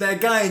 Because that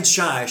guy in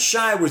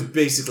Shy was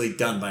basically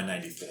done by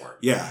 94.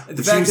 Yeah.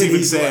 The fact that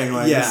he's saying,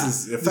 like,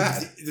 this is a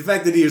fad. The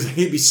fact that he was like,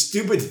 it'd be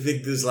stupid to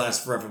think this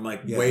lasts forever. I'm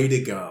like, way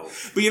to go.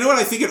 But you know what?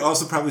 I think it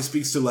also probably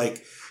speaks to,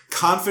 like,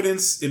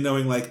 confidence in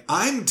knowing, like,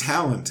 I'm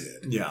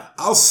talented. Yeah.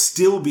 I'll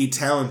still be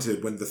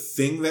talented when the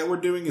thing that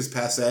we're doing is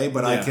passe,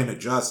 but I can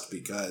adjust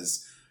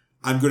because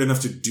I'm good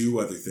enough to do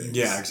other things.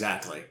 Yeah,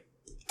 exactly.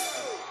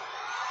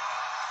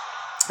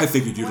 I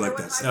figured you'd like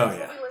that. Oh,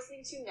 yeah. We'll be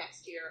listening to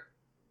next year.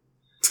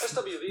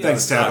 SWV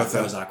Thanks, Tabitha.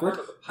 That was awkward.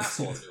 Part of the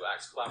passel of new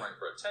acts clamoring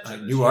for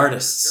attention. New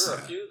artists. Here are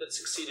a few that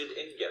succeeded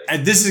in getting.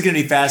 And this is going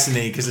to be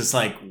fascinating because it's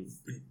like...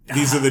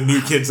 These are the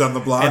new kids on the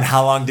block. And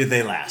how long did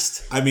they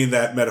last? I mean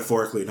that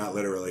metaphorically, not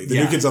literally. The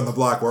new kids on the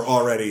block were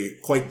already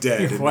quite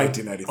dead in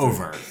 1993.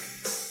 Over.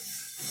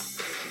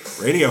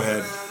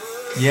 Radiohead.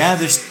 Yeah,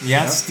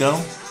 still.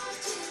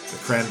 The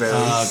Cranberries.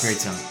 Oh, great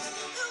song.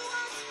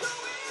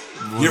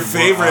 Your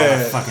favorite.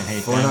 I fucking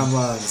hate them.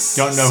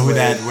 Don't know who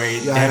that.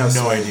 Wait, I have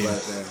no idea.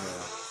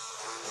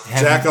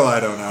 Jackal, I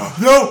don't know.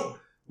 No.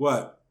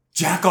 What?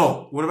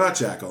 Jackal. What about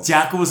Jackal?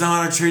 Jackal was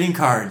on our trading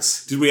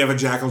cards. Did we have a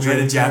Jackal trading card?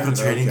 We had a Jackal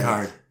trading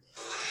card.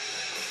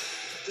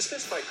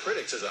 Dismissed by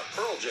critics as a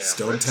Pearl Jam.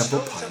 Stone Temple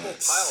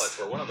Pilots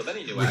were one of the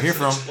many new acts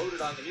that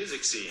exploded on the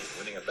music scene,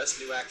 winning a Best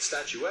New Act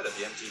statuette at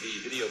the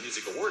MTV Video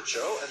Music Awards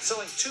show and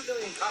selling 2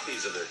 million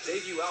copies of their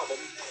debut album,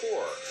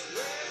 Core.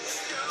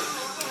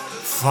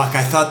 Fuck,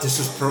 I thought this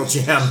was Pearl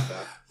Jam.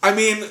 I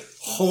mean...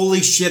 Holy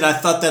shit, I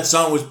thought that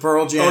song was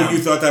Pearl Jam. Oh, you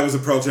thought that was a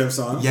Pearl Jam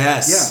song?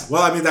 Yes. Yeah.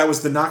 Well, I mean, that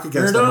was the knock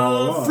against them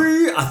all along.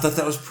 I thought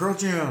that was Pearl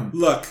Jam.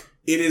 Look,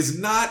 it is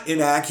not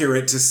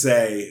inaccurate to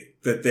say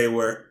that they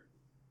were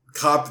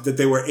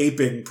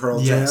aping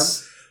Pearl Jam.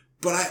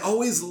 But I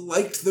always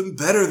liked them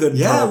better than Pearl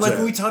Jam. Like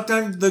when we talked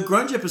on the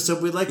grunge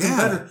episode, we liked them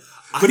better.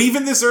 But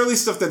even this early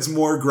stuff that's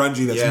more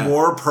grungy, that's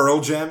more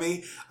Pearl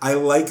Jammy, I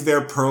like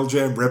their Pearl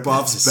Jam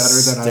ripoffs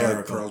better than I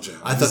like Pearl Jam.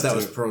 I thought that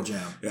was Pearl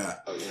Jam. Yeah.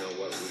 You know,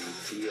 what we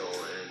feel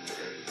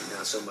and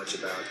not so much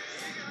about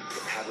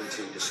having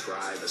to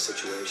describe a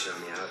situation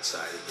on the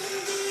outside.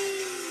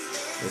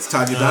 It's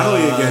Tanya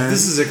Donnelly again.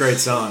 This is a great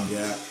song.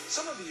 Yeah.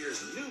 Some of the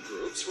year's new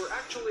groups were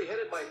actually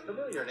headed by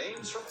familiar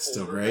names from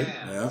Still older great.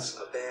 bands.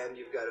 A band,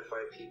 you've got to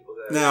find people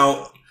that...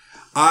 Now...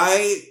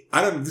 I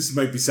don't, this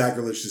might be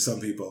sacrilege to some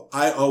people.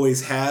 I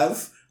always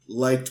have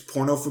liked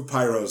Porno for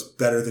Pyros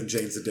better than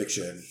Jane's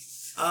Addiction.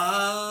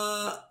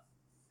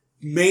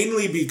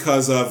 Mainly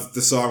because of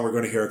the song we're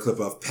going to hear a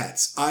clip of,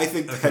 Pets. I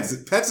think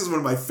Pets is one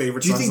of my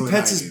favorite songs. Do you think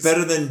Pets is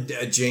better than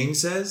Jane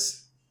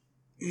Says?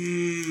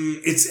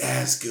 It's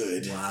as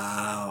good.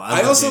 Wow.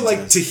 I also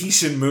like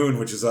Tahitian Moon,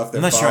 which is off their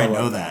I'm not sure I know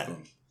follow-up that.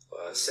 album.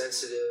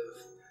 Sensitive,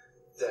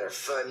 that are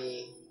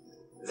funny.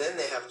 Then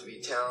they have to be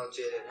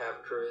talented and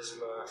have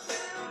charisma.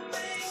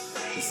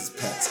 This is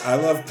Pets. I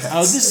love Pets. Oh,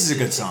 this is a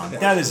good song.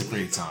 That is a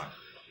great song.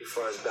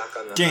 Before I was back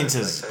on the Jane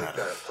Says is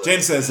better.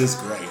 Jane Says is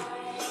great.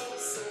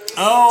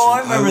 Oh,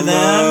 I remember them.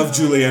 I love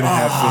Julianne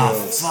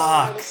Hatfield.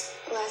 Fuck.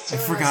 I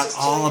forgot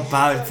all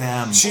about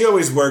them. She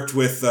always worked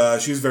with,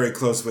 she was very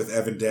close with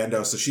Evan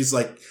Dando, so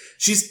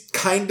she's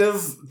kind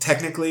of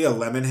technically a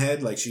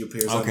Lemonhead, like she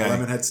appears on the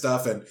Lemonhead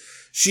stuff, and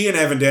she and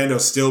Evan Dando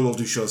still will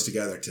do shows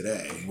together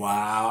today.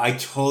 Wow, I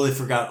totally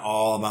forgot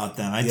all about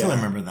them. I totally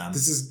remember them.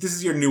 This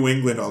is your New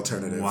England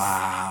alternative.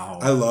 Wow.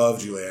 I love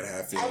Julianne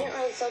Hatfield. I didn't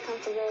really feel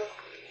comfortable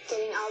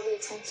getting all the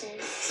attention.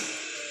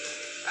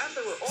 And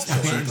there were also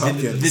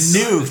the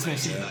new.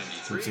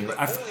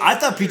 I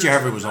thought PJ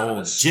Harvey was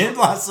old. Gin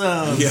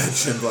Blossoms. Yeah,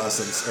 Gin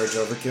Blossoms. Urge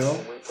Overkill.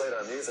 When we played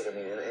our music, I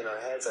mean, in our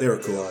heads, they were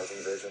cool.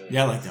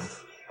 Yeah, I liked them.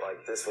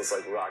 Like, this was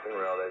like rock and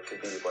roll that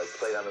could be like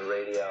played on the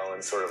radio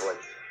and sort of like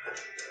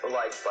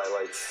liked by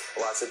like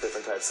lots of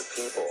different types of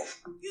people.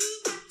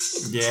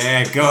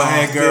 Yeah, go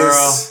ahead, girl.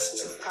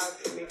 It's time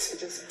for me to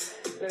just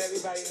let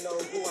everybody know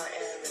who I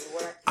am and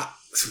what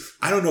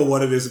I don't know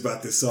what it is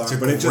about this song,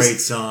 but it's a great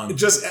song. It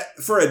just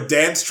for a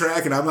dance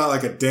track, and I'm not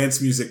like a dance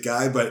music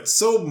guy, but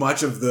so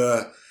much of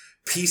the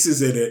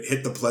pieces in it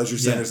hit the pleasure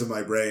centers of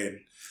my brain.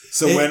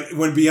 So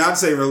when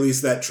Beyonce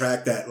released that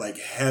track that like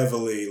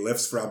heavily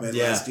lifts from it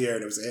last year,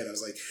 and it was a hit, I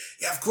was like,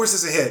 yeah, of course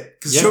it's a hit.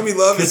 Because Show Me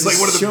Love is like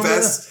one of the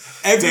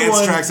best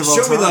dance tracks of all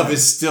time. Show Me Love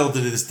is still to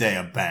this day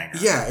a banger.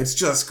 Yeah, it's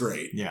just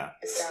great. Yeah.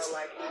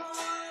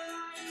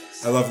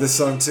 I love this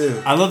song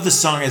too. I love this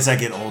song as I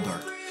get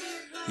older.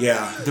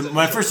 Yeah. When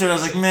I first heard it, I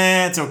was like,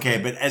 man, it's okay.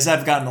 But as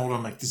I've gotten older,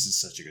 I'm like, this is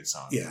such a good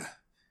song. Yeah.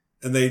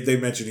 And they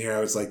mentioned here, I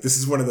was like, this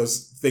is one of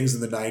those things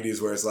in the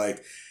 90s where it's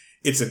like,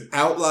 it's an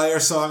outlier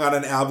song on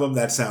an album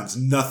that sounds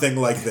nothing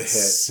like the hit.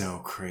 So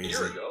crazy. A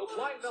year ago,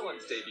 Blind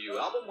Melon's debut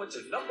album went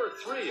to number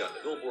 3 on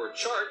the Billboard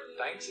chart,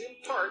 thanks in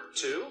part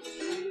to...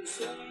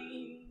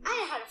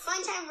 I had a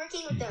fun time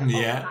working with the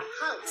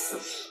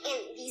hunks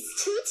and these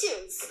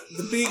tutus.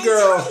 The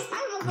B-girl.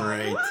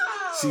 Great.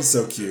 She's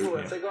so cute.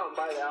 If they go out and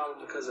buy the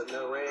album because of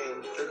No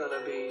Rain, they're going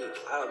to be,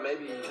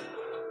 maybe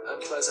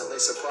unpleasantly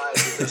surprised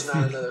that there's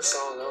not another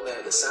song on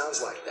there that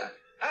sounds like that.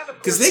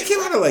 Because they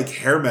came out of like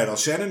hair metal.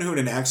 Shannon Hoon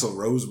and Axl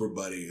Rose were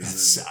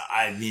buddies.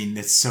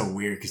 It's so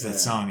weird because that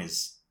song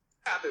is...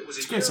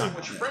 It's a great song.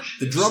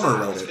 The drummer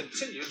wrote it.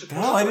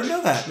 Oh, I didn't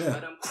know that.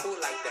 Yeah.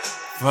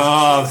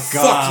 Oh,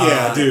 God. Fuck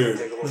yeah,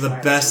 dude. One of the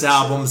best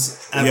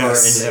albums ever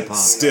in hip-hop.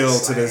 Still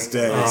to this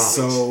day.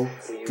 So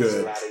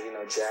good.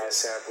 Jazz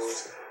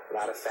samples, a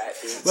lot of fat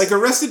beats. Like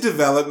Arrested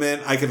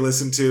Development, I could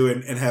listen to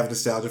and have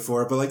nostalgia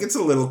for it, but like it's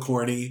a little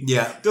corny.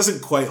 Yeah.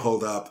 Doesn't quite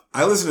hold up.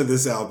 I listen to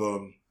this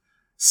album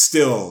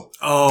still,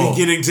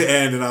 beginning to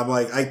end, and I'm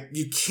like,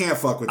 you can't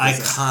fuck with this.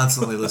 I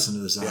constantly listen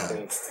to this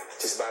album.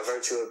 Just by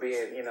virtue of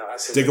being,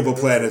 Diggable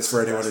Planets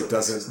for anyone who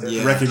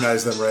doesn't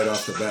recognize them right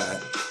off the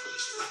bat.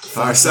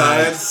 Far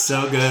Side.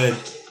 So good.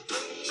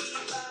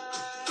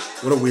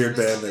 What a weird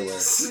band they were.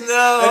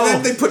 Snow. And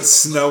then they put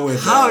Snow in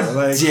there. How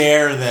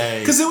dare they?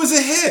 Because it was a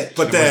hit.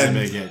 But then,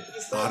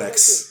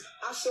 Onyx.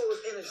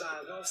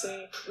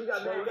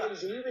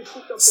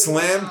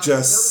 Slam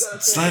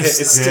just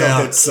still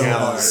hits so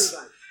hard.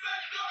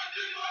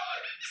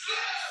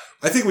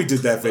 I think we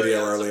did that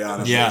video early on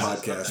in the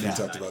podcast. We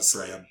talked about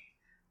Slam.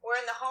 We're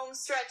in the home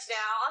stretch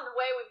now. On the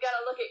way, we've got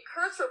to look at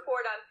Kurt's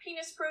report on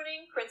penis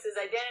pruning, Prince's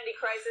identity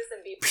crisis,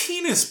 and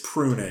penis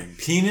pruning.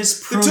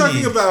 Penis pruning. They're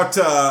talking about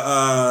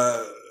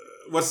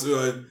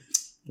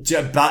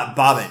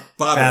Bobbin.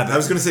 I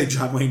was going to say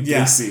John Wayne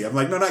Gacy. I'm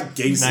like, no, not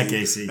Gacy. Not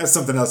Gacy. That's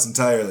something else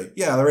entirely.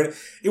 Yeah,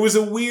 it was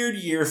a weird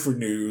year for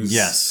news.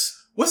 Yes.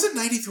 Wasn't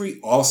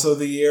 93 also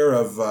the year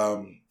of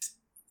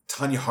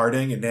Tonya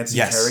Harding and Nancy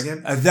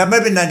Kerrigan? That might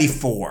have been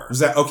 94. Was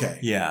that? Okay.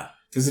 Yeah.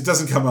 Because it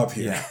doesn't come up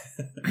here. Yeah.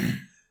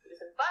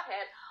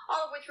 Butthead,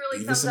 all of which really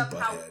sums up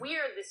how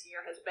weird this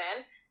year has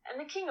been, and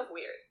the king of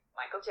weird,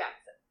 Michael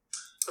Jackson.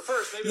 The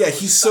first,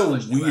 he's so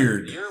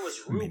weird. The year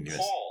was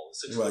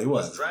RuPaul, Well, he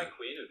was. drag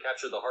queen who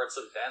captured the hearts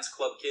of dance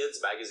club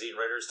kids, magazine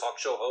writers, talk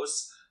show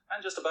hosts,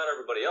 and just about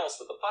everybody else,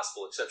 with the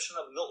possible exception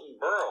of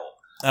Milton Berle.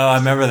 Oh, I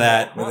remember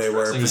that. When they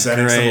were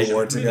presenting some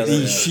award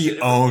together. She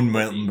owned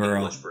Milton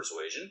Berle. English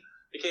persuasion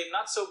became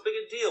not so big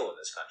a deal in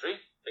this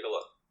country. Take a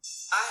look.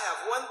 I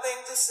have one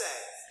thing to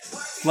say.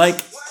 Like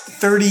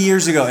 30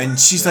 years ago, and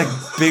she's like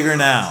bigger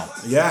now.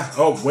 Yeah.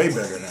 Oh, way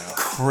bigger now.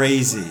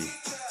 Crazy.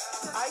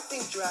 I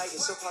think drag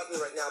is so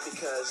popular right now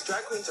because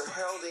drag queens are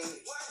heralding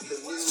the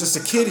new. It's just a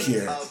kid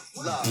here.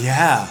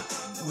 Yeah.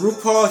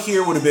 RuPaul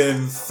here would have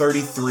been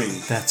 33.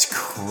 That's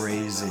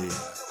crazy.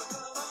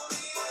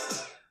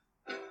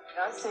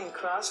 I think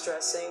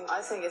cross-dressing,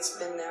 I think it's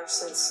been there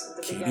since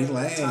the Katie beginning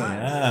Lang. of time.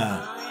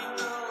 Yeah.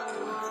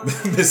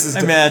 Mrs. I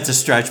mean, that's a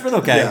stretch, but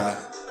okay. Yeah.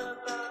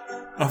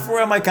 Oh,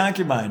 For My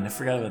Concubine. I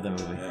forgot about that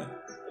movie. Yeah.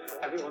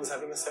 Everyone's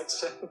having a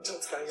sex chat.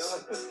 What's going on?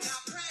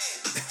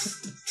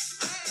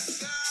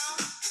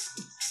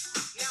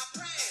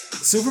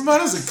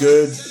 Supermodel's a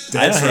good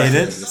dance I don't hate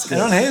record. it. I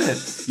don't hate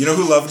it. You know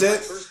who loved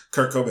it?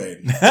 Kurt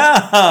Cobain.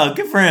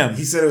 Good for him.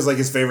 He said it was like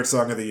his favorite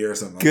song of the year or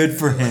something. Good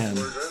for him.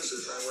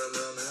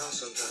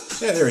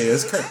 Yeah, there he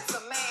is. Kurt.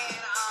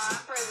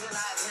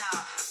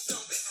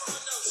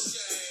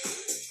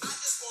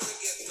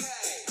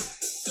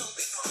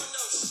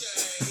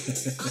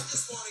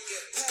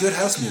 Good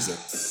house music.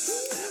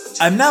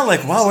 I'm not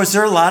like, wow, was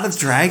there a lot of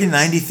drag in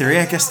 93?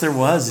 I guess there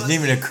was. It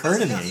didn't even occur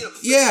to me.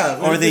 Yeah.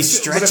 Or are they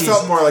stretching? But it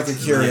felt more like a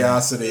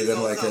curiosity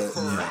than like a...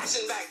 Yeah.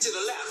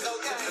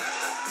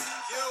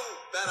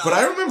 But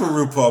I remember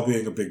RuPaul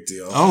being a big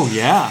deal. Oh,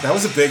 yeah. That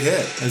was a big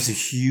hit. That was a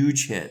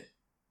huge hit.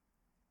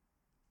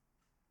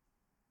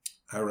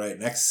 All right,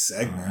 next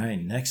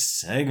segment.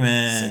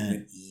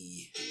 Segment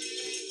E.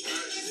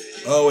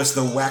 Oh, it's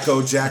the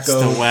Wacko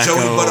Jacko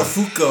Joey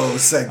Buttafuoco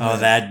segment. Oh,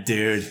 that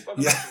dude.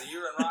 Yeah. The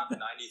year in rock, 93.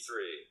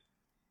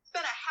 It's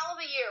been a hell of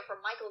a year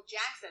for Michael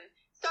Jackson.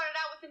 Started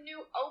out with the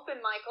new Open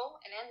Michael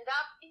and ended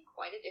up in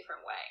quite a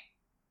different way.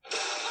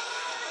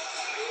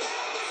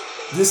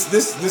 This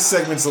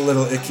segment's a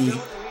little icky,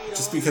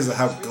 just because of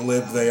how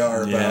glib they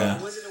are about.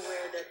 I wasn't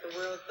aware that the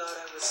world thought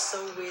I was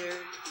so weird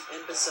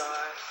and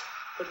bizarre.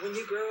 But when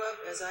you grow up,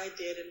 as I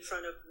did, in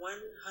front of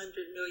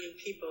 100 million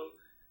people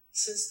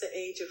since the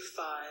age of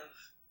 5,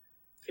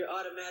 you're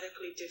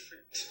automatically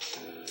different.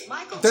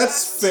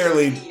 That's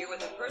fairly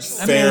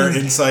fair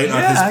insight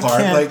on his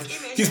part. Like,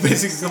 he's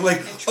basically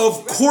like,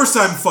 of course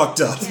I'm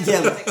fucked up.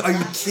 Yeah, are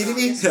you kidding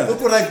me? Yeah.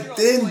 Look what I've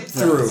been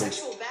through.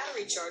 Sexual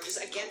battery charges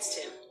against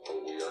him.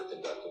 We are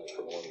conducting a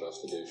criminal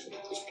investigation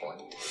at this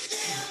point.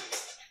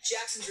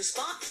 Jackson's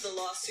response to the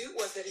lawsuit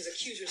was that his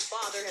accuser's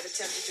father had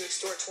attempted to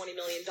extort $20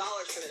 million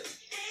from him.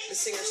 The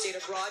singer stayed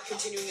abroad,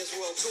 continuing his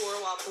world tour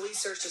while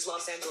police searched his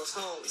Los Angeles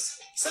homes.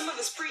 Some of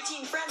his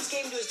preteen friends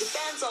came to his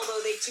defense,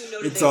 although they too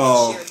noted they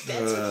had shared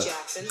beds with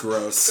Jackson.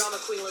 Gross. Drama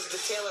queen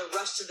Elizabeth Taylor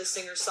rushed to the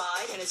singer's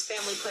side, and his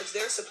family pledged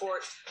their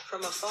support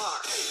from afar.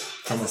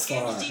 As the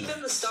scandal deepened,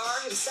 the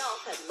star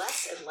himself had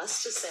less and less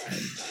to say.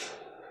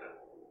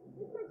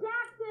 Mr.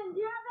 Jackson,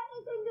 do you have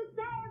anything to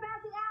say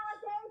about the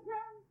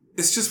allegations?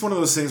 It's just one of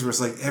those things where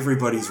it's like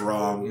everybody's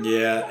wrong.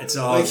 Yeah, it's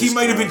all like he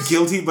might have been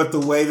guilty, but the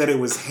way that it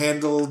was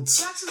handled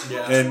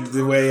and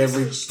the way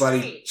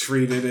everybody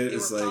treated it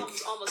is like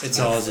it's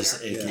all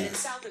just icky. And in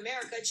South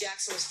America,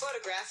 Jackson was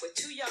photographed with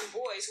 2 young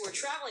boys who were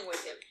traveling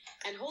with him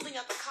and holding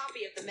up a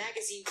copy of the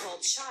magazine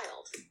called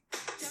Child.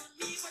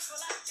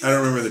 I don't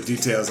remember the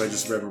details. I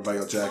just remember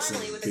Michael Jackson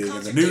being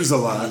in the news a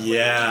lot.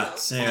 Yeah,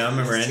 same. I don't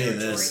remember any of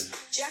this.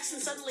 Jackson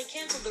suddenly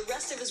canceled the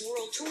rest of his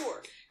world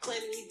tour,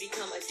 claiming he'd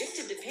become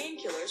addicted to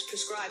painkillers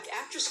prescribed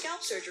after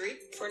scalp surgery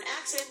for an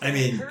accident that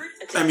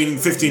I mean,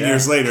 15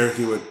 years later,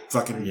 he would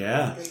fucking...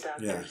 Yeah.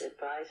 Doctors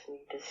advised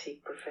me to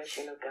seek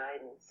professional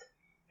guidance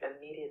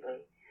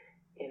immediately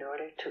in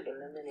order to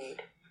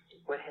eliminate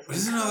what has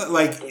Isn't that,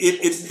 like,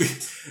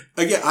 it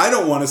again, I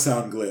don't want to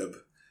sound glib,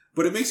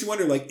 but it makes you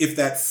wonder, like, if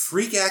that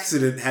freak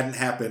accident hadn't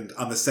happened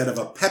on the set of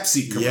a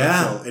Pepsi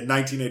commercial in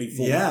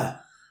 1984. Yeah.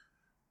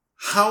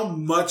 How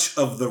much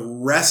of the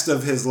rest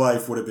of his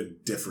life would have been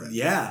different?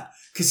 Yeah.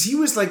 Because he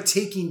was, like,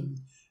 he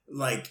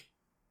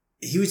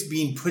was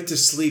being put to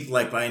sleep,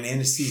 like, by an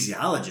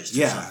anesthesiologist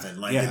or something.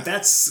 Like,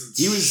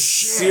 he was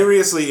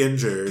seriously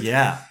injured.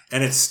 Yeah.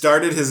 And it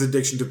started his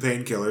addiction to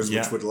painkillers,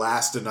 which would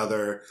last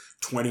another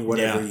 20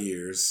 whatever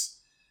years.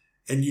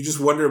 And you just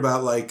wonder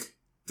about, like,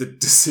 the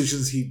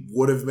decisions he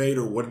would have made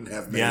or wouldn't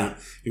have made. Yeah.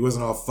 He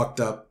wasn't all fucked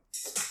up.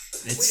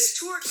 With his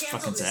tour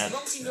canceled, his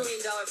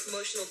multi-million-dollar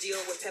promotional deal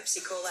with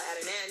Pepsi-Cola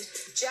at an end,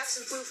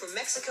 Jackson flew from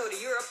Mexico to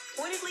Europe,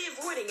 pointedly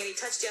avoiding any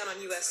touchdown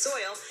on U.S.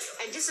 soil,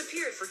 and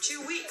disappeared for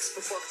 2 weeks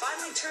before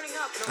finally turning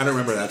up. I don't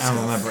remember that. I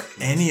don't remember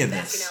any of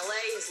Back this. in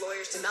L.A., his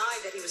lawyers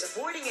denied that he was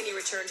avoiding any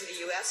return to the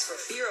U.S. for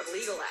fear of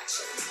legal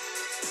action.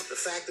 The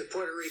fact that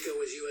Puerto Rico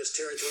was U.S.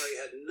 territory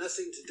had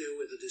nothing to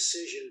do with the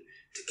decision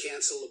to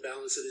cancel the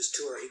balance of his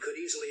tour. He could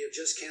easily have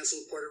just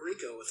canceled Puerto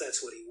Rico if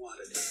that's what he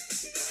wanted.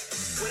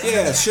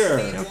 Yeah,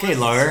 sure. Okay,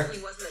 lawyer.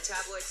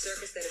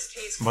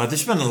 Well,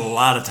 there's been a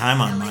lot of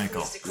time on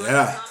Michael.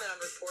 Yeah.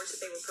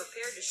 They were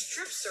prepared to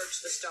strip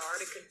search the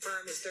star to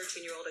confirm his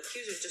 13-year-old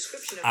accuser's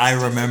description of I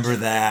remember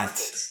that.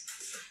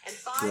 And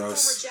 5 former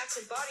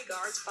Jackson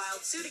bodyguards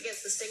filed suit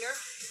against the singer,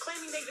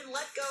 claiming they'd been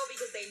let go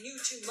because they knew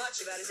too much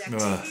about his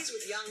activities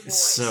with young boys.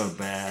 It's so And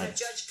bad. a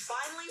judge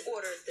finally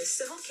ordered this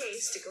civil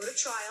case to go to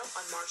trial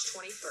on March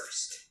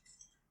 21st.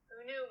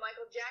 Who knew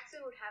Michael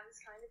Jackson would have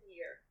this kind of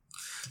year?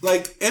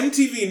 Like,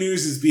 MTV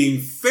News is being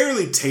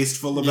fairly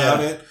tasteful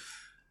about it.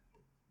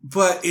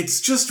 But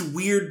it's just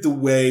weird the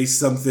way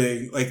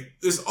something... Like,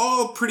 there's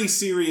all pretty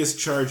serious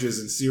charges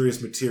and serious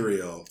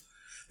material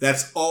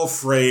that's all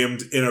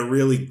framed in a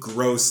really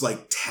gross,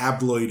 like,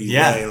 tabloidy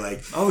way.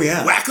 Like,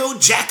 wacko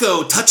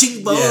jacko,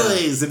 touching boys.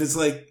 Yeah. And it's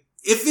like,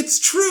 if it's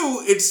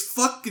true, it's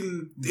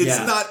fucking... It's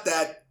not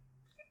that...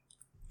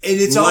 And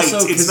it's light.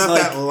 also... It's not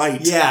that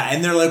light. Yeah,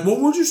 and they're like,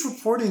 well, we're just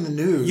reporting the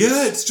news.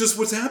 Yeah, it's just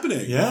what's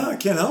happening. Yeah, I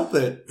can't help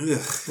it. Ugh.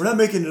 We're not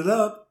making it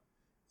up.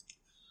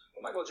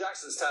 Michael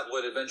Jackson's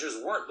tabloid adventures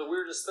weren't the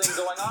weirdest thing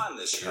going on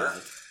this year.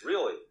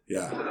 Really.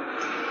 Yeah.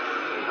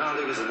 I don't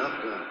think it's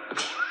enough gun.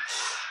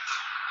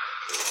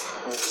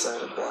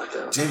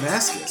 Jay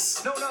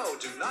Mascis. No,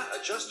 do not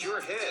adjust your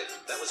head.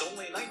 That was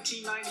only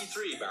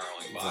 1993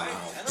 barreling by.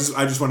 Wow.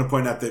 I just want to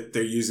point out that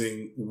they're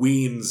using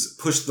Ween's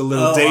Push the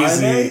Little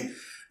Daisy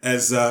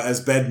as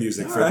bed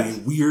music for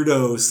the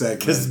weirdo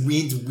segment. Because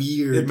Ween's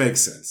weird. It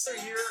makes sense.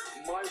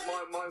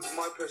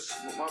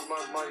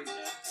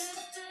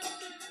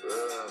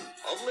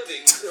 Of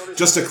living.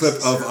 Just a clip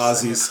of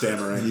Ozzy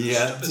stammering.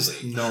 Yeah,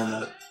 just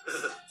normal.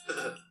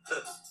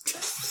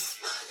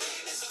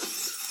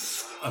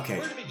 Okay.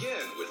 Where to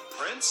begin with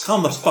Prince?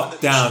 Calm the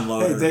fuck down,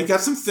 Loder. Hey, they got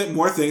some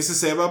more things to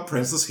say about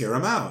Prince. Let's hear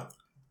him out.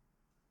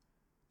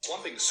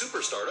 Slumping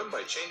superstardom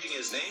by changing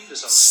his name to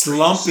some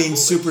slumping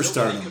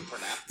superstardom.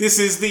 This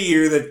is the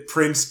year that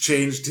Prince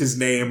changed his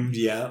name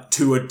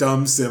to a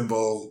dumb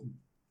symbol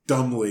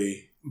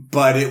dumbly.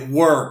 But it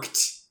worked.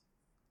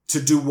 To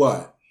do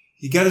what?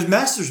 He got his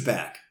master's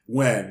back.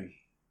 When?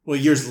 Well,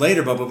 years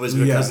later, but it was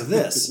because of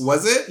this.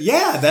 Was it?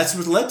 Yeah, that's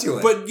what led to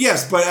it. But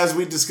yes, as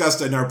we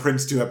discussed in our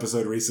Prince 2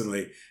 episode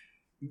recently,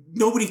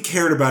 nobody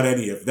cared about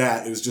any of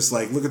that. It was just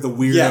like, look at the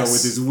weirdo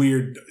with his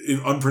weird,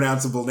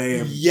 unpronounceable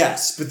name.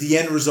 Yes, but the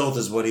end result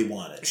is what he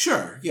wanted.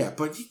 Sure, yeah,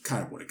 but he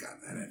kind of would have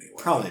gotten that anyway.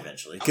 Probably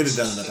eventually. Could have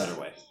done it in a better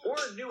way. Or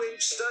New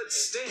Age stud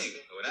Sting,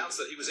 who announced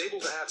that he was able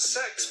to have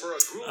sex for a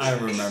grueling I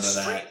remember 8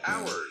 straight that.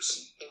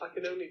 hours. I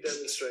can only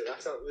demonstrate. I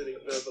can't really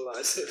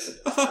verbalize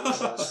it. I'm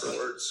lost for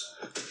words.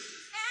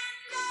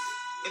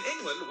 In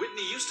England,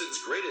 Whitney Houston's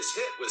greatest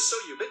hit was so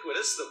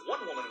ubiquitous that one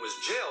woman was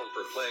jailed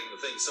for playing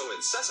the thing so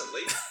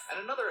incessantly,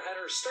 and another had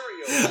her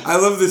stereo... I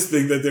love this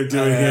thing that they're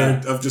doing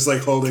here of just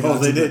like holding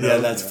on to it. Yeah,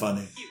 that's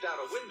funny. ...heaved out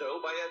a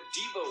window by a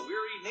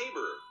diva-weary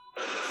neighbor.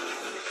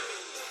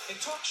 In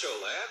talk show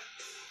land...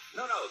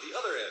 No, the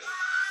other end.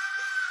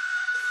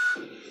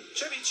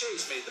 Chevy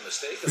Chase made the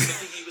mistake of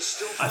thinking he was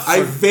still fine.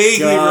 I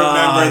vaguely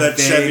remember that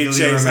Chevy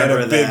Chase had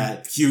a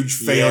big, huge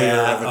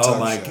failure of a talk show. Oh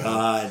my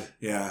God.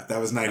 Yeah, that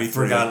was 93. I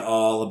forgot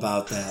all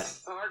about that.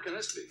 How hard can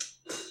this be?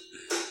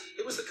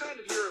 It was the kind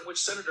of year in which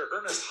Senator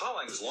Ernest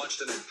Hollings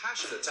launched an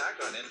impassioned attack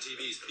on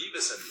MTV's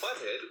Beavis and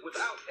Butthead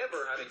without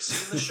ever having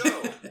seen the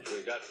show.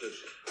 We got this.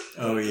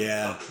 Oh,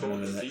 yeah.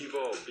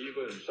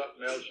 Beaver and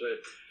something else.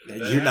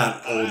 You're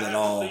not old at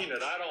all. I haven't seen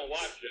it. I don't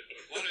watch it.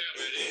 Whatever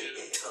it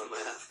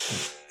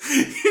is.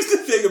 Here's the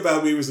thing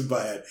about Beavis and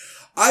Butthead.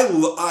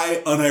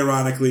 I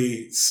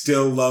unironically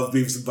still love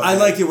Beavis and Butthead. I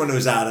like it when it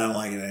was out. I don't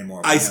like it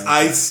anymore. I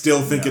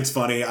still think it's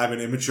funny. I'm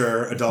an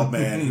immature adult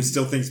man who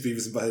still thinks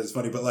Beavis and Butthead is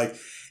funny. But like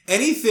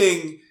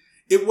anything,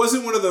 it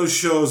wasn't one of those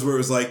shows where it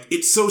was like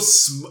it's so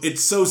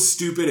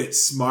stupid,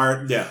 it's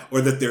smart,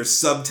 or that there's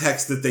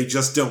subtext that they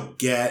just don't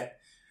get.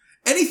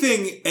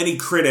 Anything any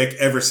critic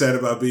ever said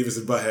about Beavis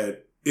and Butthead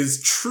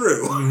is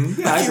true.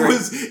 Mm-hmm. Yeah,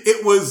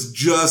 it was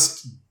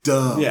just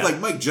dumb. Yeah. Like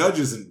Mike Judge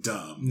isn't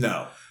dumb.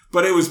 No.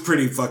 But it was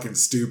pretty fucking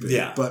stupid.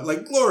 Yeah. But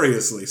like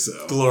gloriously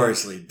so.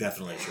 Gloriously,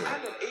 definitely true.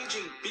 And an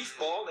aging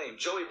beefball named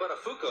Joey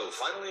Buttafuoco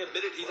finally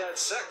admitted he'd had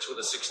sex with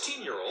a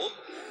 16-year-old,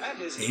 and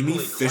his Amy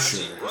equally classy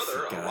Fisher.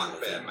 brother, a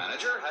rock band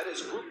manager, had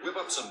his group whip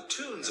up some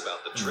tunes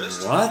about the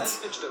tryst. What?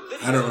 And pitched a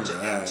video I don't to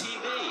remember that.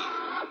 MTV.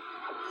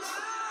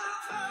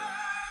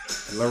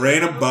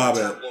 Lorena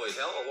Bobbitt. Tabloid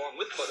hell, along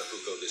with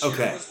Buttafuoco this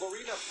Okay. year, was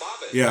Lorena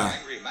Bobbitt, Yeah. the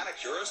angry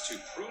manicurist who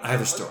proved I have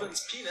her a story.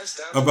 husband's penis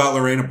down About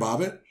Lorena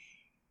Bobbitt?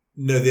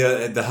 No,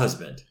 the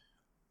husband.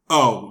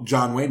 Oh,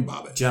 John Wayne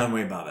Bobbitt. John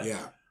Wayne Bobbitt.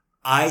 Yeah.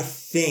 I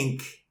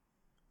think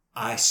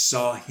I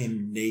saw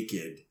him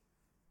naked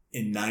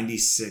in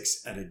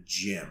 96 at a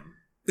gym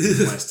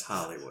in West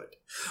Hollywood.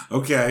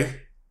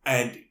 Okay.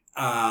 And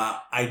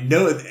I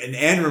know, and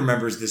Anne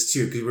remembers this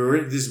too,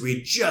 because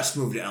we just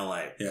moved to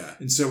LA. Yeah.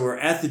 And so we're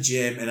at the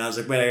gym, and I was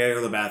like, wait, I gotta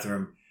go to the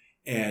bathroom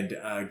and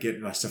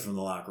get my stuff from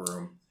the locker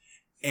room.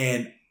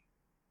 And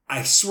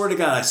I swear to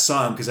God, I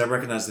saw him because I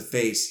recognized the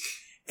face.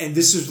 And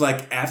this was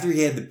like after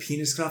he had the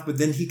penis cut off, but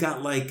then he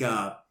got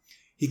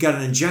he got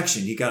an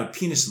injection. He got a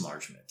penis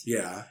enlargement.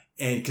 Yeah.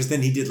 And because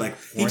then he did like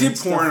porn. He did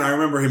porn. I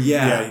remember him.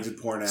 Yeah. He did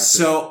porn after.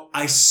 So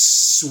I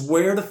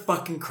swear to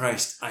fucking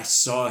Christ, I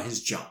saw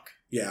his junk.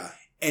 Yeah.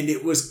 And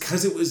it was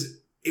because it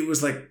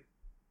was like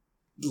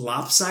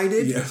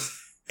lopsided. Yeah.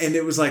 And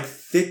it was like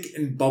thick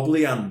and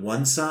bubbly on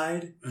one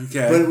side.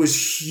 Okay. But it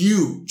was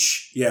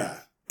huge. Yeah.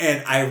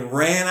 And I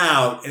ran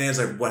out, and I was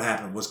like, "What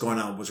happened? What's going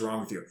on? What's wrong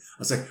with you?" I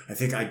was like, "I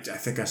think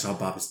I saw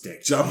Bobbitt's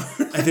dick.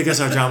 I think I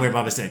saw John Wayne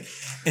Bobbitt's dick."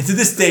 And to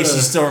this day, she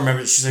still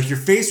remembers. She's like, "Your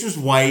face was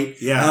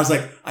white." Yeah. And I was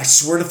like, "I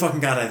swear to fucking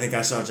God, I think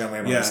I saw John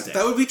Wayne Bobbitt's dick."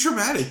 That would be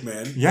traumatic,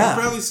 man. Yeah.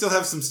 You probably still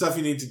have some stuff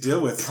you need to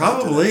deal with.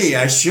 Probably,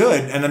 I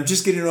should, and I'm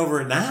just getting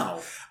over it now.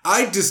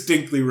 I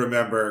distinctly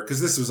remember, because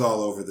this was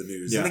all over the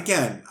news. Yeah. And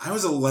again, I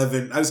was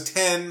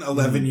 10,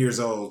 11 years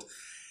old.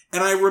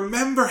 And I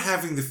remember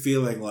having the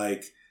feeling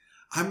like,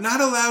 I'm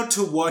not allowed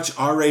to watch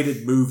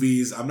R-rated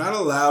movies. I'm not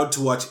allowed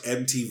to watch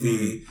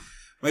MTV.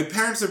 My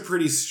parents are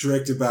pretty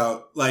strict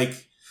about,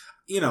 like,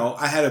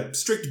 I had a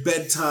strict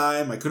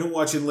bedtime. I couldn't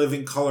watch In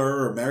Living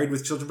Color or Married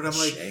with Children. But I'm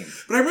like,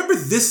 but I remember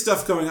this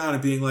stuff going on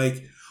and being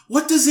like,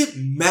 what does it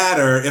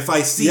matter if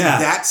I see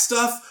that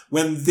stuff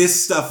when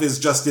this stuff is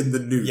just in the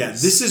news? Yeah,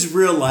 this is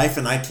real life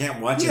and I can't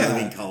watch it in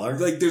living color.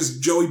 Like there's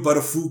Joey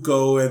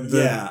Buttafuoco and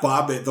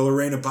the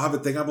Lorena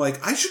Bobbitt thing. I'm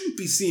like, I shouldn't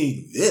be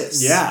seeing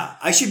this. Yeah,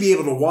 I should be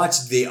able to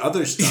watch the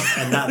other stuff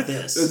and not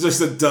this. It's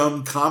just a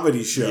dumb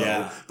comedy show.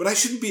 Yeah. But I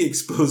shouldn't be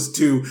exposed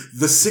to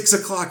the 6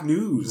 o'clock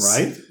news.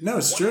 Right? No,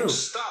 it's true.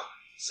 Stop,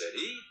 said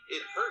he.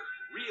 It hurt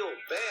real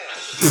bad.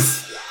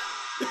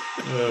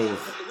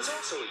 It was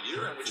also a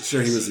year in which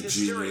sure he was a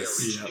hysteria genius.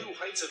 reached new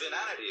heights of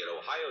inanity at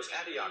Ohio's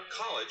Antioch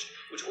College,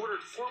 which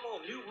ordered formal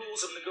new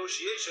rules of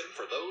negotiation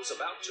for those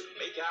about to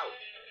make out.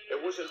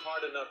 It wasn't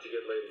hard enough to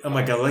get laid. Oh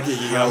my God, look at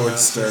you. Howard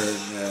Stern,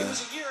 It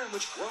was a year in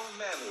which grown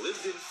men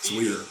lived in It's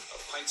fear weird. of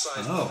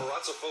pint-sized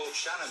paparazzo-phobe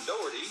Shannon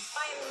Doherty,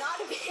 I am not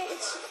a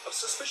bitch. of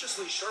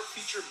suspiciously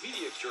sharp-featured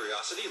media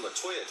curiosity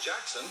LaToya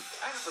Jackson,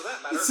 and for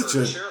that matter, Such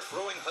her a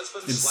chair-throwing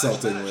husband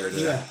insulting /manager word,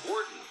 Jack yeah.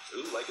 Gordon,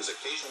 who, like his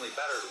occasionally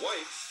battered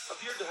wife,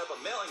 appeared to have a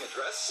mailing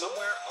address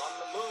somewhere on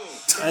the moon.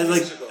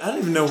 I don't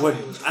even know what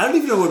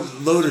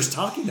Loader's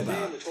talking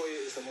about.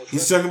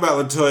 He's talking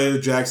about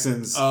LaToya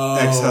Jackson's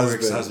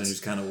ex-husband. Who's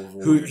kind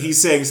of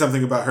He's saying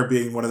something about her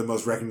being one of the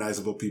most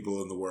recognizable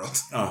people in the world.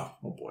 Oh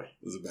boy.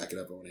 Does it back it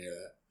up? I want to hear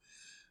that.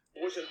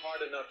 It wasn't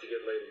hard enough to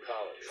get laid in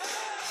college.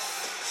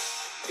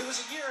 It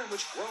was a year in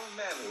which grown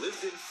men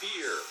lived in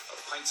fear of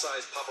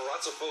pint-sized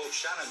paparazzo-phobe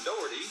Shannon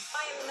Doherty.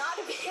 I am not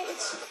a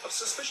bitch. Of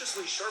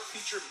suspiciously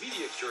sharp-featured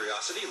media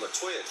curiosity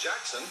LaToya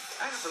Jackson,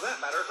 and for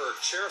that matter, her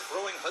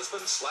chair-throwing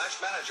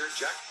husband/manager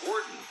Jack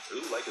Gordon,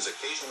 who, like his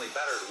occasionally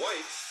battered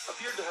wife,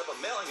 appeared to have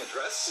a mailing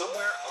address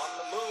somewhere on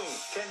the moon.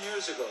 10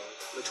 years ago,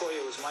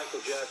 LaToya was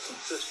Michael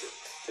Jackson's sister.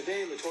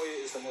 Today,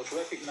 LaToya is the most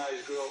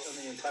recognized girl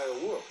in the entire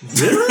world.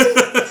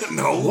 Really?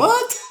 No.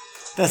 What?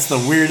 That's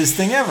the weirdest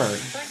thing ever.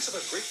 Thanks of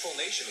a grateful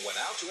nation went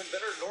out to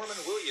inventor Norman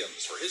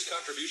Williams for his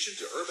contribution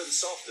to urban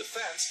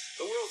self-defense,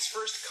 the world's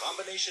first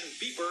combination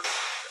beeper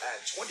and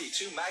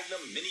 .22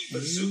 Magnum mini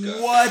bazooka.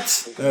 What?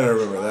 I don't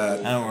remember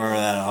that. I don't remember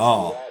that at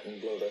all.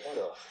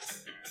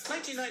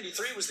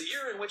 1993 was the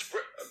year in which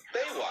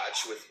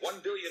Baywatch, with 1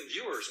 billion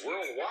viewers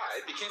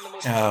worldwide, became the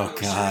most Oh,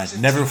 popular God. series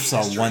in Never TV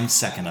saw history. 1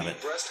 second of it.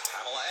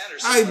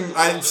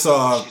 I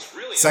saw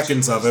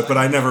seconds of it, but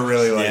I never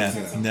really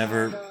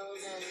never.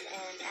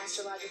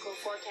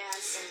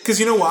 Because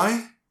you know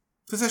why?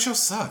 Because that show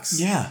sucks.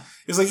 Yeah.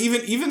 It's like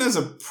even as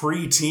a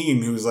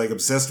preteen who was like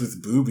obsessed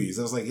with boobies,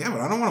 I was like, yeah,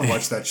 but I don't want to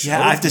watch that show. Yeah,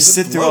 I have to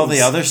sit through all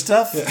the other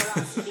stuff. Yeah.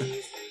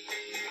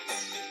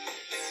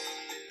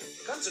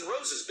 Guns N'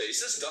 Roses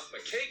bassist Duff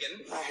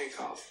McKagan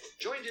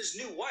joined his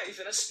new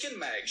wife in a Skin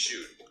Mag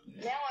shoot.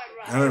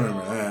 I don't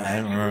remember that. I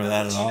don't remember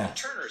that at all. Tina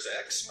Turner's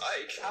ex,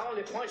 Ike. I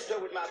only punched her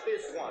with my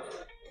fist once.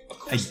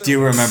 I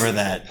do remember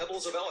that.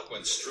 Pebbles of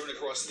eloquence strewn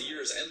across the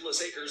year's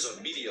endless acres of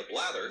media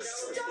blather.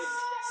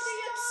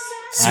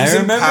 I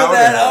remember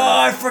that. Oh,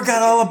 I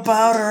forgot all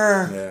about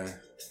her. Yeah.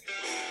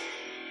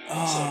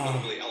 Also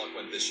notably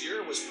eloquent this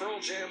year was Pearl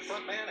Jam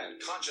frontman and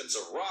conscience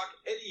of rock,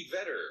 Eddie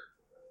Vedder.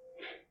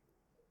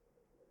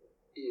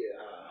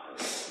 Yeah.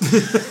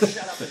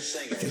 Shut up and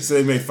sing it. So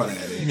they made fun of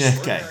Eddie.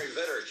 Okay. Ordinary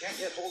Vedder can't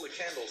yet hold a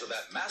candle to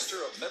that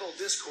master of metal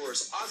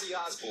discourse, Ozzy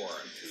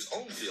Osbourne, whose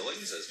own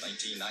feelings as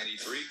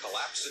 1993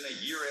 collapsed in a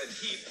year-end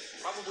heap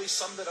probably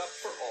summed it up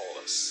for all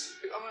of us.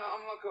 I mean,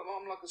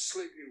 I'm like a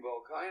sleeping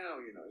volcano,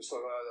 you know. It's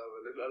like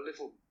a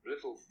little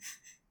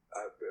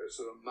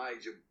sort of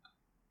major.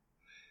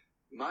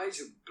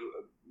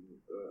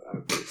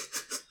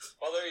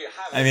 Well, there you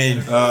have it. I mean,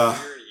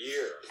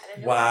 year.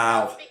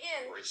 Wow.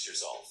 Brace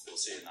yourself. We'll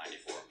see you in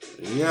 94.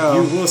 Yeah.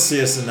 You will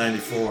see us in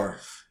 94.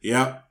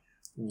 Yep.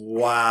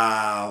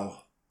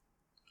 Wow.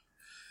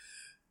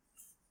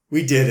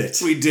 We did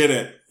it. We did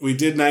it. We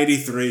did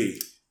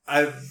 93.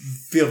 I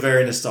feel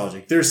very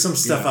nostalgic. There's some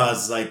stuff I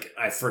was like,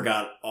 I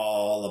forgot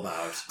all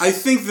about. I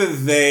think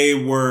that they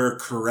were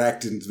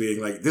correct in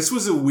being like, this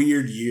was a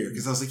weird year.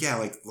 Because I was like, yeah,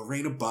 like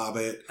Lorena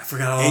Bobbitt. I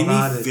forgot all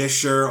about it. Amy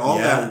Fisher. All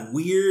that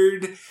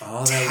weird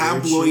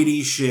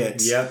tabloidy shit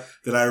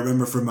that I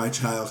remember from my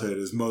childhood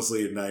is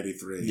mostly in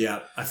 93.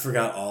 Yeah, I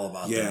forgot all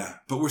about that. Yeah,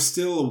 but we're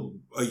still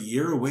a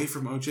year away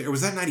from OJ. Or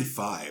was that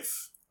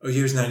 95? Oh,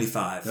 here's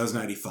 95. That was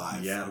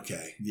 95. Yeah.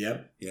 Okay.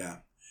 Yep. Yeah.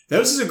 That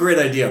was just a great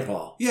idea,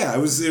 Paul. Yeah, it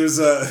was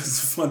a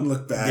fun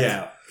look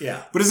back.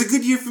 Yeah. But it's a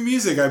good year for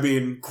music. I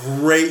mean,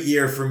 great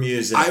year for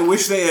music. I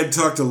wish they had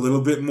talked a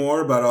little bit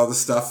more about all the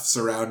stuff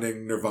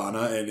surrounding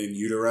Nirvana and In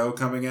Utero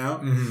coming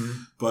out.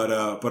 Mm-hmm. But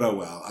oh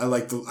well. I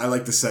like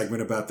the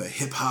segment about the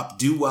hip hop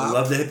doo-wop. I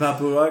love the hip hop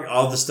doo-wop.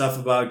 All the stuff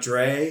about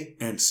Dre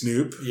and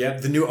Snoop.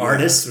 Yep, the new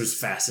artist was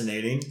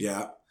fascinating.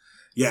 Yeah.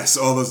 Yes,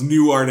 all those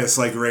new artists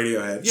like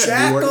Radiohead. Yeah,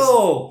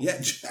 Jackal. Yeah,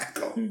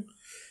 Jackal.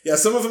 Yeah,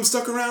 some of them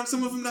stuck around,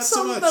 some of them not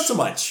so much. Not so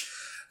much.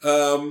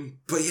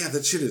 But yeah,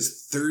 that shit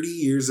is 30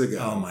 years ago.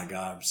 Oh my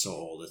God, I'm so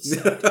old. It's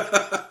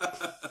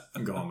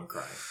I'm going to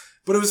cry.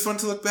 But it was fun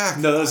to look back.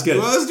 No, that was good.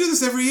 Well, let's do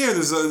this every year.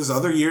 There's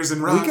other years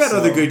in rock. We got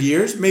other good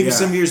years. Maybe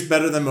some years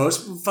better than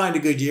most. We'll find a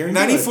good year.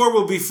 94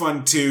 will be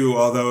fun too,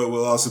 although it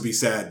will also be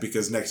sad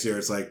because next year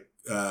it's like,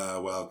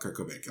 Kurt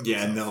Cobain killed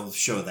himself. And they'll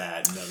show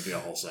that, and that'll be a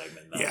whole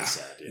segment. That'll be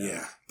sad.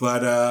 Yeah.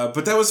 But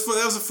that was fun.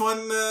 That was a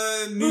fun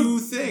new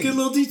thing. Good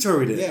little detour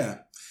we did. Yeah.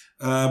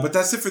 But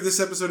that's it for this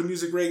episode of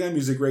Music Ray Gun.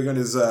 Music Ray Gun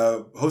is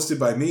hosted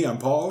by me. I'm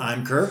Paul.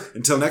 I'm Kirk.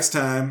 Until next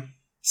time.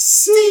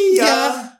 See ya!